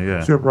 personally,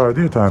 yeah. Super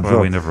Idea Time. That's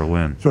why we never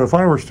win. So if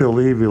I were still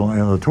evil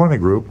in the 20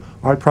 group,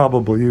 I'd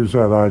probably use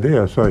that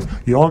idea. Say,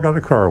 you all got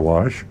a car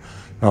wash.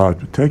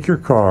 Take your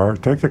car,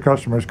 take the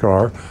customer's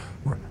car,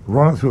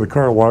 run it through the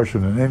car wash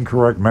in an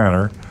incorrect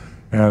manner,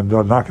 and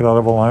knock it out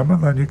of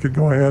alignment, then you could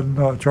go ahead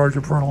and charge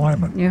it for an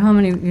alignment. You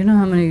know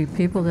how many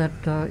people that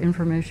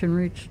information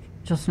reached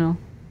just now?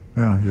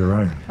 Yeah, you're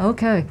right.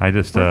 Okay. I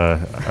just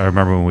I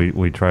remember when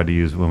we tried to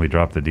use, when we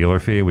dropped the dealer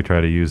fee, we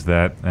tried to use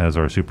that as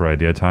our Super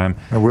Idea Time,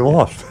 and we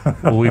lost.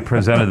 Well, we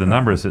presented the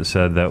numbers that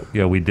said that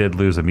we did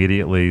lose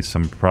immediately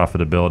some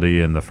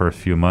profitability in the first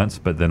few months,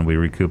 but then we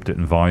recouped it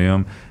in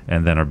volume,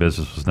 and then our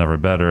business was never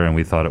better, and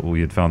we thought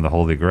we had found the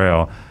Holy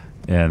Grail.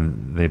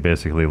 And they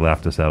basically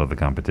laughed us out of the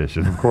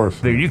competition. Of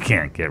course. You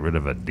can't get rid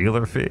of a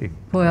dealer fee.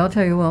 Boy, I'll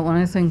tell you what, when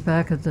I think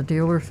back at the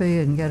dealer fee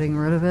and getting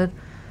rid of it,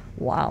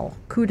 wow,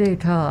 coup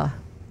d'etat.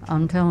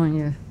 I'm telling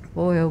you,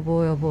 boy, oh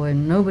boy, oh boy,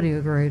 nobody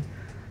agreed.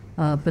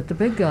 But the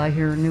big guy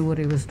here knew what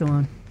he was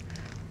doing.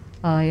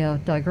 I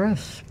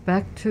digress.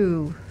 Back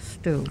to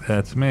Stu.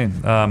 That's me.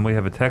 We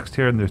have a text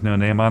here, and there's no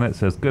name on it. It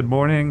says, "Good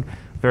morning.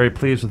 Very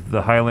pleased with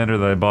the Highlander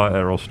that I bought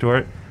at Earl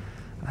Stewart.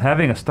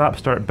 Having a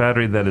stop-start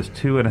battery that is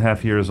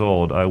 2.5 years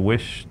old, I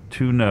wish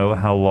to know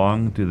how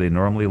long do they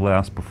normally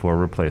last before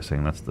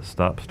replacing." That's the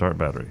stop-start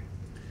battery.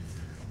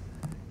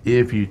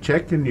 If you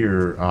check in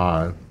your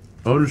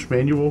owner's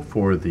manual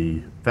for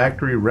the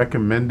factory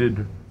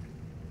recommended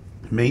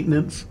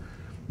maintenance,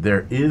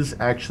 there is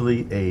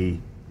actually a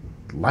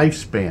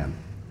lifespan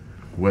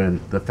when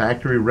the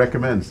factory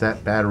recommends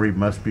that battery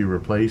must be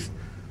replaced,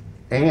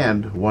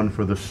 and one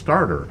for the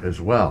starter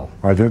as well.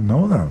 I didn't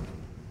know that.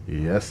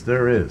 Yes,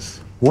 there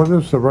is. What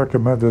is the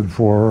recommended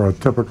for a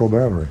typical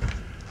battery?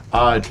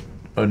 A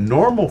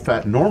normal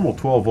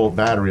 12-volt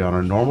battery on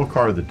a normal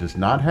car that does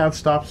not have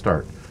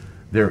stop-start,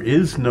 there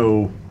is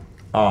no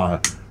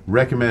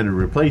recommended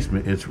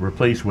replacement. It's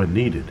replaced when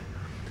needed.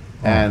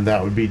 And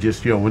that would be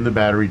just, when the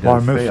battery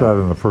does fail. I missed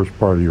that in the first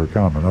part of your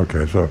comment.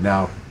 Okay, so.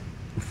 Now,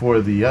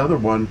 for the other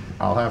one,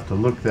 I'll have to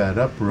look that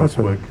up real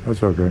quick.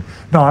 That's okay.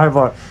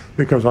 No,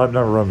 because I've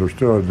never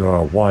understood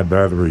why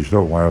batteries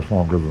don't last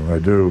longer than they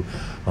do.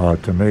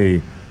 To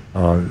me,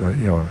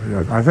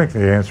 I think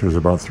the answer is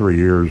about 3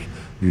 years.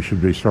 You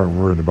should be starting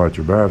worrying about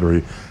your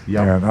battery.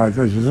 Yep. And it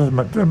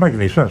doesn't make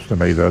any sense to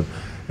me that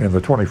in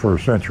the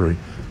 21st century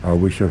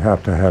we should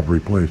have to have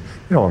replaced.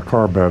 A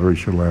car battery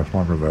should last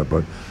longer than that,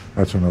 but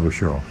that's another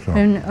show. So.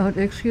 And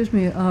excuse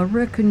me,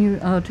 Rick, can you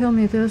tell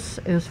me this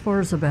as far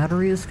as the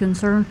battery is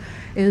concerned?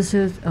 Is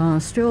it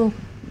still,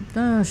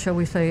 shall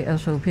we say,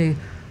 SOP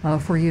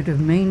for you to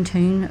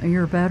maintain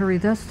your battery?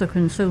 That's the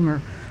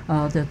consumer,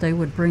 that they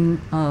would bring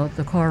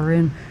the car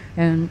in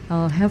and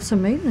have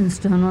some maintenance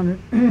done on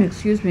it,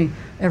 excuse me,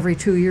 every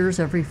 2 years,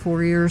 every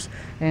 4 years,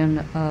 and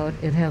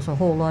it has a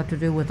whole lot to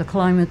do with the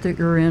climate that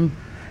you're in,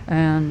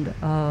 and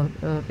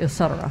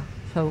etc.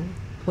 So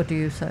what do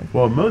you say?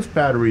 Well, most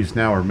batteries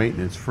now are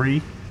maintenance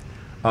free.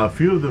 A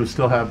few of them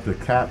still have the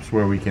caps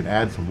where we can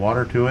add some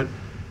water to it,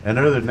 and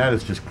other than that,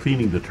 it's just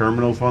cleaning the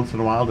terminals once in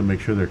a while to make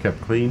sure they're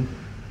kept clean.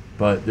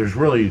 But there's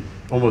really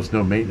almost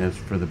no maintenance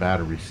for the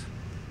batteries.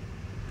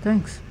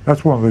 Thanks.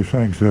 That's one of these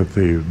things that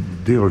the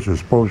dealers are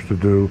supposed to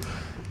do,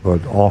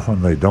 but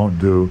often they don't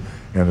do,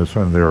 and it's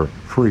in their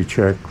free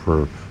check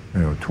for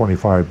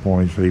 25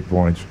 points, 8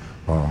 points,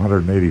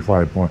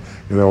 185 points.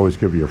 They always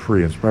give you a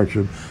free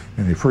inspection,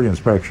 and the free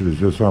inspection is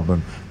just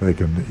something they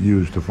can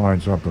use to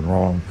find something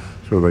wrong,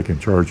 so they can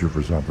charge you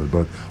for something.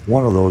 But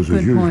one of those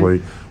is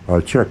usually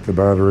check the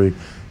battery,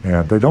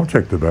 and they don't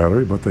check the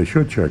battery, but they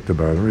should check the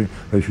battery.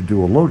 They should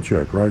do a load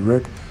check, right,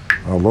 Rick?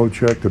 A load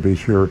check to be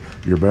sure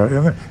your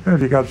battery. And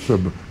if you got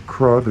some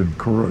crud and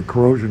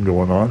corrosion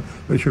going on,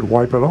 they should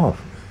wipe it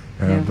off.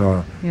 And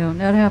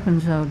that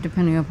happens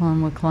depending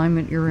upon what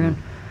climate you're in.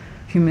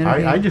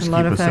 Humidity, I just a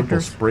lot keep of a simple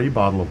factors. spray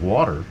bottle of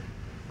water.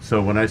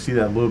 So when I see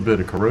that little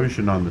bit of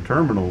corrosion on the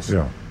terminals,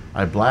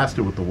 I blast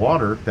it with the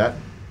water. That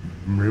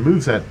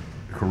removes that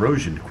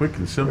corrosion quick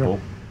and simple.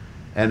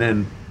 And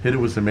then hit it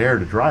with some air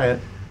to dry it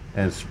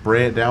and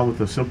spray it down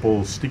with a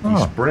simple sticky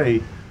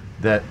spray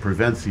that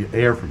prevents the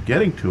air from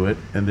getting to it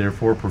and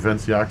therefore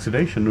prevents the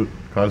oxidation that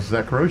causes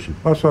that corrosion.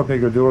 That's something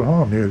you could do at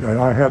home.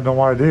 I had no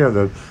idea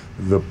that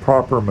the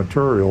proper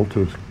material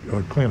to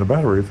clean a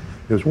battery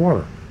is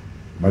water.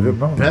 I didn't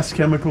know. Best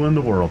chemical in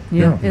the world.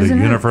 Yeah, the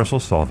universal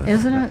solvent.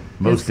 Isn't it?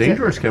 Most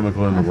dangerous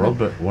chemical in the world,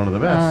 but one of the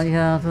best.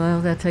 Yeah,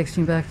 well, that takes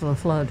me back to the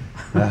flood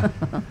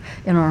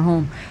in our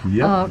home.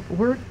 Yep.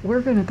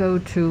 We're going to go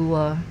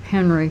to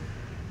Henry,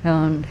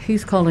 and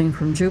he's calling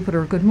from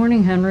Jupiter. Good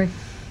morning, Henry.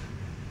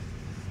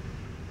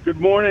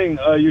 Good morning.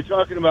 You're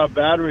talking about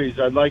batteries.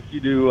 I'd like you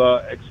to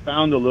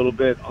expound a little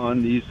bit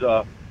on these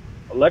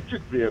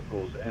electric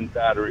vehicles and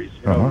batteries.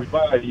 You know, we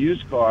buy a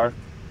used car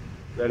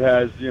that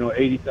has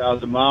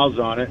 80,000 miles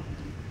on it.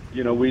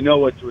 We know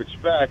what to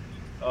expect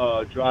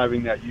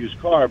driving that used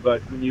car.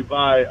 But when you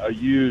buy a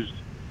used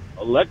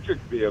electric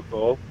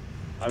vehicle,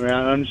 I mean,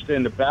 I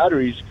understand the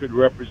batteries could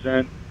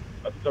represent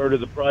a third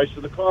of the price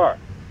of the car.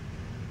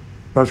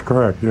 That's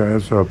correct. Yeah,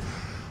 it's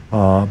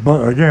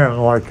but again,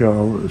 like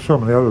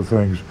some of the other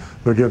things,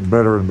 they're getting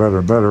better and better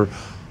and better.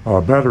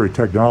 Battery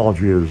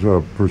technology is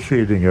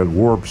proceeding at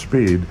warp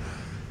speed.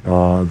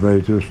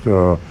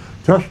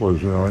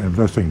 Tesla's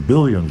investing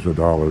billions of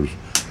dollars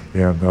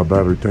in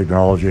battery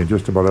technology, and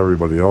just about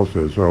everybody else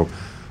is. So,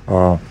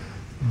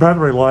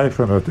 battery life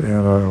in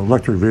an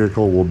electric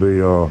vehicle will be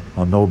a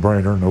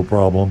no-brainer, no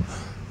problem.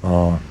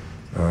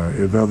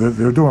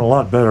 They're doing a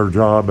lot better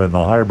job in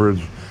the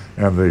hybrids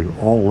and the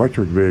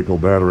all-electric vehicle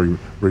battery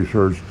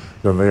research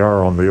than they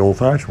are on the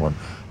old-fashioned one.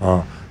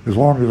 As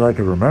long as I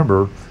can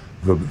remember,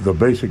 the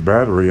basic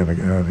battery in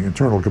an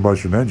internal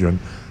combustion engine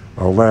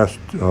lasts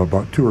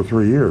about 2 or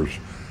 3 years.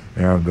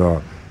 And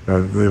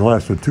they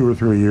lasted 2 or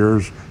 3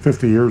 years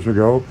 50 years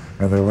ago,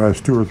 and they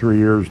last 2 or 3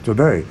 years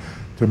today.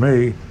 To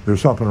me,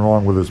 there's something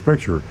wrong with this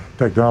picture.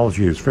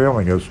 Technology is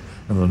failing us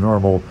in the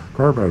normal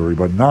car battery,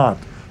 but not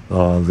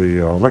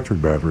the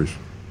electric batteries.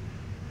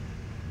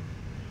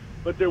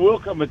 But there will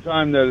come a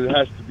time that it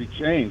has to be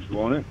changed,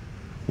 won't it?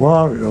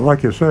 Well,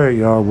 like you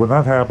say, when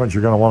that happens,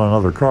 you're going to want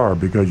another car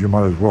because you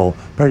might as well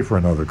pay for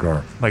another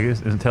car. Like,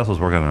 isn't Tesla's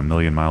working on a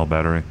 1,000,000-mile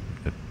battery?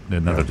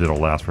 It'll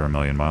last for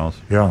 1,000,000 miles.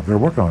 Yeah, they're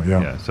working on it.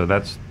 Yeah. So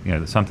that's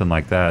something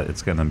like that.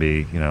 It's going to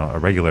be a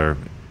regular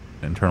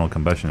internal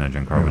combustion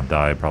engine car would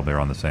die probably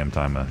around the same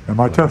time. And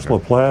my Tesla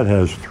Plaid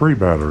has 3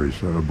 batteries.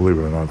 Believe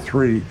it or not,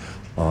 3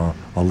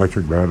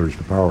 electric batteries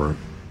to power it.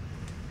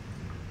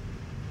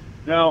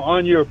 Now,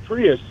 on your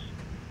Prius,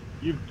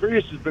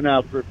 Prius has been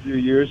out for a few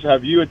years.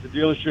 Have you at the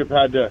dealership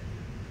had to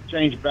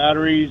change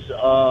batteries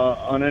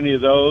on any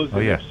of those? Oh,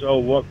 yeah. If so,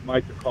 what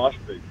might the cost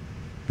be?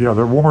 Yeah,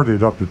 they're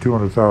warranted up to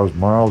 200,000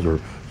 miles, or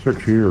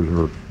 6 years,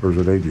 or is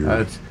it 8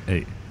 years?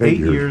 It's 8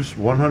 years,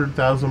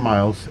 100,000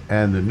 miles,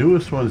 and the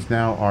newest ones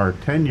now are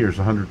 10 years,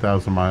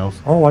 100,000 miles.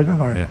 Oh, I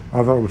didn't. I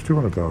thought it was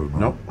 200,000 miles.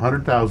 Nope,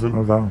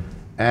 100,000.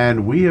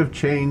 And we have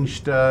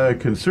changed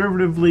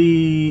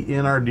conservatively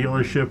in our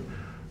dealership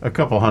a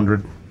couple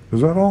hundred. Is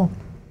that all?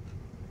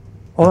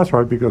 Oh, that's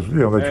right, because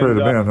they trade them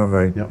in, and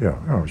they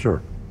oh,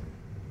 sure.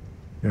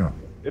 Yeah.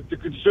 If the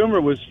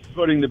consumer was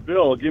footing the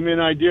bill, give me an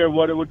idea of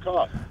what it would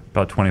cost.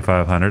 About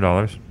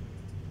 $2,500.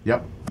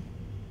 Yep.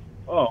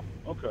 Oh,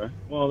 okay.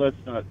 Well, that's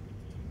not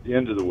the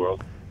end of the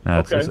world. No,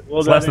 okay. It's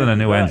less than a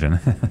new engine.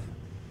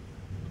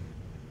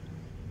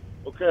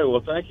 Okay,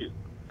 well, thank you.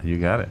 You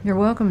got it. You're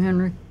welcome,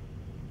 Henry.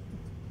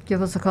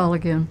 Give us a call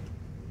again.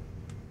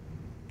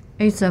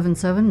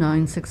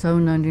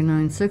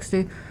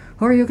 877-960-9960.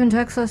 Or you can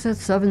text us at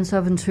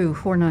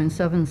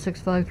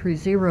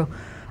 772-497-6530.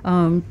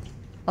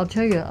 I'll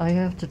tell you, I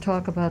have to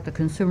talk about the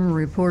Consumer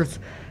Reports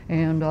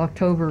and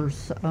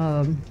October's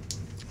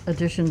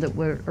edition that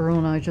Earl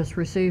and I just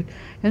received.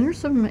 And there's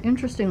some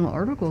interesting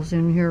articles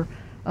in here,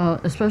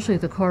 especially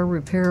the Car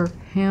Repair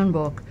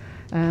Handbook.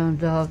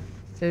 And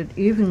it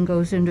even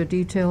goes into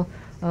detail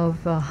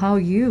of how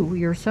you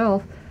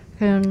yourself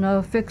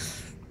can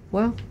fix,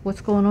 well,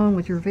 what's going on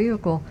with your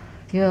vehicle.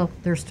 Yeah,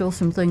 there's still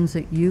some things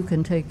that you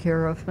can take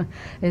care of.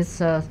 It's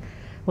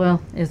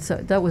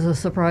that was a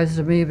surprise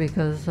to me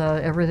because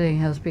everything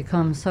has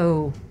become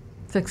so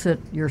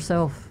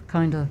fix-it-yourself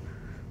kind of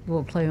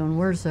little play on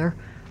words there.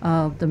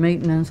 The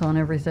maintenance on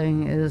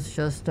everything is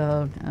just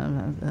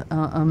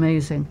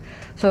amazing.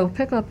 So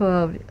pick up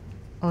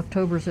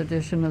October's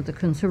edition of the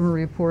Consumer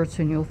Reports,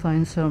 and you'll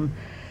find some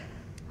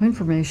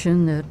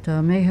information that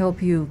may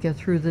help you get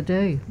through the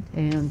day.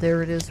 And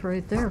there it is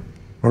right there.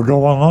 Or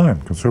go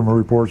online,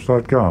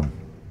 consumerreports.com.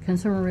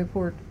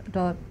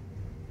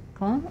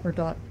 Consumerreport.com or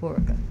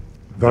 .org?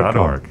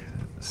 .org.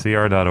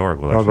 CR.org.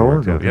 Well,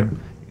 .org, okay. Yep.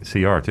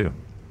 CR, too.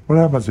 What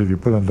happens if you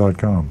put in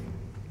 .com?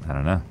 I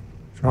don't know.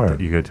 Try it.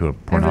 You go to a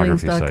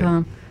pornography site.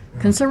 .com.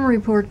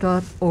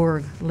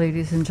 Consumerreport.org,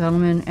 ladies and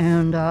gentlemen.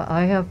 And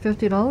I have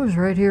 $50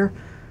 right here.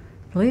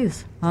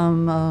 Please,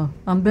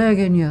 I'm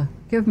begging you,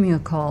 give me a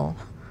call.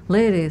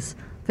 Ladies,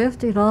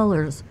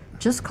 $50.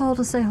 Just call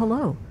to say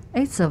hello.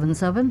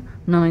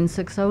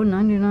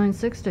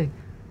 877-960-9960.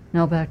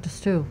 Now back to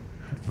Stu.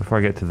 Before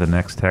I get to the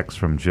next text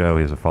from Joe,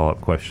 he has a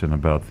follow-up question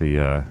about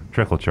the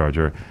trickle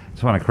charger.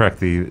 Just want to correct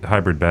the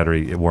hybrid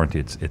battery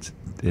warranty.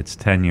 It's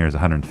 10 years,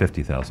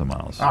 150,000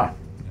 miles.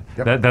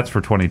 Yep. That's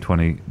for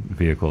 2020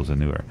 vehicles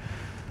and newer.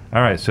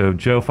 All right, so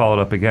Joe followed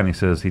up again. He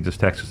says he just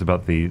texted us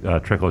about the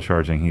trickle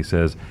charging. He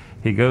says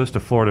He goes to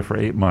Florida for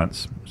 8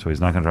 months, so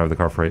he's not going to drive the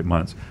car for 8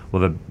 months.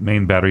 Will the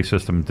main battery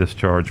system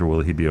discharge, or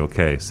will he be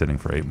okay sitting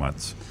for 8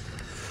 months?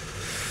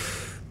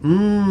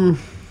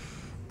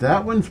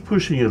 That one's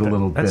pushing it a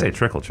little bit. I'd say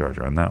trickle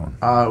charger on that one.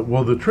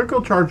 Well, the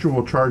trickle charger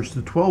will charge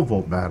the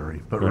 12-volt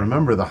battery, but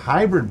remember, the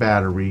hybrid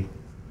battery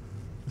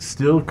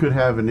still could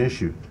have an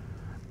issue.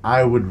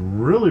 I would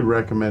really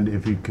recommend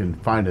if you can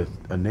find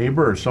a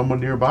neighbor or someone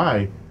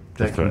nearby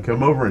that can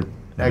come over and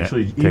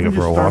actually even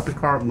just start the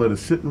car and let it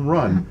sit and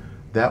run.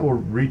 That will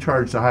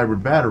recharge the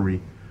hybrid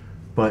battery,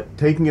 but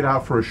taking it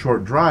out for a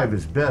short drive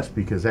is best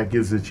because that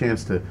gives it a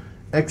chance to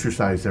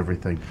exercise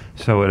everything.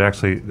 So it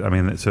actually, I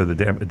mean, so the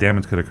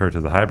damage could occur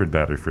to the hybrid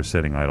battery for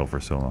sitting idle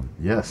for so long.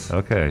 Yes.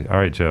 Okay. All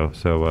right, Joe.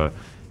 So,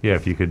 yeah,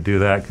 if you could do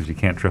that, because you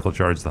can't trickle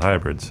charge the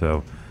hybrid,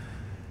 so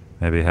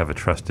maybe have a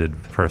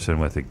trusted person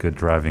with a good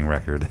driving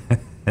record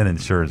and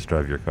insurance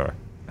drive your car.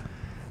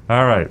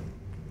 All right.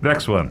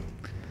 Next one.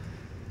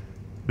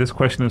 This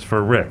question is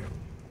for Rick.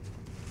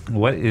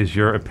 What is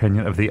your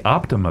opinion of the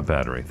Optima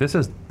battery? This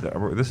is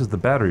the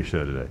battery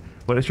show today.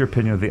 What is your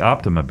opinion of the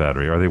Optima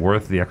battery? Are they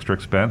worth the extra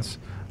expense?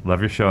 Love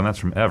your show, and that's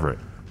from Everett.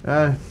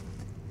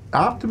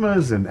 Optima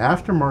is an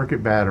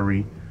aftermarket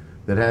battery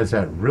that has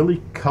that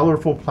really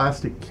colorful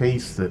plastic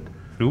case that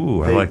I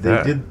like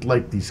that. They did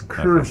like these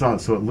curves on it,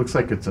 so it looks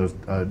like it's a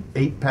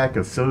 8-pack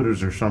of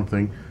sodas or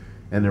something,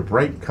 and they're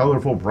bright,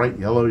 colorful, bright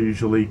yellow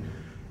usually,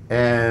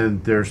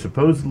 and they're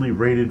supposedly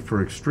rated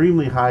for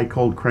extremely high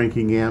cold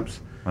cranking amps.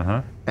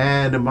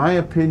 And in my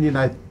opinion,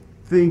 I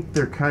think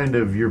they're kind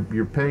of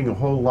you're paying a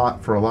whole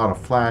lot for a lot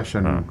of flash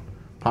and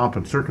pomp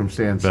and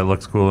circumstance. That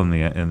looks cool in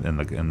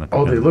the.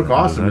 Oh, they look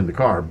awesome in the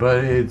car,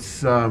 but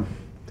it's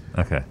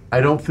okay.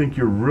 I don't think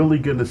you're really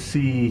going to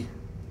see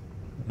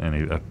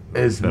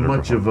as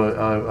much of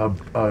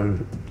a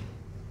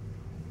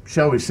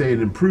shall we say,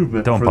 an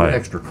improvement for the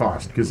extra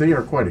cost, because they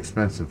are quite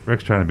expensive.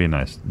 Rick's trying to be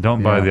nice.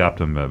 Don't buy the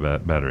Optima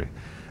battery.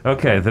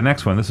 Okay, the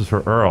next one. This is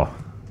for Earl.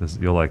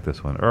 You'll like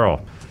this one,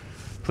 Earl.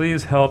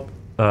 Please help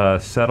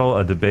settle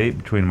a debate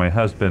between my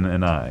husband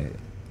and I.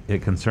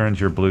 It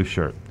concerns your blue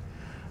shirt.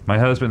 My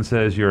husband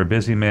says you're a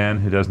busy man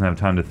who doesn't have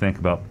time to think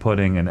about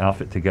putting an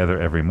outfit together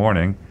every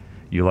morning.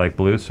 You like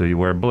blue, so you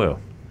wear blue.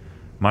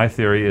 My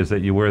theory is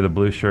that you wear the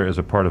blue shirt as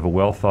a part of a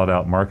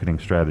well-thought-out marketing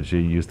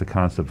strategy. You use the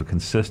concept of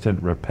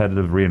consistent,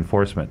 repetitive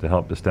reinforcement to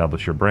help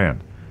establish your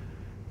brand.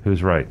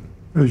 Who's right?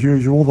 As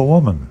usual, the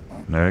woman.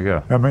 There you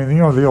go. I mean, you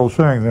know the old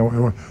saying,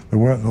 the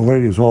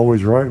lady is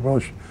always right.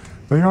 Well,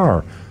 they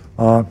are.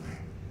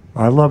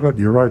 I love it.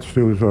 You're right,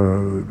 Stu.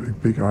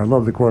 I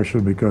love the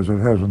question because it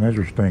has an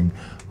interesting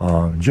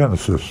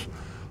genesis.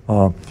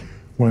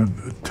 When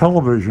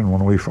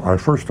I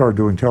first started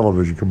doing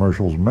television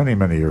commercials many,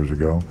 many years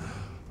ago,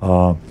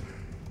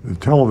 the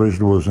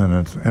television was in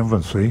its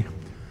infancy,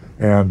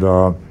 and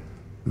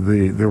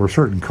there were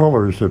certain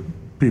colors that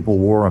people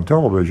wore on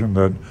television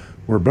that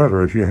were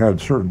better. If you had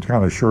certain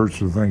kind of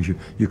shirts and things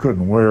you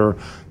couldn't wear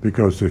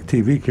because the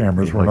TV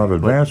cameras were not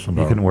advanced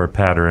enough. You couldn't wear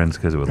patterns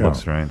because it would look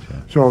strange.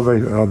 Yeah. So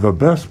the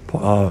best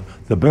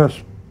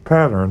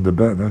pattern,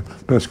 the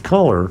best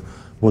color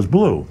was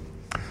blue,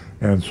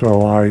 and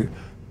so I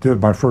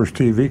did my first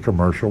TV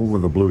commercial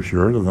with a blue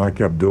shirt, and I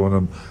kept doing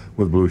them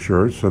with blue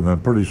shirts, and then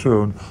pretty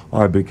soon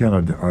I became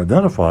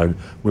identified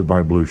with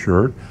my blue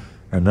shirt,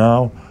 and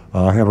now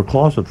I have a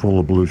closet full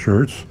of blue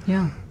shirts.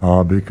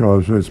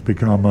 Because it's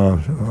become,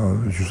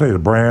 as you say, the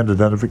brand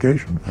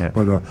identification. Yeah.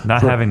 But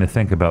not having to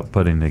think about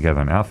putting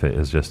together an outfit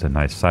is just a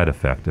nice side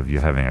effect of you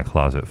having a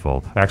closet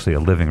full, actually a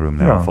living room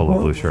now full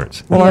of blue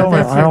shirts. Well,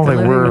 I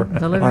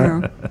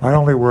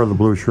only wear the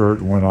blue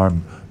shirt when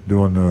I'm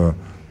doing a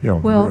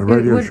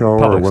radio show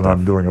or when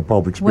I'm doing a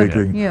public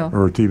speaking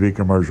or a TV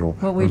commercial.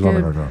 What we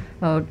did,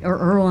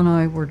 Earl and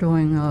I were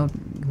doing,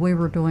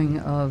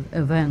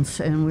 events,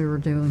 and we were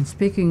doing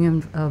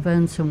speaking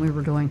events, and we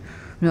were doing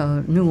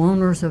new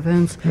owners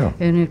events,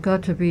 and it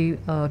got to be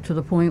to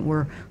the point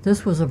where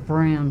this was a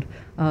brand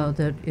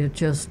that it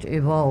just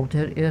evolved.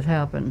 It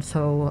happened.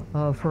 So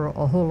for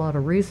a whole lot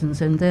of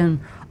reasons, and then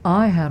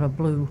I had a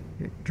blue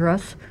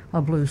dress,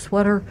 a blue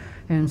sweater,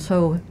 and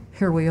so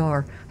here we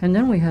are. And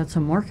then we had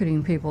some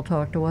marketing people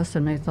talk to us,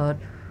 and they thought,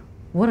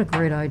 what a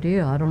great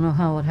idea. I don't know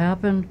how it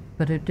happened,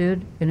 but it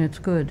did, and it's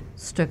good.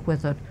 Stick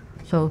with it.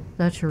 So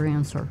that's your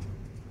answer.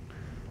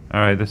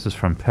 All right, this is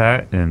from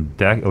Pat and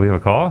Dak. Oh, we have a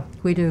call?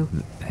 We do.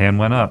 Hand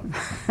went up.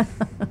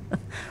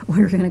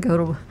 We're going to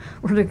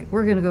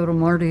go to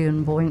Marty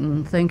in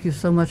Boynton. Thank you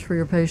so much for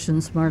your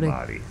patience, Marty.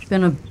 It's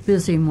been a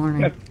busy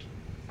morning.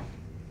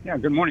 Yeah,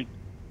 good morning.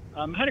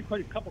 I had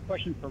a couple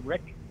questions for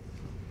Rick.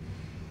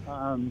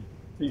 Can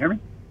you hear me?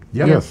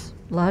 Yes.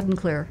 Loud and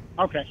clear.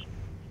 Okay,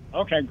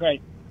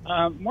 great.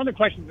 One of the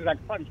questions that I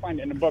couldn't find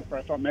in the book, but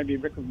I thought maybe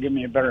Rick would give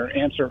me a better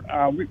answer.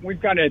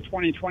 We've got a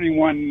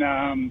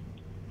 2021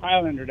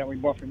 Highlander that we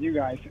bought from you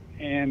guys,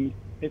 and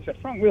it's a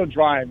front-wheel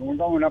drive, and we're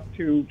going up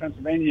to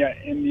Pennsylvania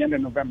in the end of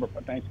November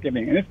for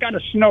Thanksgiving, and it's got a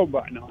snow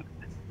button on it.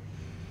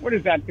 What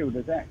does that do?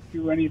 Does that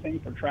do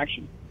anything for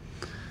traction?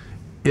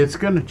 It's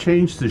going to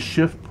change the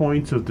shift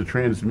points of the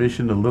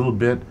transmission a little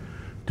bit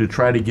to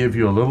try to give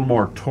you a little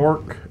more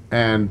torque,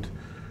 and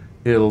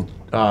it'll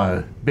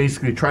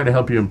basically try to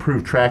help you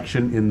improve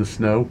traction in the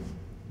snow.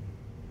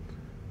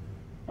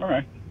 All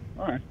right.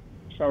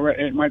 So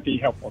it might be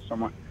helpful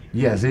somewhat.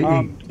 Yes, it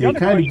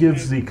kind of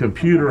gives the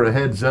computer a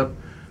heads up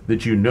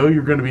that you know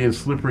you're going to be in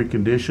slippery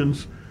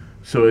conditions,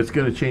 so it's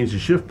going to change the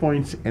shift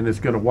points, and it's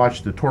going to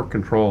watch the torque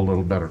control a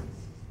little better.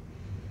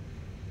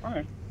 All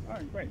right,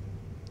 great.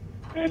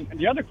 And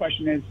the other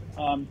question is,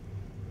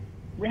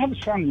 we have a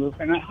sunroof,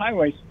 and at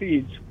highway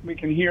speeds, we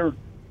can hear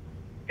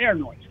air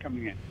noise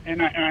coming in.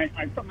 And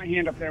I put my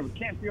hand up there. We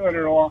can't feel it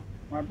at all.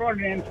 When I brought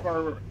it in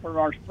for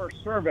our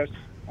first service,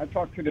 I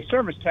talked to the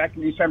service tech,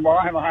 and he said, well,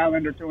 I have a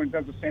Highlander, too, and it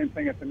does the same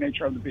thing. It's the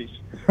nature of the beast.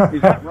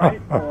 Is that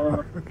right?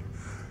 Or?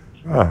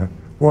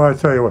 Well, I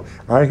tell you what,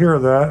 I hear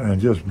that, and it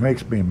just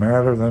makes me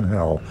madder than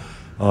hell.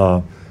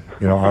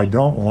 I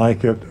don't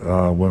like it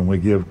when we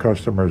give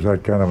customers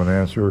that kind of an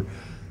answer.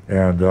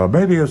 And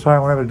maybe this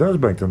Highlander does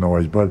make the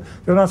noise, but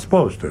they're not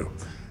supposed to.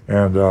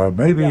 And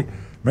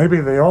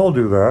maybe they all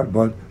do that,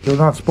 but they're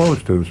not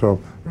supposed to.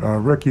 So,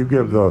 Rick, you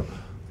give the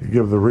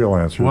real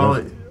answer.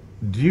 Well,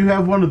 do you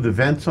have one of the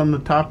vents on the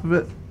top of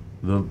it?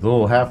 The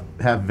little half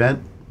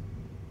vent?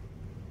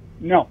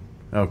 No.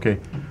 Okay.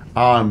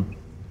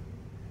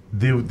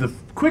 The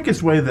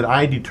quickest way that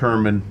I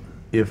determine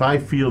if I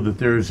feel that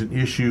there's an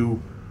issue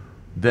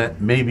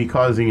that may be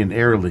causing an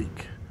air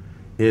leak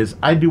is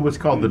I do what's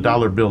called the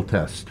dollar bill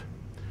test.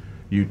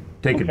 You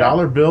take a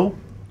dollar bill,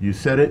 you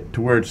set it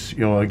to where it's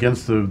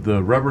against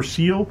the rubber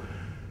seal,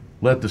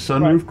 let the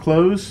sunroof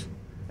close,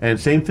 and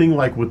same thing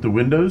like with the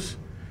windows,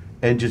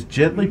 and just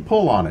gently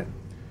pull on it.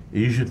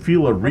 You should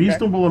feel a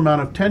reasonable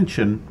amount of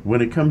tension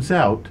when it comes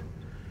out,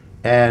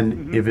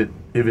 and if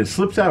it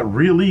slips out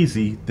real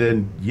easy,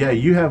 then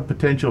you have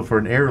potential for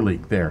an air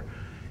leak there.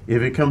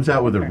 If it comes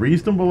out with a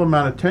reasonable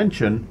amount of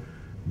tension,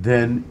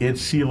 then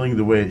it's sealing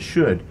the way it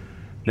should.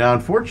 Now,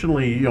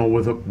 unfortunately,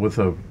 with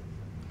a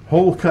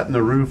hole cut in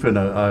the roof and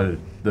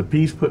the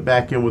piece put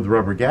back in with the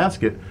rubber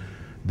gasket,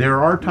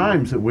 there are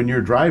times that when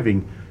you're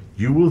driving,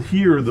 you will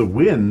hear the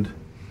wind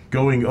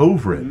going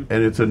over it,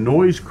 and it's a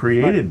noise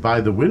created by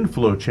the wind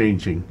flow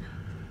changing.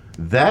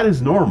 That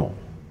is normal.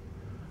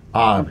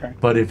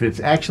 But if it's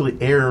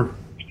actually air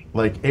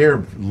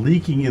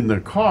leaking in the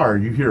car,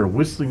 you hear a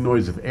whistling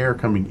noise of air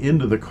coming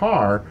into the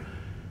car,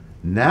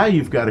 now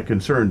you've got a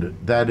concern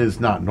that is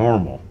not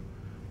normal.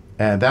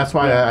 And that's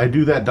why I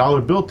do that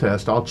dollar bill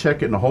test. I'll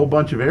check it in a whole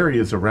bunch of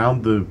areas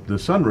around the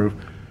sunroof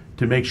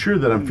to make sure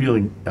that I'm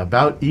feeling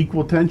about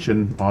equal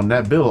tension on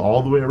that bill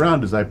all the way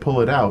around as I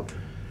pull it out.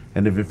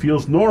 And if it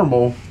feels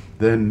normal,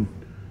 then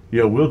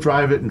we'll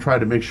drive it and try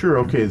to make sure,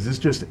 okay, is this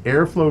just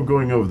airflow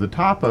going over the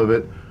top of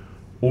it,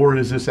 or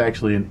is this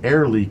actually an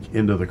air leak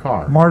into the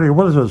car? Marty,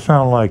 what does it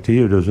sound like to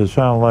you? Does it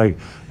sound like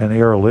an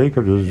air leak,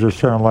 or does it just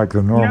sound like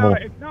the normal? No,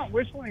 it's not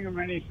whistling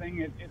or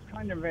anything. It's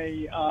kind of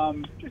a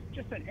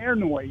just an air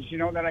noise,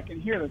 that I can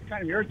hear. That's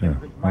kind of irritating.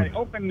 If I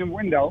open the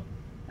window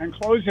and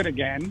close it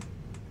again,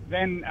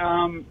 then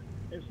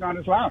it's not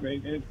as loud.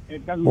 It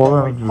doesn't.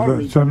 Well,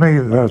 to me,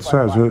 that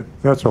says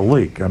that's a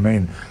leak. I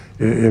mean,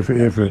 if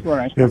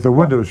the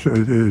window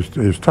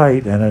is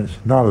tight and it's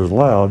not as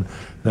loud,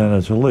 then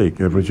it's a leak.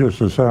 If it's just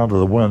the sound of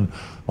the wind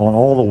on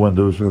all the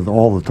windows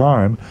all the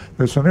time,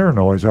 it's an air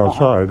noise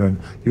outside, and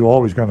you're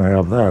always going to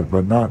have that,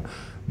 but not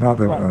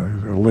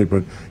a leak.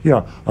 But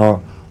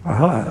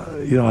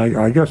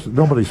I guess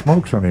nobody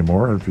smokes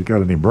anymore if you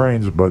got any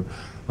brains, but.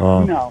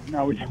 No,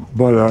 we don't.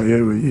 But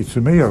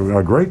to me,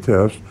 a great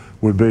test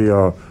would be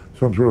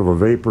some sort of a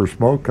vapor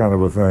smoke kind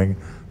of a thing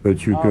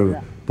that you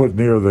could put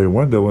near the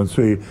window and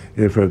see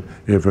if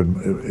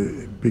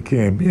it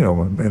became,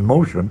 in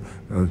motion,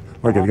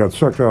 like it got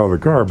sucked out of the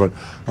car. But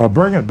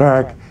bring it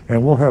back,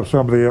 and we'll have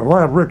somebody. We'll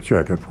have Rick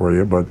check it for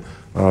you. But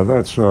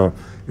that's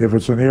if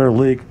it's an air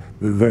leak,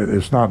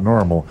 it's not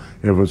normal.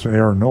 If it's an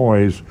air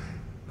noise.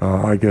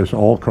 I guess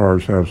all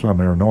cars have some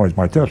air noise.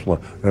 My Tesla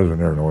has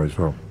an air noise.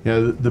 So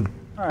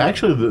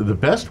actually, the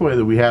best way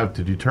that we have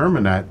to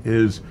determine that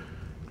is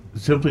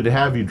simply to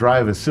have you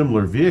drive a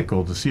similar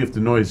vehicle to see if the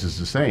noise is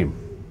the same.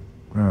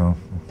 Yeah.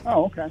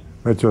 Oh, okay.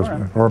 That's just,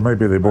 or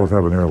maybe they both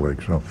have an air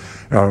leak. So,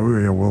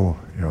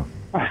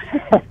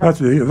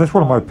 that's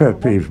one of my pet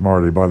peeves,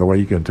 Marty. By the way,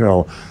 you can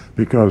tell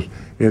because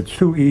it's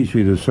too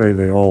easy to say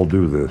they all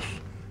do this.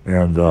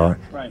 And right.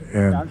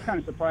 And I was kind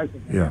of surprised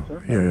at the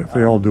answer. If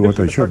they all do what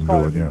they shouldn't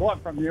do it.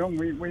 Bought from you, and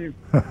we're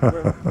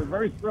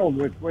very thrilled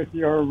with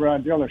your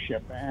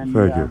dealership, and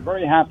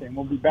very happy, and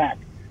we'll be back.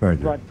 Thank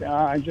you. But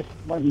I just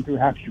wasn't too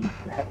happy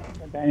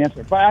with that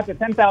answer. But at the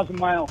 10,000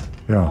 mile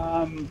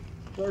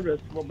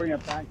service, we'll bring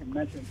it back and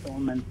mention it to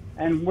them.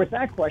 And with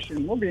that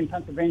question, we'll be in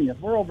Pennsylvania. If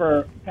we're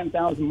over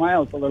 10,000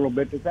 miles a little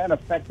bit, does that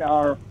affect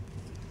our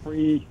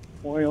free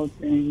oil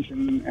change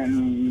and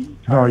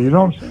no, you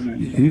don't.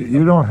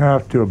 You don't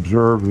have to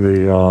observe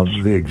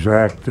the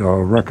exact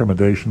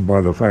recommendation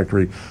by the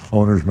factory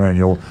owner's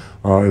manual.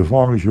 As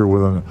long as you're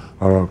within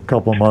a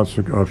couple of months,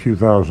 a few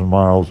thousand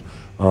miles,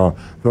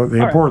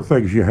 The important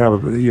thing is you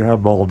have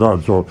them all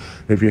done. So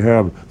if you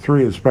have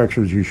 3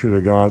 inspections you should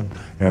have got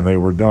and they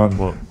were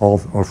done,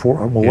 all or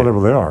 4,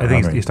 whatever they are. I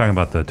think he's talking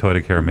about the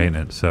Toyota Care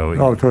maintenance. So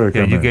Toyota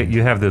Care maintenance.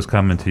 You have those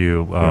coming to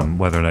you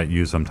whether or not you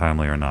use them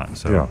timely or not.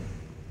 So yeah,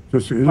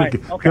 just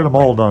get them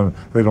all done.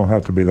 They don't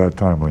have to be that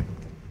timely.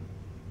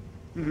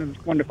 Mm-hmm.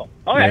 Wonderful.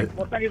 All right.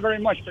 Well, thank you very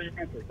much for your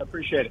answers. I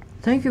appreciate it.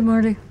 Thank you,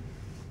 Marty.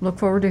 Look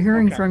forward to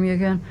hearing from you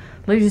again.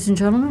 Ladies and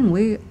gentlemen,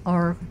 we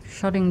are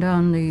shutting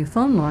down the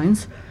phone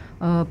lines,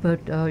 but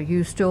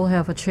you still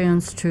have a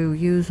chance to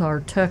use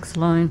our text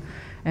line,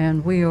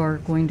 and we are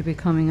going to be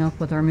coming up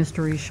with our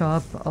mystery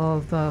shop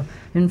of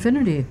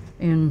Infiniti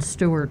in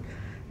Stewart,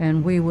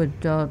 and we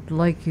would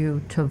like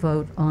you to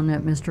vote on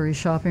that mystery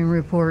shopping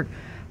report.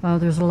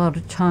 There's a lot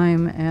of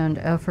time and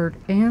effort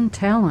and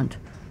talent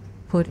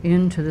put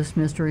into this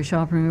mystery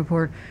shopping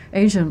report.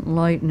 Agent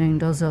Lightning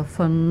does a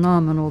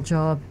phenomenal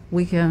job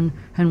week in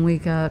and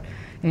week out,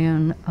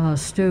 and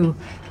Stu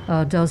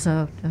does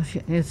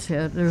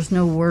there's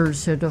no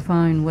words to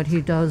define what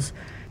he does.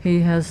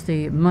 He has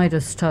the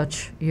Midas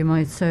touch, you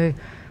might say.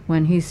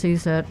 When he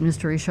sees that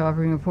mystery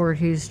shopping report,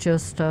 he's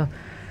just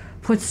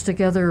puts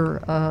together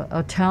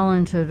a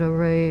talented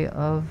array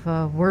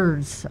of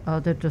words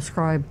that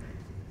describe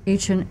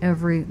each and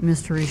every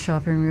mystery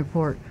shopping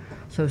report.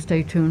 So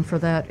stay tuned for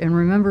that. And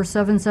remember,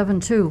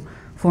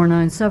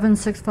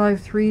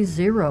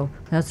 772-497-6530.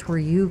 That's where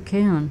you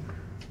can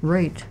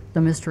rate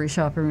the mystery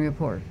shopping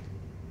report.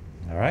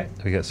 All right.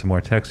 We got some more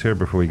text here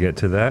before we get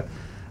to that.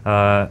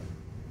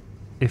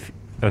 This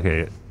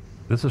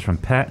is from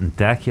Pat in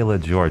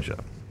Dacula, Georgia.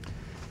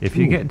 If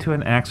you get into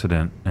an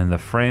accident and the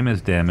frame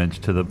is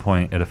damaged to the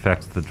point it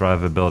affects the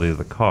drivability of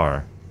the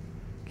car,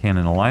 can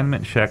an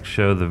alignment check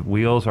show the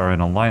wheels are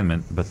in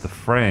alignment, but the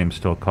frame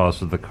still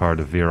causes the car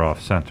to veer off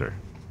center?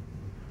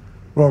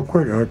 Well,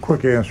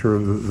 quick answer.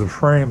 The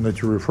frame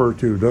that you refer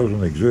to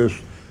doesn't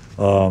exist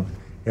in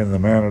the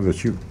manner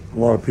that a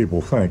lot of people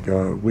think.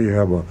 We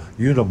have a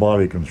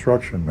unibody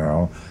construction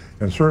now,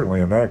 and certainly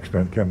an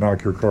accident can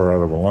knock your car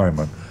out of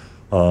alignment.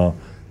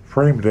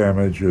 Frame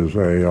damage is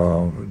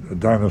a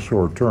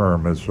dinosaur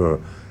term. It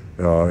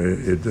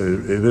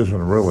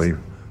isn't really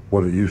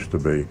what it used to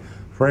be.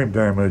 Frame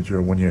damage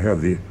when you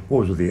have the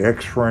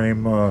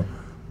X-frame,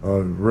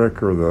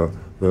 Rick, or the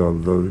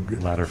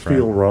ladder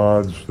steel frame.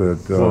 rods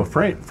that. Well,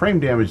 frame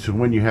damage is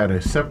when you had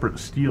a separate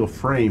steel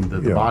frame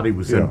that the body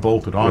was then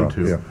bolted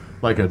onto. Yeah.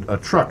 Like a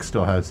truck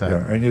still has that.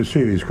 Yeah, and you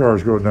see these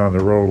cars go down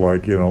the road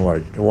like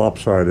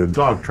lopsided.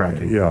 Dog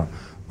tracking. Yeah,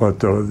 but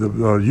the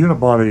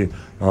unibody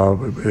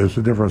is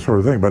a different sort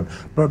of thing.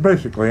 But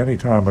basically,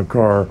 anytime a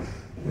car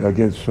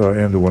gets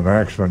into an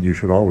accident, you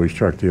should always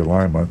check the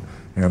alignment.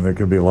 And there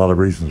can be a lot of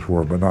reasons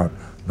for it, but not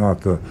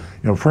the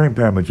frame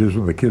damage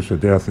isn't the kiss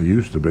of death it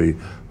used to be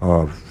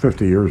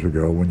 50 years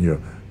ago when you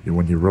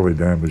really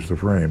damaged the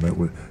frame. It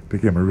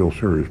became a real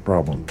serious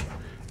problem.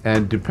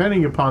 And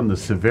depending upon the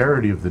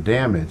severity of the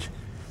damage,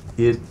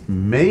 it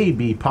may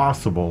be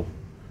possible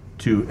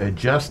to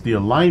adjust the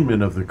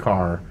alignment of the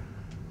car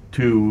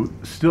to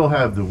still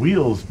have the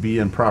wheels be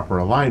in proper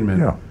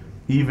alignment,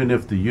 even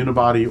if the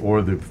unibody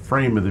or the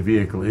frame of the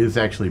vehicle is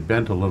actually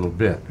bent a little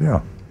bit.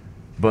 Yeah.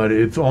 But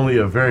it's only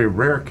a very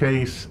rare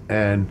case,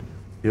 and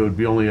it would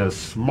be only a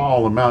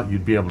small amount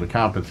you'd be able to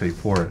compensate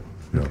for it.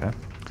 Yeah. Okay.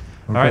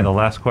 All right, the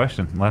last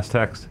question, last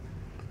text.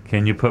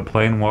 Can you put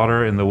plain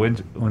water in the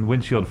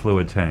windshield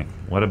fluid tank?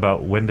 What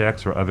about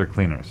Windex or other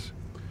cleaners?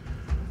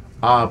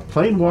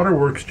 Plain water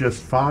works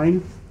just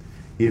fine.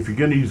 If you're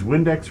going to use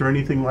Windex or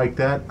anything like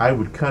that, I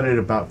would cut it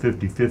about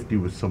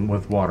 50-50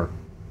 with water.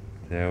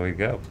 There we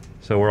go.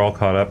 So we're all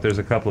caught up. There's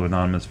a couple of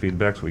anonymous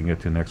feedbacks we can get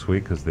to next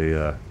week because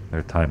they're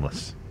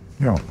timeless.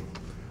 Yeah.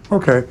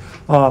 Okay.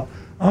 I'm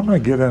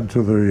going to get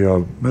into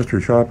the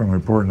mystery shopping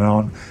report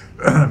now.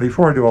 And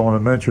before I do, I want to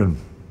mention,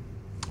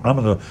 I'm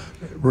going to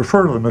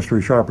refer to the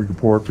mystery shopping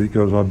report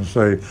because I'm going to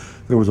say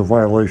there was a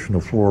violation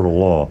of Florida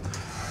law.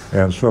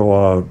 And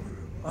so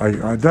I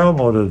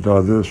downloaded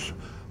this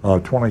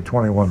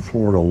 2021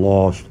 Florida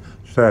law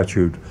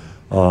statute.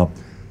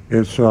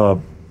 It's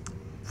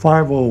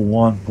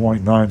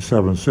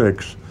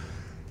 501.976,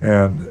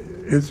 and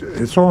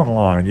it's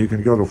online. You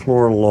can go to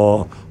Florida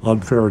Law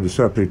Unfair and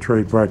Deceptive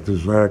Trade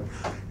Practices Act,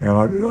 and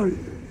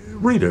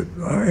read it.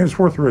 It's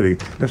worth reading.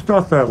 It's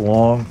not that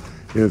long.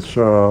 It's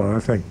I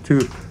think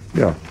two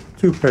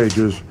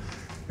pages,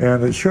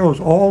 and it shows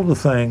all the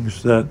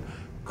things that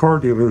car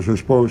dealers are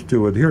supposed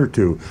to adhere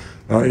to.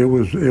 It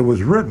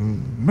was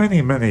written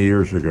many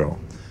years ago,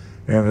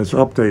 and it's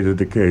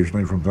updated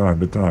occasionally from time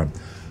to time,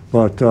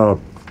 but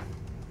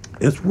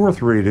it's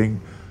worth reading.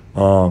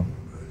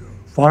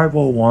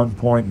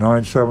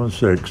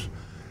 501.976,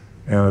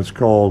 and it's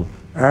called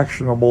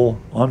Actionable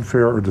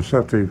Unfair or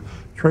Deceptive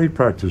Trade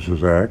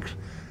Practices Act,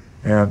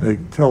 and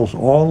it tells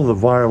all of the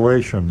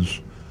violations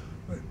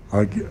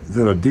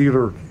that a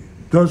dealer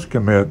does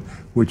commit,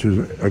 which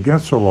is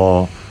against the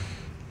law,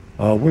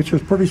 which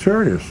is pretty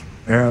serious.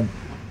 And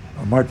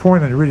my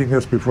point in reading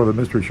this before the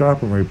mystery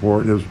shopping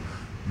report is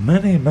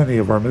many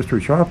of our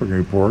mystery shopping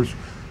reports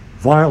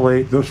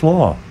violate this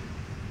law.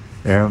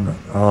 And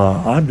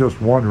I'm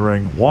just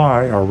wondering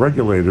why our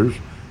regulators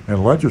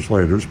and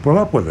legislators put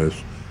up with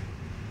this.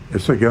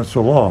 It's against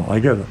the law. I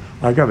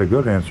got a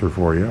good answer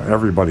for you.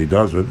 Everybody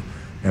does it,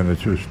 and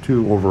it's just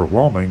too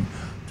overwhelming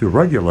to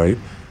regulate.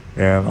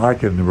 And I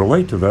can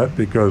relate to that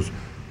because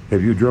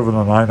have you driven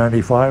on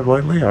I-95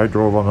 lately? I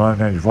drove on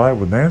I-95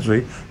 with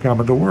Nancy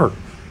coming to work,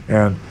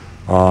 and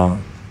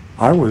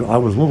I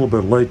was a little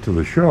bit late to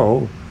the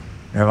show,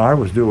 and I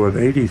was doing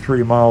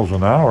 83 miles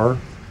an hour,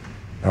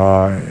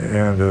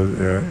 and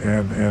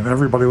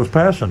everybody was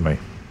passing me.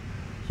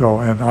 So,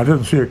 and I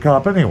didn't see a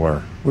cop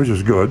anywhere, which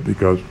is good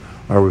because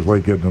I was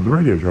late getting to the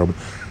radio show.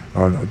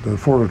 But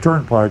for the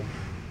Turnpike,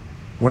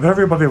 when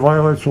everybody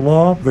violates the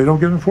law, they don't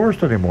get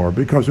enforced anymore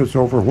because it's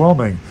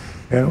overwhelming.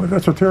 And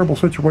that's a terrible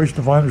situation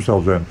to find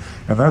ourselves in.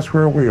 And that's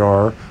where we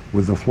are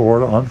with the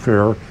Florida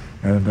Unfair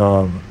and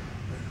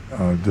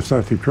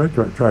Deceptive Trade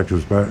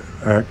Practices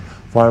Act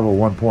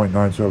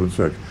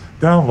 501.976.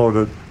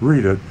 Download it,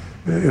 read it.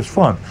 It's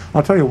fun.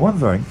 I'll tell you one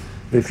thing.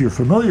 If you're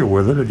familiar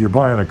with it and you're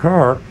buying a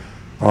car,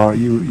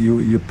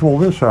 you pull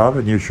this out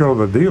and you show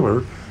the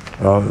dealer,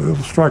 it'll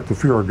strike the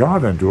fear of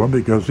God into him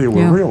because he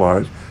will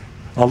realize.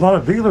 A lot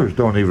of dealers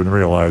don't even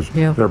realize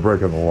they're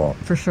breaking the law.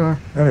 For sure.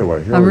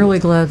 Anyway. I'm really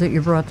glad that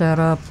you brought that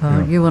up.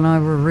 You and I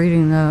were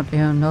reading that,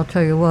 and I'll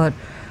tell you what,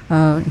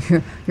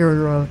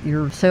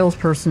 your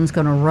salesperson's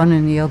going to run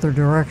in the other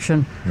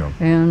direction. Yeah.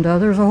 And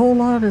there's a whole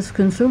lot as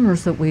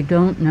consumers that we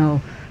don't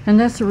know. And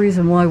that's the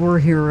reason why we're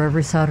here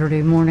every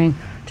Saturday morning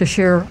to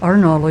share our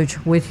knowledge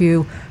with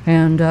you.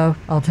 And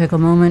I'll take a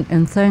moment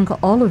and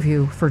thank all of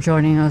you for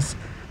joining us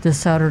this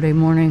Saturday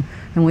morning,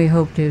 and we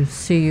hope to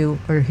see you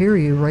or hear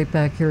you right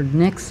back here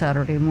next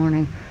Saturday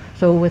morning.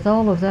 So with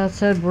all of that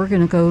said, we're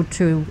going to go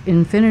to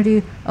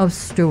Infinity of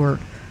Stewart.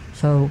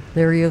 So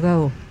there you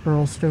go,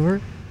 Earl Stewart.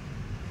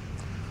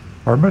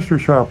 Our mystery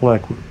shop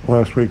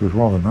last week was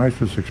one of the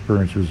nicest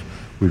experiences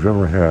we've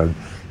ever had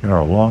in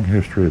our long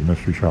history of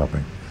mystery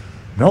shopping.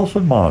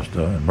 Nelson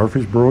Mazda in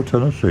Murfreesboro,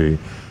 Tennessee,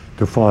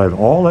 defied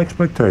all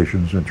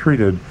expectations and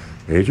treated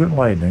Agent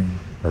Lightning,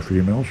 our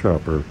female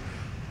shopper,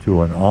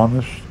 to an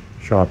honest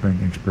shopping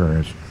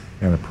experience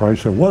and a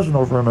price that wasn't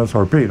over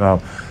MSRP.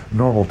 Now,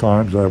 normal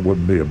times that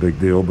wouldn't be a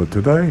big deal, but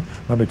today,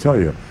 let me tell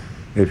you,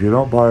 if you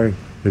don't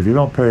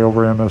pay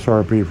over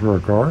MSRP for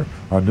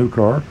a new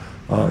car,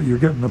 you're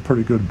getting a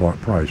pretty good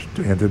price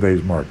in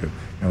today's market.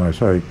 And I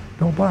say,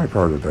 don't buy a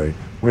car today.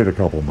 Wait a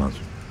couple months.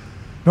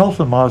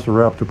 Nelson Mazda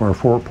wrapped up our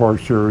 4-part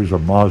series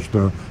of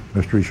Mazda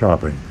mystery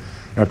shopping.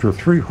 After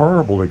 3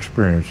 horrible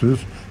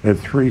experiences at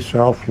 3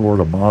 South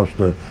Florida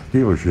Mazda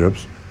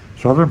dealerships,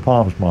 Southern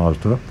Palms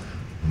Mazda,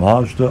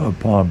 Mazda of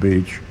Palm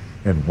Beach,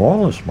 and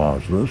Wallace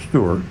Mazda of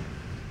Stewart,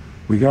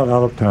 we got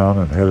out of town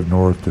and headed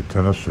north to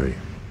Tennessee.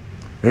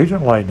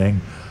 Agent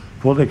Lightning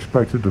fully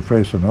expected to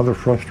face another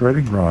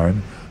frustrating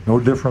grind, no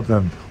different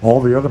than all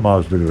the other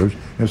Mazda dealers.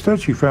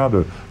 Instead, she found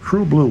a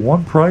true blue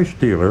one-price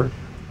dealer,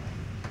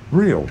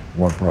 real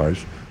one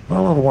price, not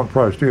a lot of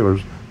one-price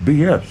dealers,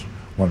 BS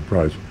one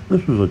price.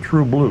 This was a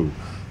true blue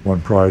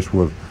one price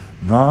with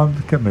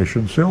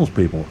non-commissioned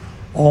salespeople.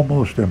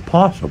 Almost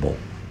impossible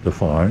to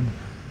find,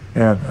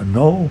 and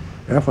no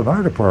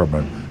F&I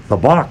department. The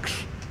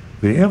box,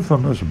 the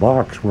infamous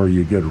box where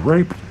you get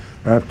raped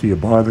after you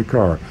buy the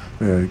car.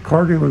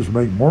 Car dealers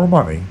make more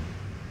money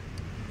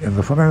in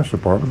the finance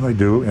department than they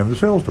do in the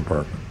sales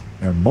department,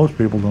 and most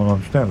people don't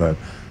understand that.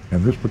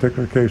 In this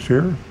particular case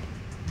here,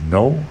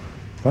 no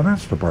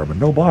finance department,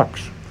 no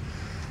box.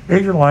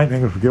 Agent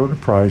Lightning was given a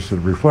price that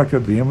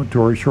reflected the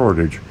inventory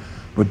shortage,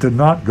 but did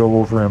not go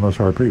over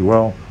MSRP.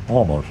 Well,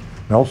 almost.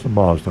 Nelson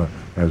Mazda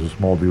has a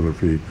small dealer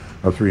fee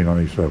of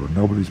 $397.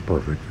 Nobody's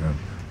perfect, and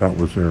that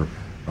was their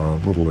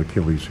little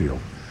Achilles heel.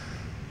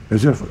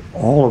 As if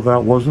all of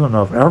that wasn't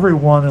enough,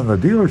 everyone in the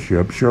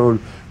dealership showed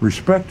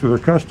respect to their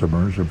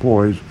customers,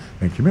 employees,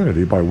 and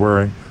community by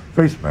wearing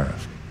face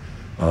masks.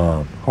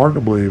 Hard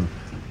to believe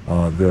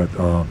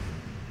that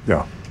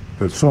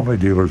so many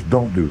dealers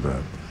don't do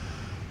that.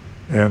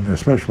 And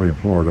especially in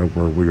Florida,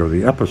 where we are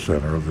the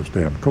epicenter of this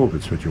damn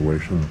COVID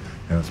situation,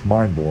 and it's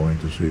mind-blowing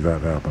to see that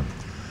happen.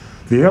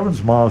 The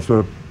Evans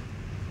Mazda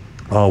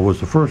was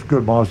the first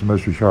good Mazda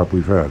mystery shop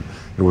we've had.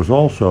 It was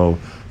also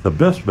the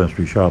best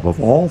mystery shop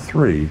of all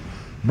 3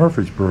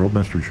 Murfreesboro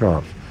mystery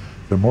shops.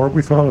 The more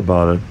we thought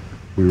about it,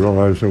 we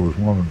realized it was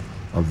one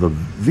of the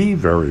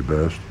very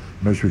best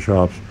mystery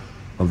shops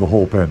of the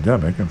whole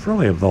pandemic, and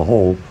really of the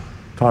whole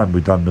time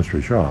we've done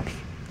mystery shops.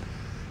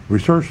 We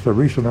searched the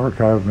recent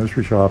archive of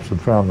mystery shops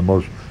and found the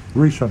most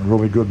recent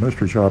really good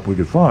mystery shop we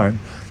could find.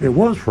 It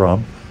was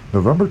from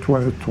November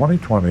 20th,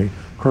 2020,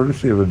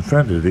 courtesy of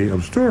Infinity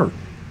of Stewart.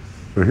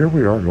 So here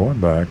we are going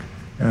back,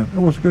 and it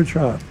was a good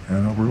shot,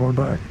 and we're going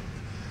back.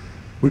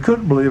 We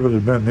couldn't believe it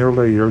had been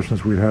nearly a year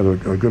since we'd had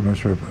a good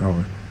mystery,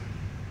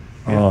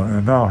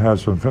 and now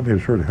has Infinity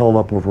of Stewart held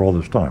up over all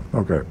this time.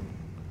 Okay.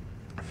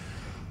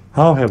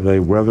 How have they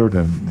weathered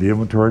in the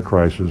inventory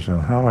crisis,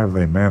 and how have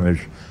they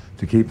managed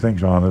to keep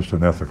things honest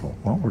and ethical?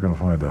 Well, we're going to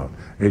find out.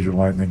 Agent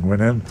Lightning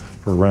went in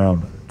for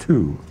round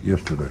 2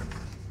 yesterday.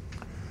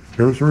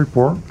 Here's the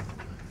report,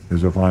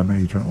 as if I'm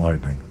Agent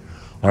Lightning.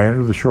 I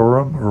entered the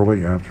showroom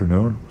early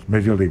afternoon, was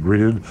immediately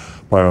greeted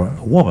by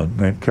a woman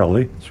named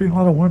Kelly. Seeing a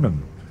lot of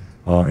women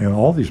in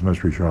all these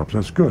mystery shops.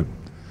 That's good.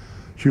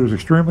 She was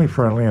extremely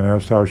friendly and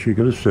asked how she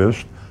could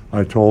assist.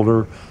 I told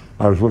her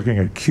I was looking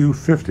at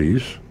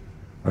Q50s.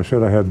 I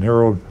said I had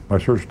narrowed my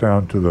search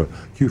down to the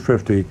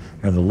Q50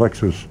 and the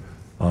Lexus,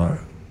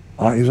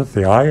 is it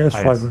the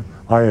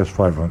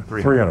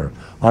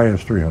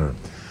IS300.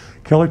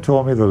 Kelly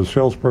told me that a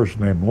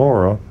salesperson named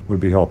Laura would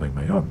be helping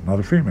me. Oh, not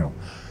a female.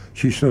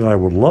 She said I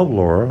would love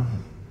Laura.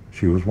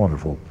 She was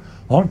wonderful.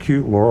 On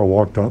cue, Laura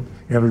walked up,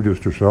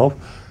 introduced herself.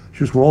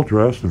 She was well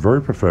dressed and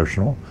very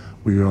professional.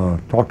 We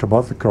talked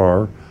about the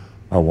car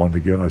I wanted to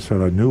get. I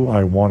said I knew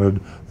I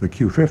wanted the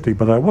Q50,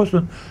 but I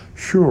wasn't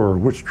sure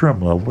which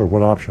trim level or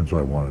what options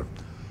I wanted.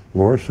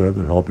 Laura said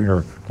that helping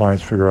her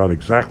clients figure out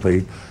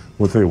exactly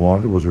what they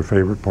wanted was her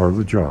favorite part of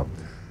the job.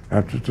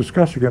 After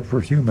discussing it for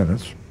a few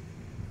minutes,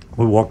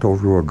 we walked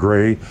over to a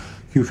gray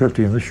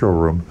Q50 in the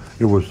showroom.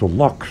 It was the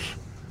Lux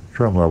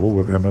trim level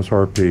with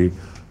MSRP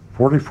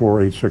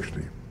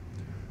 $44,860.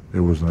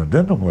 There was an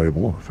addendum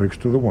label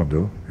affixed to the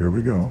window. Here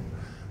we go.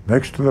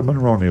 Next to the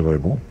Monroney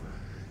label,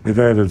 it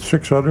added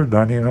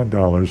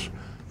 $699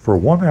 for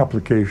one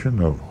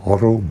application of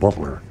Auto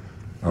Butler,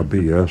 a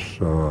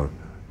BS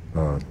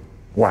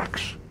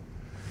wax.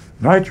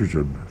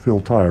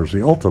 Nitrogen-filled tires,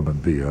 the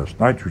ultimate BS,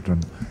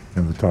 nitrogen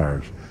in the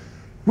tires.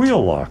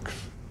 Wheel locks,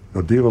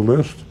 the dealer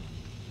list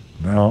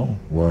now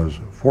was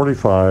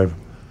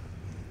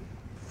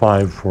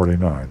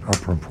 $45,549, up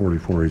from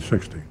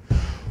 $44,860.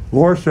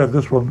 Laura said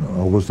this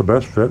one was the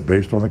best fit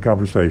based on the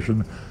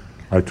conversation.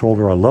 I told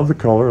her I loved the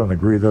color and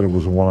agreed that it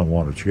was the one I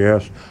wanted. She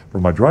asked for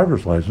my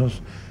driver's license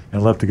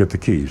and left to get the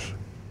keys.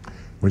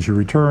 When she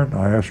returned,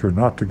 I asked her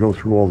not to go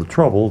through all the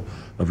trouble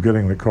of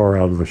getting the car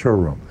out of the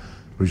showroom.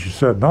 But she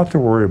said not to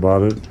worry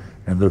about it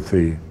and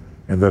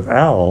that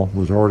Al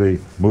was already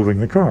moving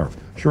the car.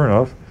 Sure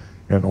enough,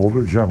 an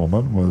older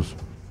gentleman was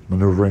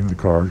maneuvering the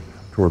car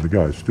toward the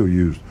guy. Still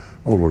used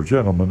older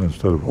gentleman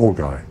instead of old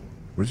guy,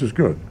 which is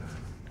good.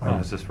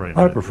 Is this right?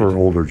 I prefer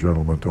older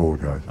gentlemen to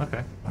old guys.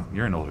 Okay.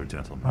 You're an older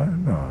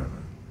gentleman. No,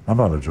 I'm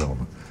not a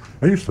gentleman.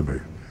 I used to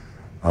be.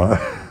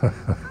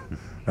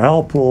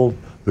 Al pulled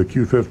the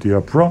Q50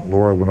 up front.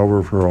 Laura went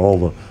over for all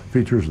the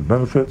features and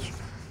benefits.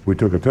 We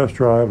took a test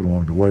drive, and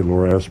along the way,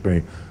 Laura asked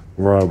me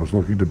where I was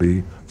looking to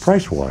be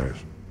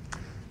price-wise.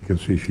 You can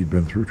see she'd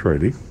been through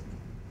trading.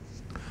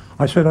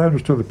 I said I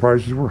understood the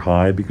prices were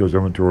high because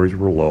inventories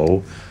were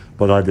low,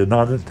 but I did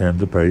not intend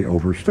to pay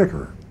over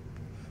sticker.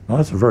 Now,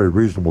 that's a very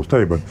reasonable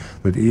statement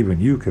that even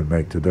you can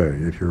make today.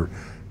 If you're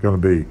going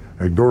to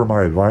ignore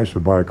my advice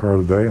and buy a car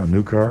today, a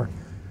new car,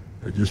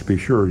 just be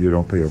sure you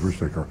don't pay over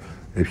sticker.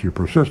 If you're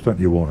persistent,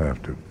 you won't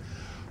have to.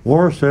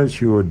 Laura said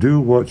she would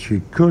do what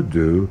she could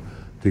do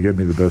to get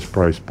me the best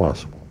price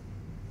possible.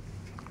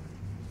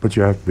 But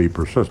you have to be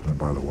persistent,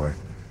 by the way.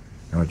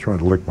 And I try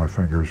to lick my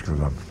fingers because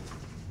I'm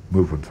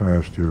moving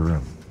fast here,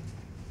 and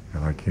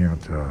I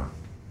can't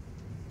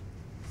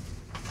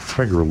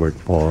finger lick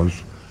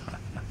pause.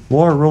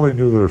 Laura really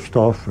knew their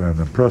stuff and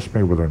impressed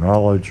me with her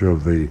knowledge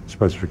of the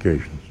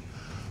specifications.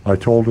 I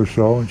told her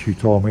so, and she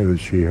told me that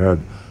she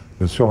had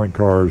been selling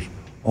cars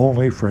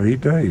only for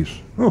 8 days.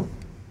 Whew.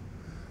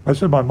 I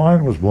said my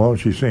mind was blown.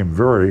 She seemed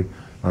very,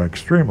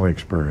 extremely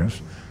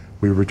experienced.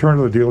 We returned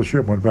to the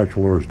dealership, went back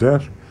to Laura's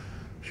desk.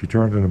 She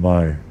entered into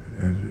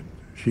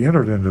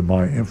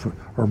my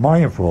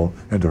info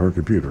into her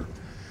computer.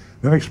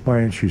 Then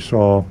explained she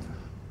saw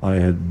I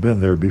had been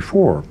there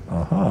before.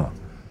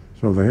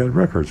 So they had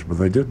records, but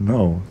they didn't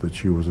know that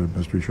she was a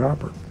mystery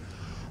shopper.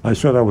 I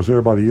said I was there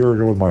about a year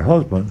ago with my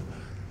husband,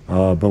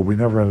 but we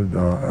never ended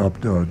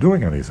up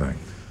doing anything.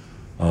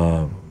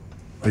 A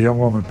young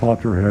woman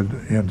popped her head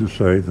in to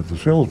say that the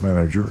sales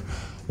manager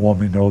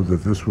wanted me to know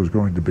that this was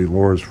going to be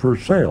Laura's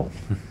first sale.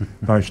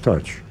 Nice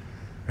touch.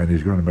 And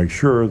he's going to make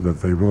sure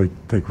that they really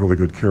take really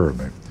good care of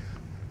me.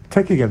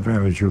 Taking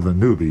advantage of the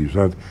newbies,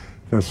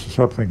 that's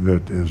something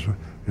that is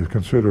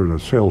considered a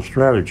sales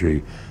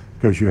strategy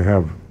because you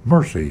have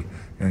mercy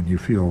and you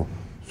feel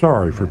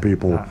sorry for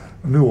people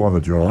new on the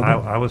job.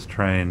 I was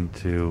trained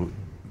to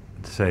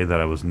say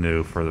that I was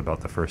new for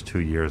about the first 2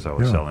 years I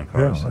was selling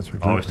cars. Yeah, that's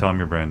exactly. Always tell them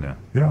you're brand new.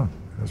 Yeah,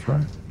 that's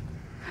right.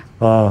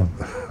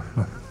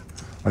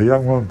 A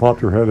young woman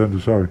popped her head in to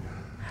say,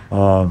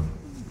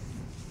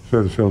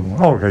 said the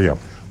salesman,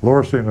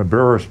 Laura seemed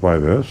embarrassed by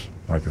this.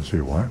 I can see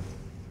why.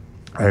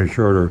 I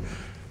assured her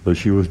that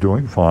she was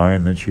doing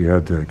fine, and she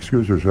had to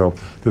excuse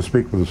herself to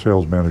speak with the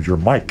sales manager,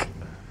 Mike.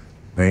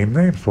 Name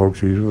names,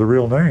 folks. These are the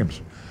real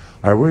names.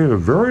 I waited a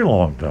very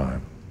long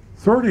time,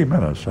 30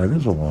 minutes. That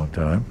is a long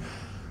time.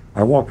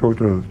 I walked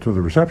over to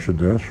the reception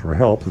desk for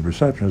help. The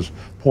receptionist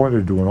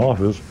pointed to an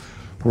office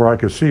where I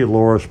could see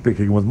Laura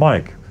speaking with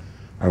Mike.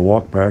 I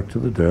walked back to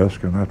the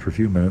desk, and after a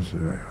few minutes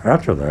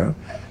after that,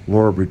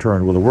 Laura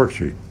returned with a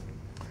worksheet.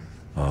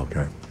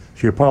 Okay.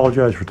 She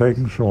apologized for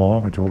taking so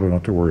long. I told her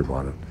not to worry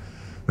about it.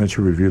 Then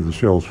she reviewed the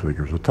sales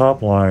figures. The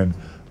top line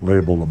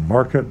labeled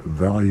market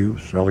value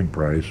selling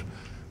price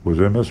was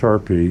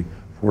MSRP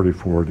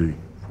 $44,860.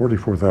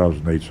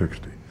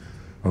 $44,860.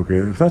 Okay,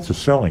 if that's a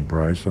selling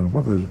price, then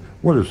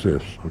what is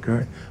this?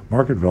 Okay,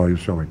 market value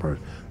selling price.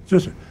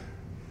 That's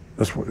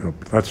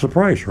the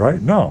price, right?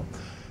 No,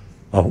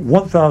 a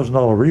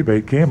 $1,000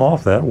 rebate came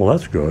off that. Well,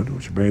 that's good,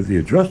 which made the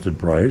adjusted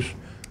price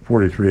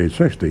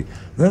 $43,860.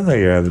 Then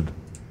they added,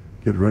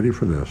 get ready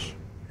for this.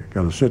 You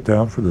got to sit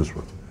down for this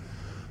one.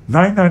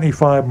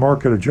 $995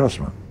 market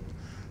adjustment,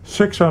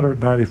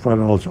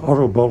 $695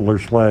 Auto Butler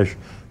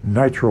 /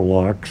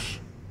 Nitrolocks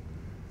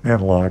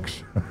and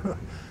locks.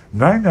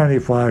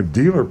 $995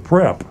 dealer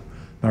prep.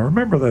 Now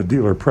remember that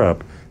dealer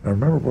prep, and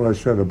remember what I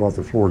said about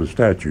the Florida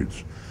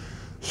statutes.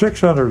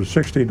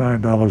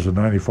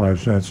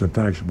 $669.95 in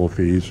taxable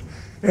fees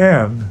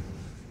and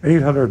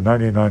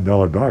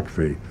 $899 dock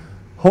fee.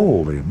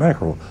 Holy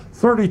mackerel,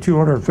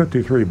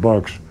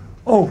 $3,253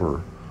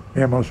 over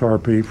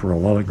MSRP for a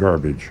lot of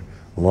garbage,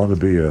 a lot of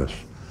BS.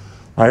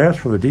 I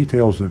asked for the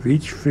details of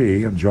each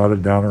fee and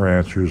jotted down her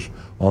answers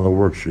on the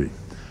worksheet.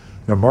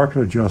 The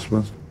market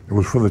adjustments, it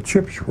was for the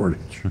chip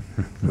shortage.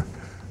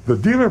 The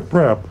dealer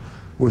prep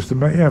was to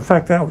make, in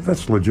fact,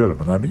 that's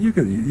legitimate. I mean, you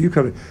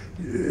could,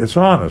 it's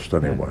honest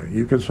anyway.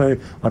 You can say,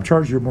 I'm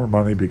charging you more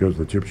money because of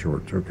the chip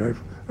shortage, okay?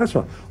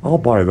 I'll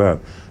buy that.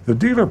 The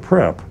dealer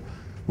prep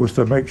was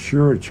to make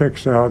sure it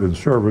checks out in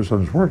service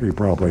and is working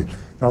properly.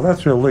 Now,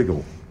 that's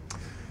illegal.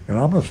 And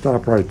I'm going to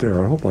stop right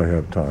there. I hope I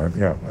have time.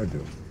 Yeah, I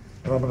do.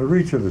 And I'm going to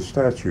read you the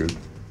statute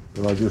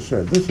that I just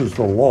said. This is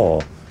the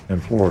law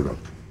in Florida.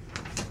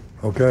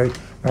 Okay?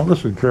 Now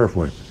listen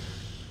carefully.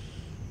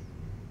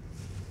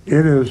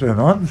 It is an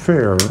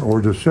unfair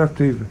or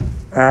deceptive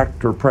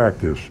act or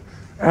practice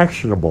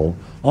actionable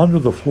under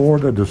the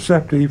Florida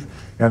Deceptive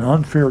and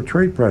Unfair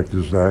Trade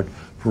Practices Act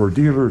for a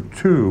dealer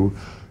to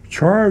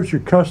charge a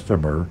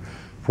customer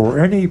for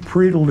any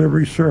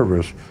pre-delivery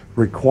service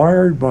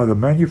required by the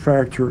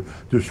manufacturer,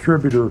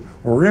 distributor,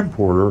 or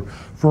importer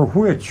for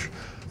which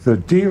the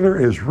dealer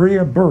is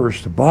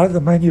reimbursed by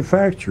the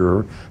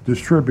manufacturer,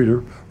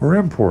 distributor, or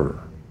importer.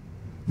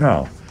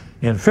 Now,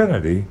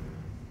 Infinity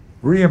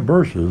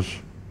reimburses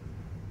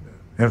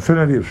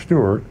Infinity of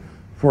Stuart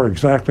for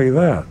exactly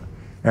that.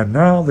 And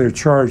now they're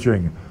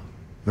charging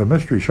the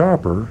mystery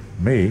shopper,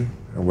 me,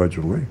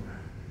 allegedly,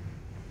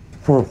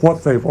 for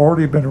what they've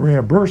already been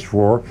reimbursed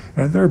for,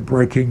 and they're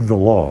breaking the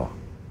law.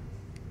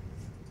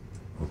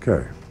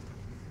 Okay.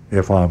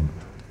 If I'm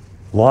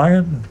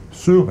lying,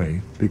 sue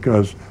me,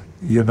 because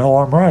you know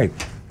I'm right.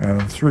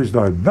 And it's the reason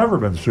I've never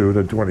been sued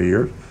in 20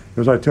 years,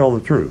 because I tell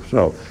the truth.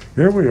 So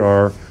here we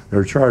are.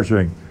 They're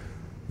charging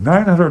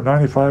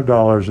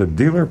 $995 in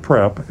dealer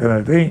prep,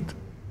 and it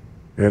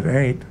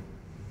ain't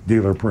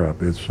dealer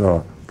prep. It's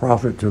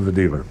profit to the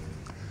dealer.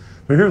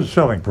 So here's the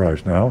selling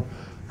price now.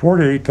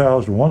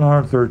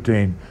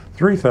 $48,113,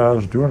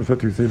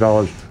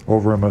 $3,253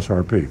 over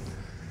MSRP.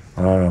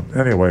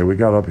 Anyway, we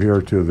got up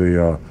here to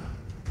the,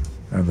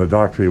 and the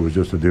dock fee was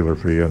just a dealer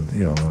fee, and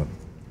you know,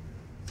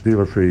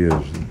 dealer fee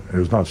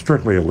is not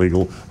strictly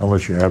illegal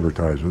unless you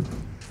advertise it.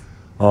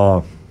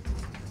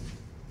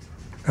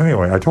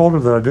 Anyway, I told her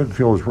that I didn't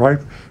feel it was right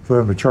for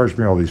them to charge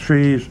me all these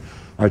fees.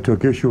 I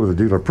took issue with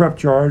the dealer prep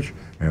charge,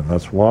 and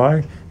that's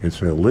why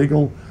it's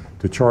illegal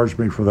to charge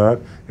me for that.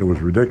 It was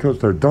ridiculous.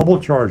 They're double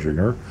charging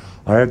her.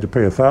 I had to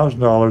pay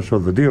 $1,000 so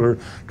the dealer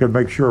could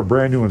make sure a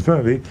brand new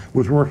Infinity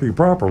was working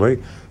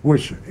properly,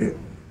 which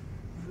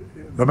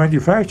the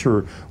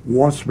manufacturer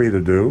wants me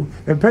to do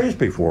and pays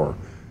me for.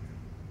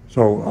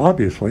 So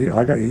obviously,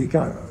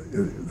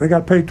 they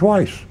got paid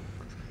twice.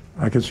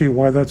 I can see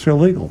why that's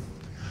illegal.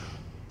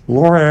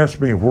 Laura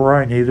asked me where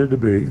I needed to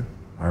be.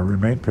 I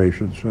remained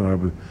patient, said I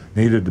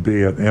needed to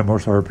be at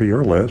MSRP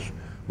or less,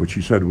 which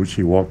she said when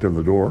she walked in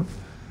the door,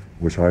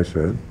 which I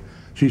said.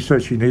 She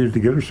said she needed to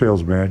get her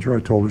sales manager. I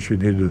told her she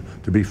needed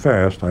to be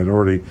fast. I'd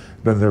already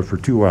been there for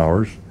 2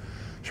 hours.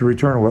 She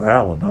returned with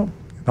Alan. No,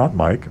 not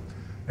Mike.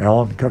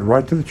 Alan cut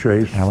right to the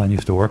chase. Alan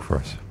used to work for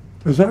us.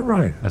 Is that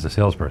right? As a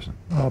salesperson.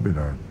 I'll be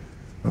darned.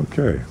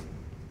 Okay.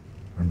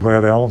 I'm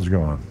glad Alan's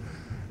gone.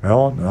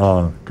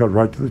 Alan cut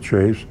right to the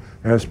chase,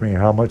 asked me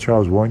how much I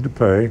was willing to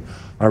pay.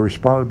 I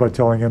responded by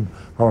telling him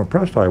how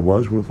impressed I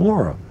was with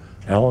Laura.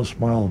 Alan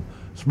smiled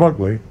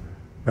smugly.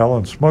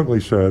 Alan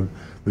smugly said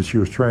that she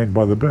was trained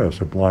by the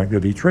best, implying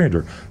that he trained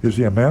her. Is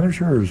he a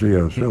manager or is he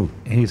a sales?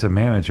 He's a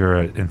manager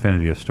at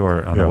Infinity of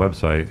Store on the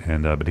website,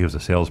 and but he was a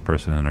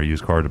salesperson in our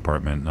used car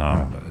department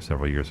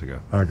several years ago.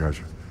 I got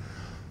you.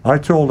 I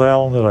told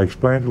Alan that I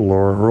explained to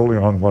Laura early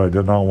on what I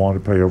did not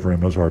want to pay over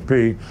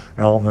MSRP.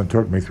 Alan then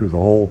took me through the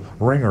whole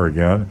ringer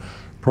again,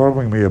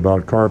 probing me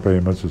about car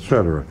payments,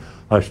 etc.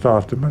 I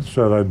stopped him and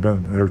said I'd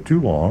been there too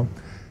long.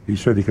 He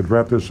said he could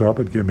wrap this up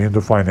and get me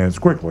into finance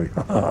quickly.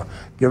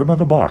 Get him in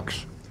the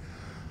box.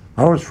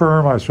 I was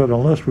firm. I said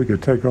unless we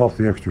could take off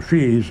the extra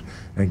fees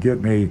and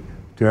get me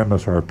to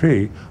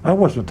MSRP, I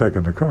wasn't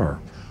taking the car.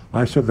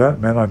 I said that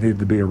meant I needed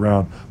to be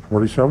around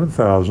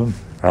 $47,000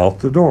 out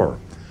the door.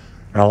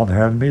 Alan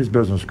handed me his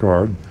business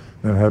card,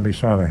 then had me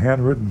sign a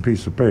handwritten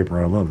piece of paper.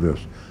 I love this.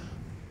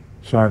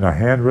 Signed a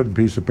handwritten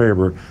piece of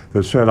paper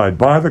that said I'd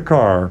buy the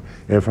car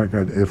if I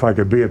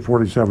could be at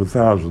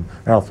 $47,000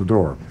 out the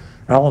door.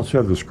 Alan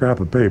said the scrap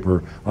of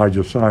paper I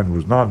just signed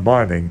was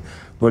non-binding,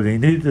 but he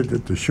needed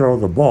it to show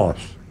the boss.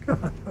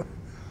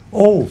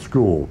 Old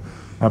school.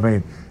 I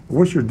mean,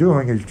 what you're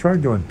doing is you're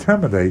trying to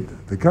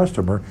intimidate the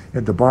customer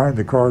into buying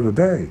the car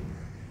today.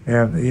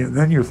 And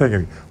then you're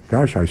thinking,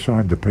 gosh, I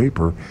signed the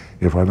paper.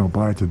 If I don't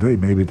buy it today,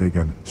 maybe they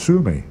can sue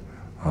me,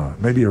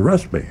 maybe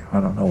arrest me. I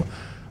don't know.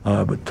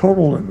 But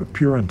total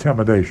pure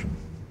intimidation.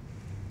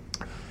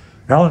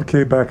 Alan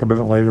came back a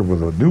minute later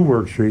with a new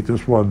worksheet,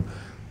 this one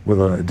with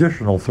an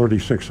additional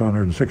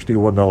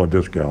 $3,661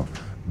 discount.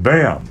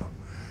 Bam!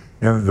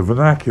 In the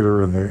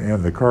vernacular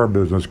in the car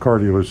business, car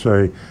dealers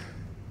say,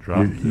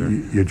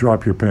 you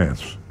drop your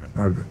pants.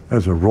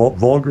 As a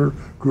vulgar,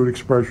 crude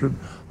expression,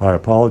 I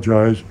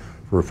apologize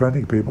for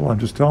offending people. I'm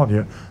just telling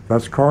you,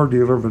 that's car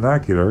dealer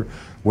vernacular.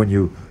 When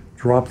you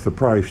drop the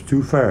price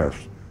too fast,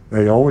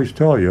 they always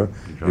tell you,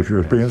 if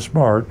you're being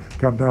smart,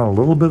 come down a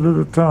little bit at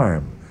a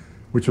time,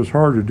 which is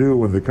hard to do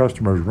when the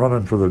customer's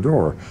running for the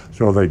door.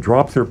 So they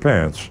drop their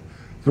pants.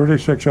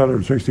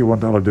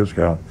 $3,661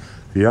 discount.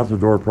 The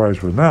out-the-door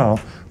price was now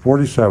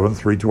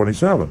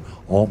 $47,327,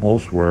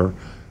 almost where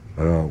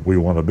we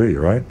want to be,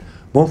 right?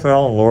 Both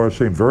Al and Laura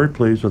seemed very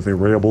pleased that they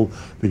were able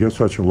to get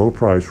such a low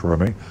price for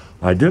me.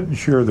 I didn't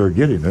share their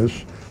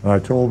giddiness, and I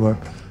told them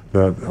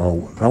that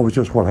that was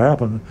just what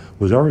happened,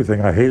 was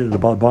everything I hated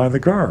about buying the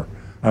car.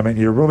 I mean,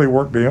 you really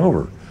worked me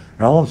over.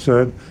 Alan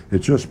said,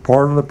 it's just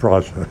part of the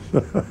process.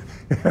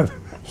 And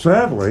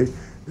sadly,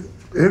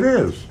 it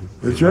is.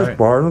 It's just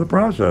part of the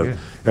process.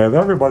 Yeah. And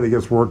everybody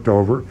gets worked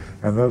over,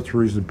 and that's the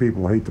reason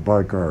people hate to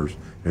buy cars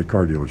at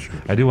car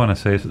dealerships. I do want to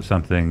say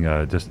something,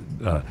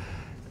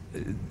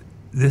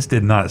 this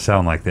did not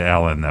sound like the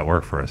Alan that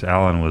worked for us.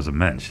 Alan was a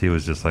mensch. He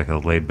was just like a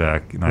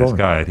laid-back, nice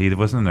guy. He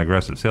wasn't an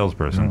aggressive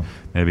salesperson. No.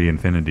 Maybe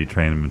Infiniti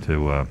trained him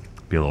to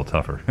be a little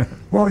tougher.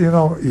 Well,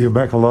 you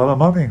make a lot of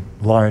money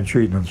lying,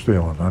 cheating, and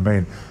stealing. I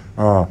mean,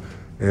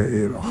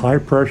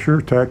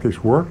 high-pressure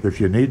tactics work. If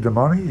you need the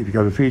money, if you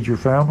got to feed your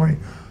family.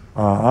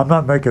 I'm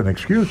not making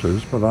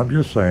excuses, but I'm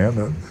just saying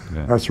that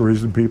that's the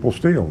reason people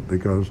steal.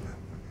 Because,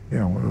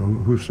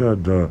 who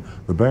said the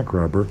bank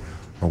robber?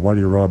 Well, why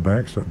do you rob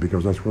banks?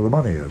 Because that's where the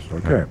money is.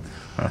 Okay.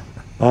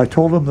 I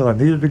told him that I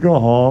needed to go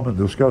home and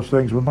discuss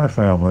things with my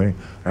family.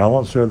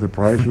 Alan said the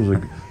price was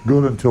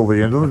good until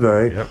the end of the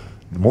day. Yep.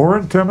 More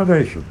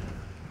intimidation.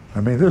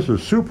 I mean, this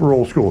is super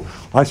old school.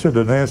 I said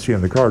to Nancy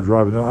in the car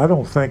driving, I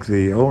don't think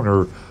the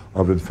owner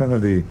of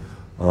Infiniti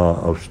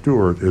of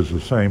Stewart is the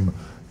same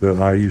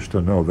that I used to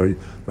know.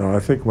 I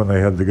think when they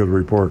had the good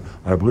report,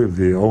 I believe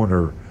the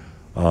owner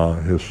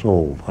has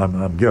sold.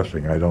 I'm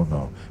guessing. I don't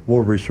know.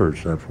 We'll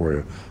research that for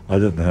you. I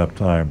didn't have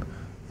time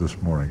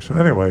this morning. So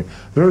anyway,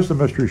 there's the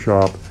mystery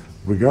shop.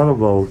 We got a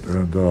vote,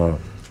 and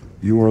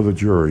you are the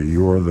jury.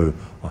 You're the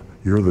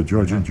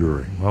judge and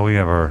jury. Well, we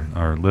have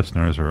our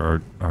listeners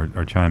are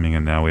chiming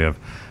in now. We have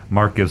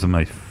Mark gives them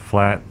a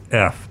flat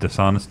F,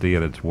 dishonesty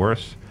at its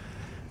worst.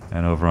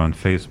 And over on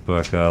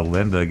Facebook,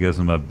 Linda gives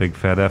them a big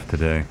fat F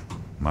today.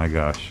 My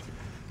gosh.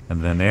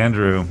 And then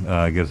Andrew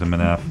gives them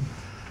an F.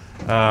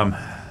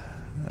 I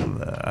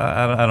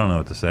don't know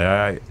what to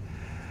say.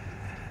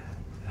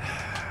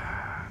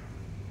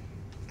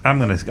 I'm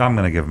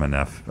gonna give them an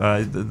F.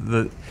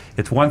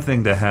 It's one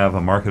thing to have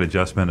a market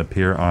adjustment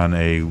appear on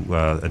a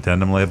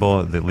addendum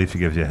label that at least it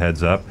gives you a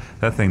heads up.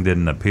 That thing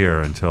didn't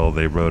appear until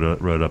they wrote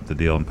up the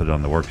deal and put it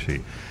on the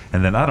worksheet.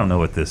 And then I don't know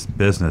what this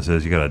business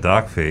is. You got a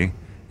doc fee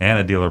and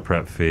a dealer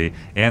prep fee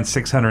and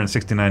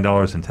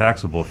 $669 in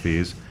taxable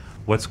fees.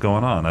 What's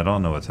going on? I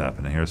don't know what's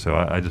happening here, so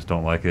I just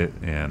don't like it.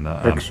 And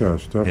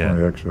excess,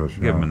 definitely excess.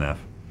 Give them an F.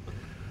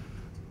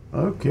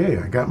 Okay,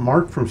 I got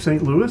Mark from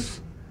St. Louis.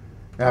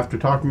 After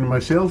talking to my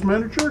sales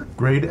manager,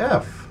 grade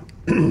F.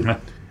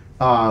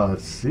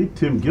 Let's see,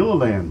 Tim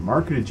Gilliland,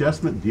 market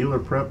adjustment, dealer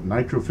prep,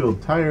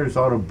 nitro-filled tires,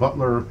 auto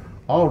butler,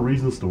 all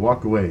reasons to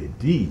walk away.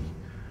 D.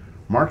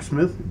 Mark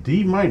Smith,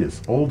 D-,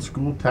 old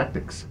school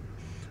tactics.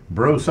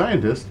 Bro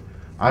scientist,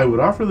 I would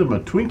offer them a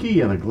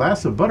Twinkie and a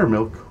glass of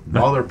buttermilk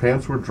while their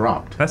pants were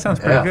dropped. That sounds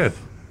pretty good.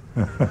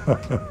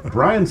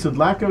 Brian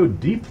Sidlaco,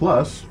 D+.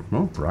 Oh,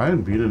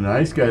 Brian being a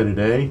nice guy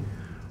today.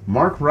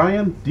 Mark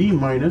Ryan, D-.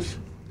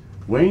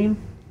 Wayne,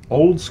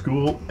 old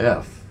school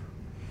F.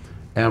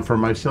 And for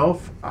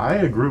myself, I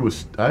agree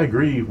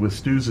with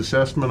Stu's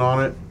assessment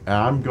on it.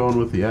 I'm going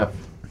with the F.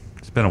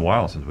 It's been a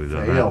while since we've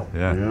done that.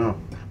 Yeah.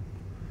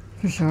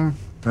 For sure.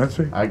 That's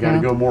it. I got to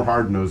go more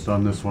hard-nosed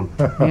on this one.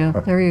 Yeah,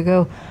 there you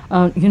go.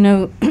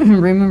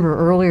 Remember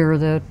earlier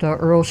that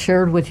Earl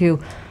shared with you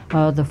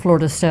the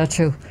Florida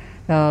statute,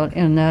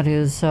 and that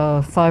is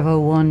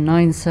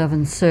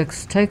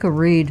 501976. Take a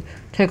read,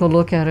 take a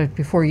look at it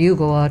before you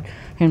go out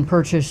and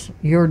purchase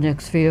your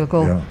next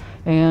vehicle. Yeah.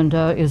 And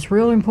it's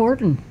real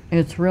important.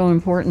 It's real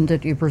important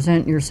that you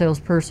present your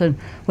salesperson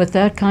with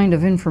that kind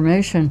of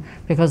information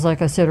because,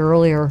 like I said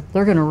earlier,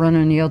 they're going to run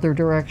in the other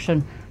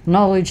direction.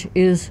 Knowledge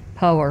is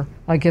power.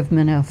 I give them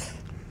an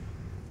F.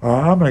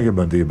 I'm going to give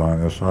them a D-. I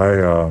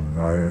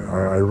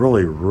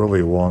really,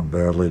 really want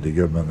badly to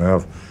give them an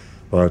F,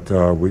 but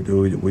we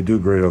do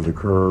grade of the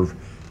curve.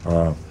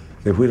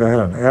 if we'd had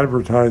an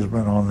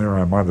advertisement on there,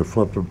 I might have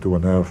flipped them to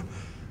an F.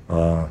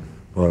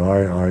 But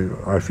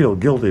I feel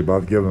guilty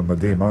about giving them a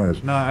D-.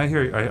 No, I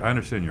hear you. I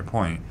understand your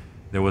point.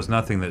 There was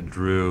nothing that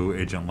drew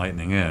Agent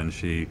Lightning in.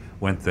 She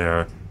went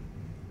there.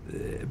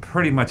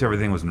 Pretty much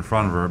everything was in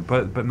front of her,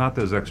 but not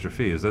those extra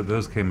fees.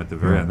 Those came at the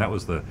very end. That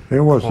was the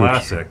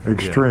classic.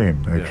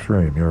 Extreme.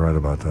 You're right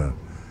about that.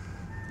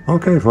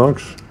 Okay,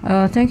 folks.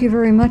 Thank you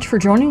very much for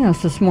joining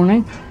us this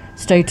morning.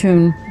 Stay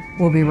tuned.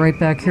 We'll be right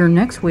back here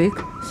next week,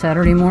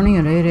 Saturday morning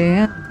at 8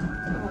 a.m.